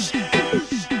share.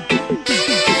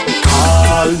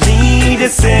 Call me the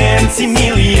Sensi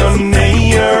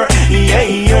Millionaire.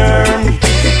 Yeah.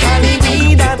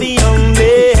 Calidad beyond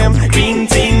them,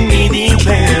 printing me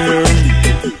declare.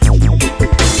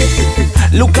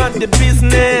 Look at the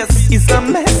business, it's a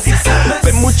mess.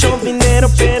 Ve mucho dinero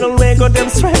pero luego them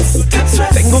stress.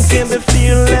 Tengo que be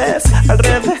fearless, al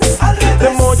revés.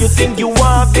 The more you think you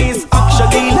have is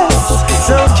actually less.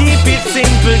 So keep it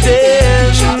simple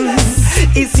then,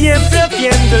 y siempre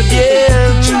haciendo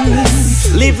bien.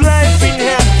 Live life in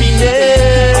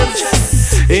happiness.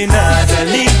 Another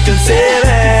little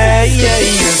say, yeah.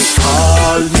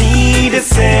 Call me the the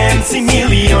sense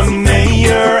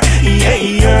millionaire.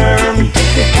 Yeah,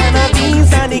 the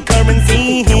cannabis and the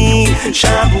currency.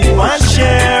 Shabu and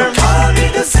share. Call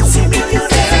me the sense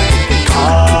millionaire.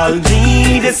 Call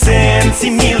me the sense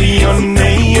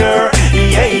millionaire.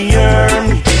 Yeah,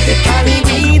 the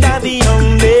Cali that the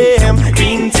young them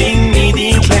printing me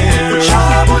declare.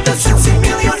 Shabu the sense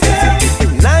millionaire.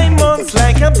 9 months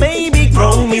like a baby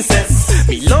promises.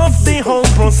 We love the whole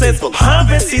process, but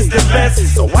harvest is the best.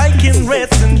 So I can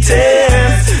rest and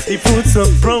test the fruits of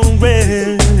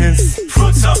progress.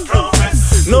 Fruits of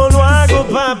progress. No lo hago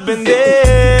pa'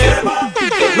 vender.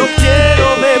 No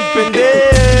quiero depender.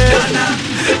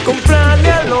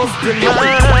 Comprarle a los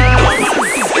demás.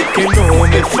 Que no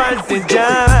me falte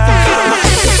ya.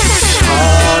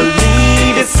 Call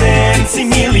me the sense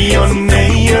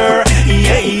millionaire.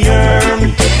 Yeah,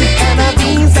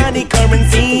 cannabis and the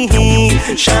currency.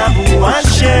 Shabu and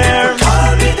share.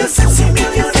 Call me the sense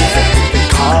millionaire.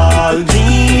 Call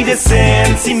me the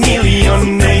sense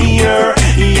millionaire.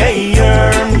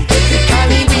 Yeah,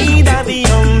 Cali vida the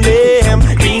young them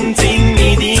printing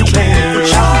me declare.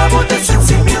 Shabu the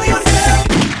sense millionaire.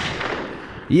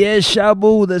 Yes,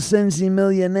 Shabu, The Sensi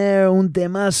Millionaire, un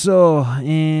temazo.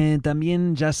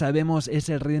 También ya sabemos,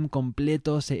 ese rhythm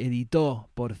completo se editó,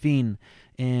 por fin.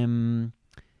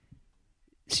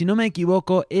 Si no me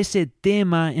equivoco, ese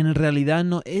tema en realidad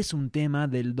no es un tema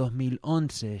del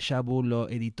 2011. Shabu lo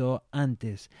editó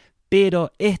antes.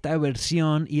 Pero esta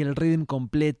versión y el rhythm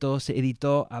completo se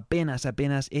editó apenas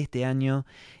este año,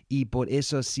 y por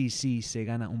eso sí se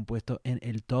gana un puesto en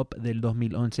el top del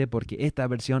 2011, porque esta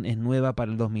versión es nueva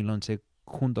para el 2011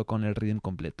 junto con el rhythm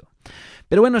completo.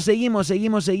 Pero bueno, seguimos.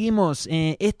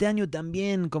 Este año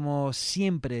también, como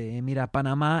siempre, mira,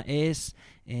 Panamá es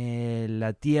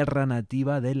la tierra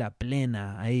nativa de la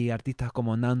plena. Hay artistas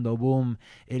como Nando Boom,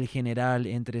 El General,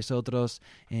 entre otros,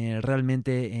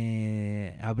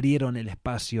 realmente abrieron el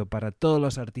espacio para todos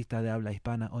los artistas de habla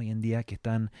hispana hoy en día que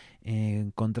están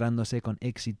encontrándose con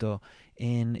éxito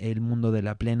en el mundo de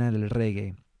la plena del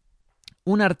reggae.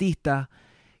 Un artista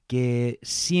que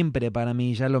siempre para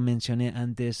mí, ya lo mencioné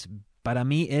antes, para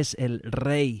mí es el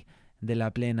rey de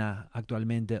la plena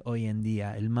actualmente hoy en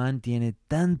día. El man tiene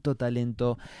tanto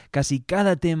talento, casi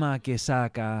cada tema que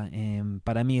saca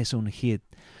para mí es un hit.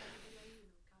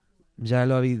 Ya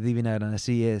lo adivinaron,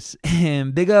 así es.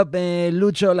 Big up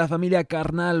Lucho, la familia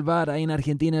Carnal Bar ahí en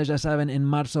Argentina, ya saben, en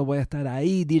marzo voy a estar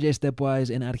ahí, DJ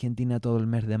Stepwise en Argentina todo el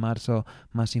mes de marzo,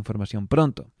 más información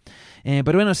pronto.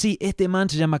 Pero bueno, sí, este man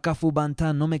se llama Kafu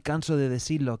Bantan, no me canso de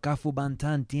decirlo. Kafu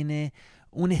Bantan tiene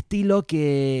un estilo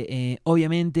que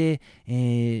obviamente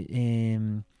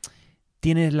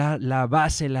tiene la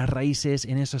base, las raíces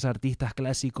en esos artistas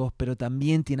clásicos, pero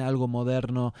también tiene algo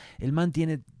moderno. El man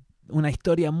tiene una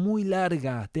historia muy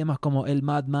larga, temas como El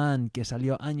Madman, que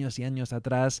salió años y años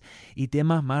atrás, y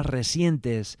temas más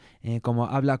recientes, como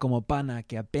Habla como Pana,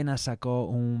 que apenas sacó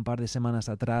un par de semanas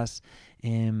atrás.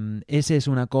 Esa es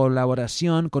una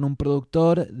colaboración con un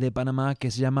productor de Panamá que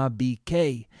se llama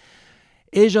BK.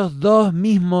 Ellos dos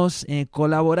mismos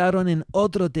colaboraron en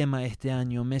otro tema este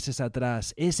año, meses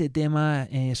atrás. Ese tema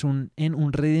es en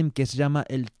un rhythm que se llama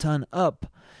el Turn Up,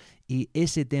 y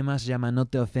ese tema se llama No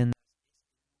Te Ofendas.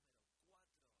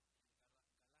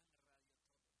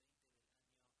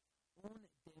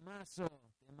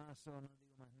 Temazo, no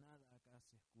digo más nada, acá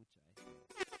se escucha.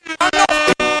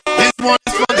 This one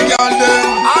is for the girl them.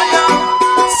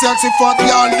 Sexy for the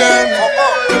girl them.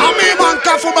 A mi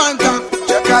banca for banca.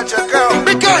 Check out.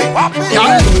 No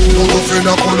te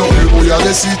ofendas con lo que voy a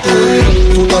decirte.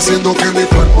 Tú estás haciendo que mi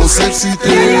cuerpo se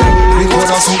excite. Mi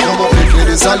corazón como que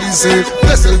quiere salirse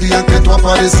desde el día en que tú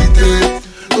apareciste.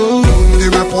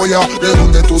 Dime polla, ¿de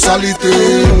dónde tú saliste?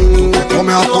 Tú te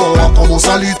comes a todas como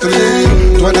salitre.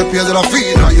 Tú eres piedra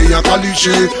fina y ella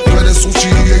caliche. Tú eres sushi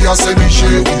y ella ceviche.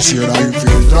 Yo quisiera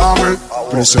infiltrarme,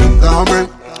 presentarme,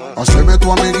 hacerme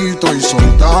tu amiguito y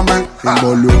soltarme,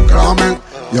 involucrarme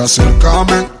y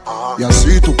acercarme, y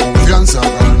así tu confianza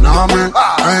ganarme.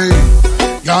 Hey,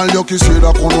 ya yo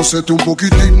quisiera conocerte un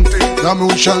poquitín. Dame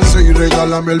un chance y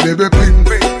regálame el bebé pin.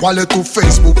 ¿Cuál es tu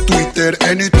Facebook, Twitter,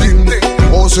 anything?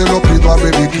 O se lo pido a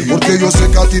Baby King. Porque yo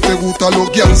sé que a ti te gustan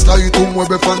los gangsta y tú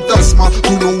mueves fantasma.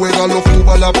 Tú no juegas los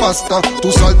tuba la pasta.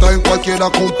 Tú saltas en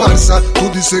cualquiera comparsa. Tú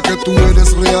dices que tú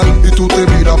eres real y tú te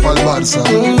miras pa'l Barça.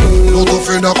 No te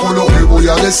ofendas con lo que voy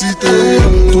a decirte.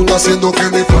 Tú estás haciendo que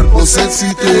mi cuerpo se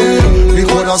excite. Mi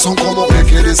corazón como que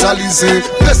quiere salirse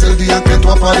desde el día en que tú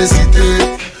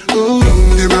apareciste.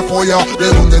 Dime polla, ¿de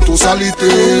dónde tú saliste?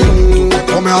 Tú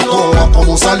te comes a todas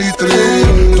como salitre.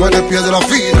 Tú Tú eres piedra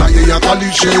fina y ella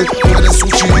caliche. Tú eres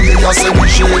sushi y ella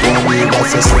ceviche. Conmigo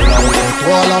haces cena,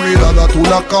 toda la mirada tú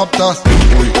la captas.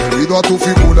 Hoy debido a tu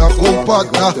figura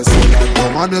compacta,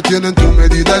 los manes tienen tu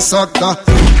medida exacta.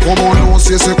 Como no,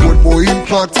 si ese cuerpo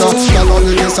impacta. Cada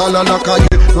vez que sale a la calle,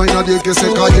 no hay nadie que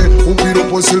se calle. Un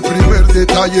piropo es el primer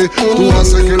detalle. Tú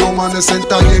haces que los manes se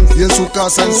entallen y en su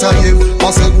casa ensayen, pa'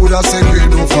 asegurarse que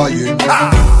no fallen.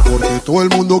 Porque todo el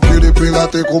mundo quiere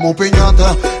pegarte como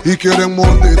piñata y quieren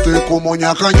morderte como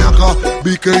ñaca ñaca.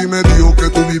 Vi que y me dijo que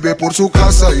tú vives por su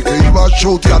casa y que iba a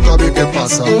showtear a ver qué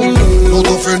pasa. No te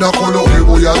ofendas con lo que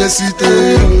voy a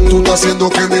decirte. Tú estás haciendo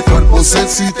que mi cuerpo se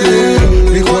excite.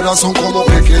 Mi corazón como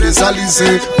que quiere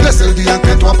salirse desde el día en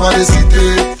que tú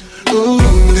apareciste.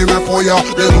 Dime polla,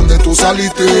 ¿de dónde tú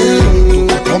saliste? Tú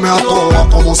te comes a todas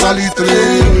como salitre.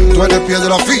 Tú eres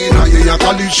piedra fina y ella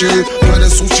caliche. Tú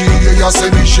eres sushi y ella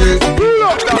ceviche.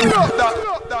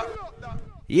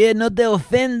 Y no te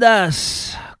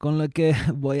ofendas con lo que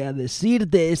voy a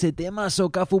decirte. Ese temazo,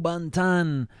 Cafu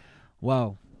Bantan.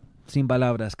 Wow, sin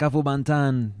palabras. Cafu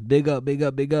Bantan, big up, big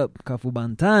up, big up. Cafu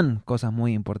Bantan, cosas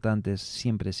muy importantes,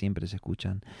 siempre se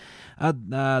escuchan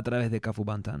a través de Cafu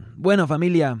Bantan. Bueno,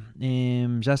 familia,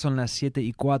 ya son las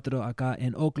 7:04 acá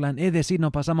en Oakland. Es decir,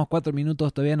 nos pasamos 4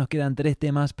 minutos, todavía nos quedan 3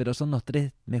 temas, pero son los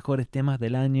 3 mejores temas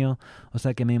del año, o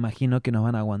sea que me imagino que nos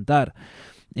van a aguantar.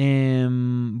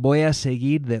 Voy a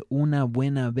seguir de una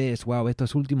buena vez. Wow,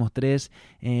 estos últimos 3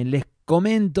 les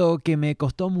comento que me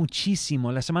costó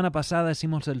muchísimo. La semana pasada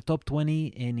hicimos el Top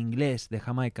 20 en inglés, de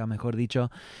Jamaica, mejor dicho.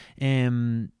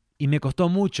 Y me costó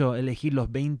mucho elegir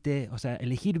los 20, o sea,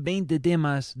 elegir 20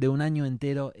 temas de un año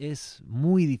entero es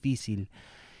muy difícil.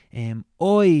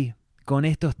 Hoy, con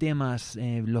estos temas,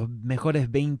 los mejores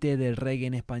 20 del reggae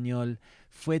en español,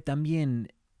 fue también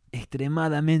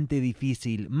extremadamente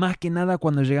difícil. Más que nada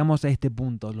cuando llegamos a este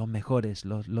punto, los mejores,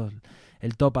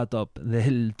 el top a top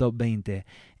del top 20.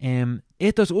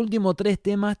 Estos últimos 3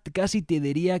 temas casi te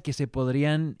diría que se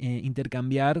podrían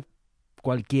intercambiar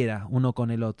cualquiera, uno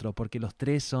con el otro, porque los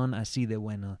 3 son así de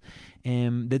buenos.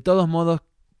 De todos modos,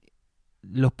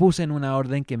 los puse en una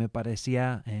orden que me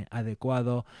parecía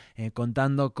adecuado,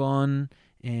 contando con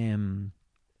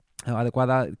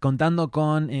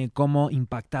cómo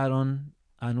impactaron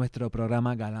a nuestro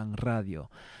programa Galang Radio.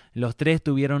 Los 3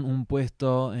 tuvieron un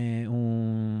puesto,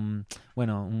 un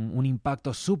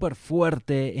impacto súper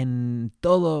fuerte en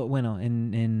todo,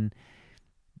 en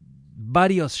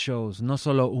varios shows, no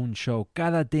solo un show.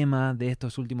 Cada tema de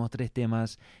estos últimos 3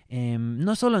 temas,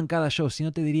 no solo en cada show,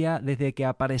 sino te diría desde que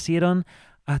aparecieron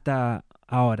hasta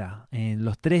ahora.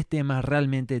 Los 3 temas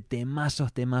realmente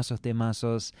temazos.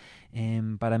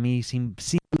 Para mí, sin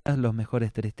duda, los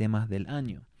mejores 3 temas del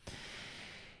año.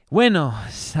 Bueno,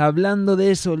 hablando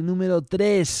de eso, el número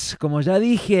 3, como ya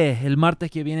dije, el martes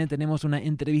que viene tenemos una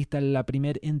entrevista, la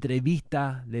primera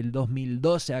entrevista del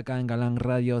 2012 acá en Galang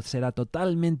Radio. Será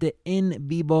totalmente en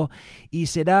vivo y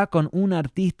será con un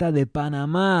artista de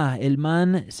Panamá. El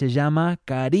man se llama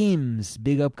Karims.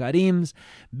 Big up Karims,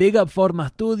 big up Forma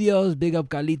Studios, big up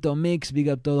Calito Mix,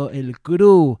 big up todo el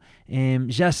crew.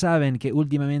 Ya saben que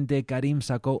últimamente Karim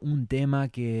sacó un tema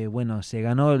que, se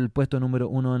ganó el puesto número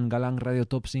 1 en Galang Radio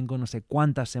Top 5 no sé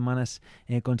cuántas semanas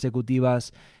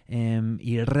consecutivas,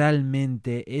 y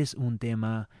realmente es un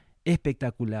tema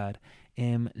espectacular.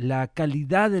 La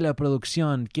calidad de la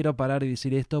producción, quiero parar y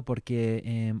decir esto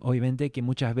porque obviamente que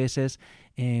muchas veces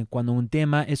cuando un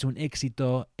tema es un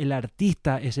éxito, el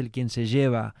artista es el quien se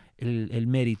lleva el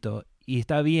mérito, y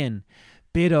está bien,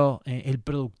 pero el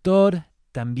productor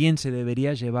también se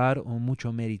debería llevar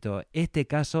mucho mérito. Este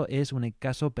caso es un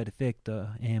caso perfecto.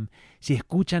 Si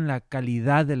escuchan la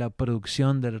calidad de la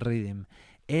producción del rhythm,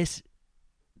 es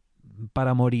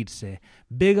para morirse.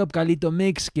 Big up Calito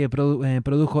Mix, que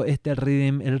produjo este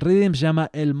rhythm. El rhythm se llama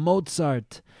el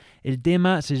Mozart. El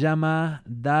tema se llama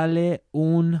Dale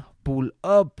un Pull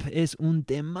Up. Es un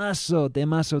temazo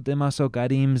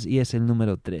Karims, y es el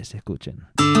número 3. Escuchen.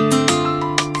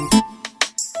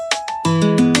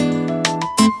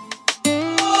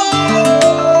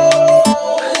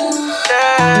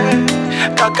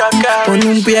 Pone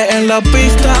un pie en la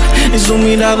pista y su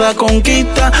mirada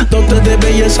conquista. Dotes de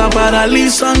belleza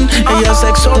paralizan. Ella es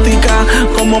exótica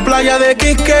como playa de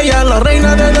Quisqueya, la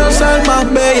reina de las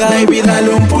almas bellas. Baby, dale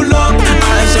un pull up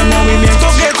a ese movimiento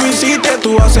que tú hiciste.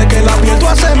 Tú haces que la piel tú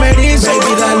hace merice.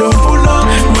 Baby, dale un pull up.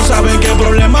 No sabes qué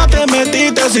problema te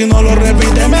metiste. Si no lo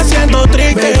repites me siento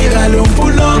triste. Baby, dale un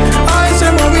pull up a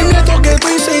ese movimiento que tú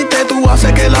hiciste. Tú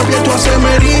haces que la piel tú hace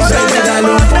merice. Baby,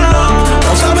 dale un pull up.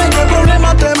 No sabes qué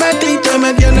problema te metiste.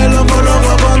 Me tienes loco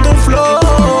con tu flow.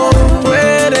 Tú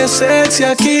eres sexy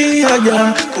aquí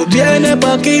allá. Tú tienes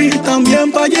pa' aquí,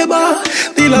 también pa' llevar.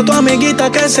 Dile a tu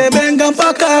amiguita que se vengan pa'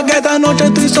 acá, que esta noche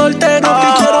estoy soltero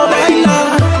y quiero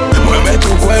bailar. Mueve tu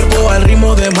cuerpo al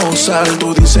ritmo de Mozart.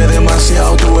 Tú dices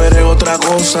demasiado, tú eres otra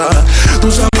cosa.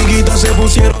 Tus amiguitas se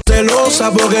pusieron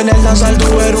celosas porque en el danzar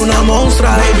tú eres una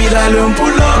monstrua. Baby, dale un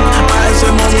pull-up a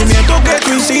ese movimiento que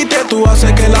tú hiciste. Tú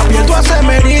haces que la piel tú haces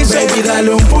me erice. Baby,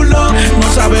 dale un pull-up.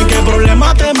 No sabes qué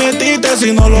problema te metiste.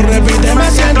 Si no lo repites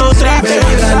me siento triste.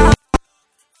 Baby, dale un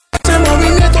ese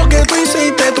movimiento que tú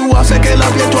hiciste, tú haces que la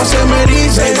piel tú haces me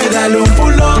erice. Baby, dale un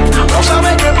pull-up. No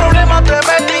sabes qué problema te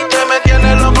metiste. Me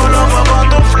tienes loco, loco con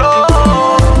tu flow.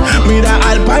 Mira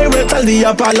al pirate al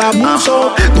día para el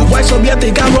abuso. Tu guay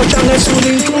soviética Rochan es un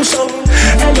intruso.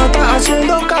 Ella está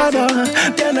haciendo cara.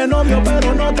 Tiene novio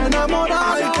pero no te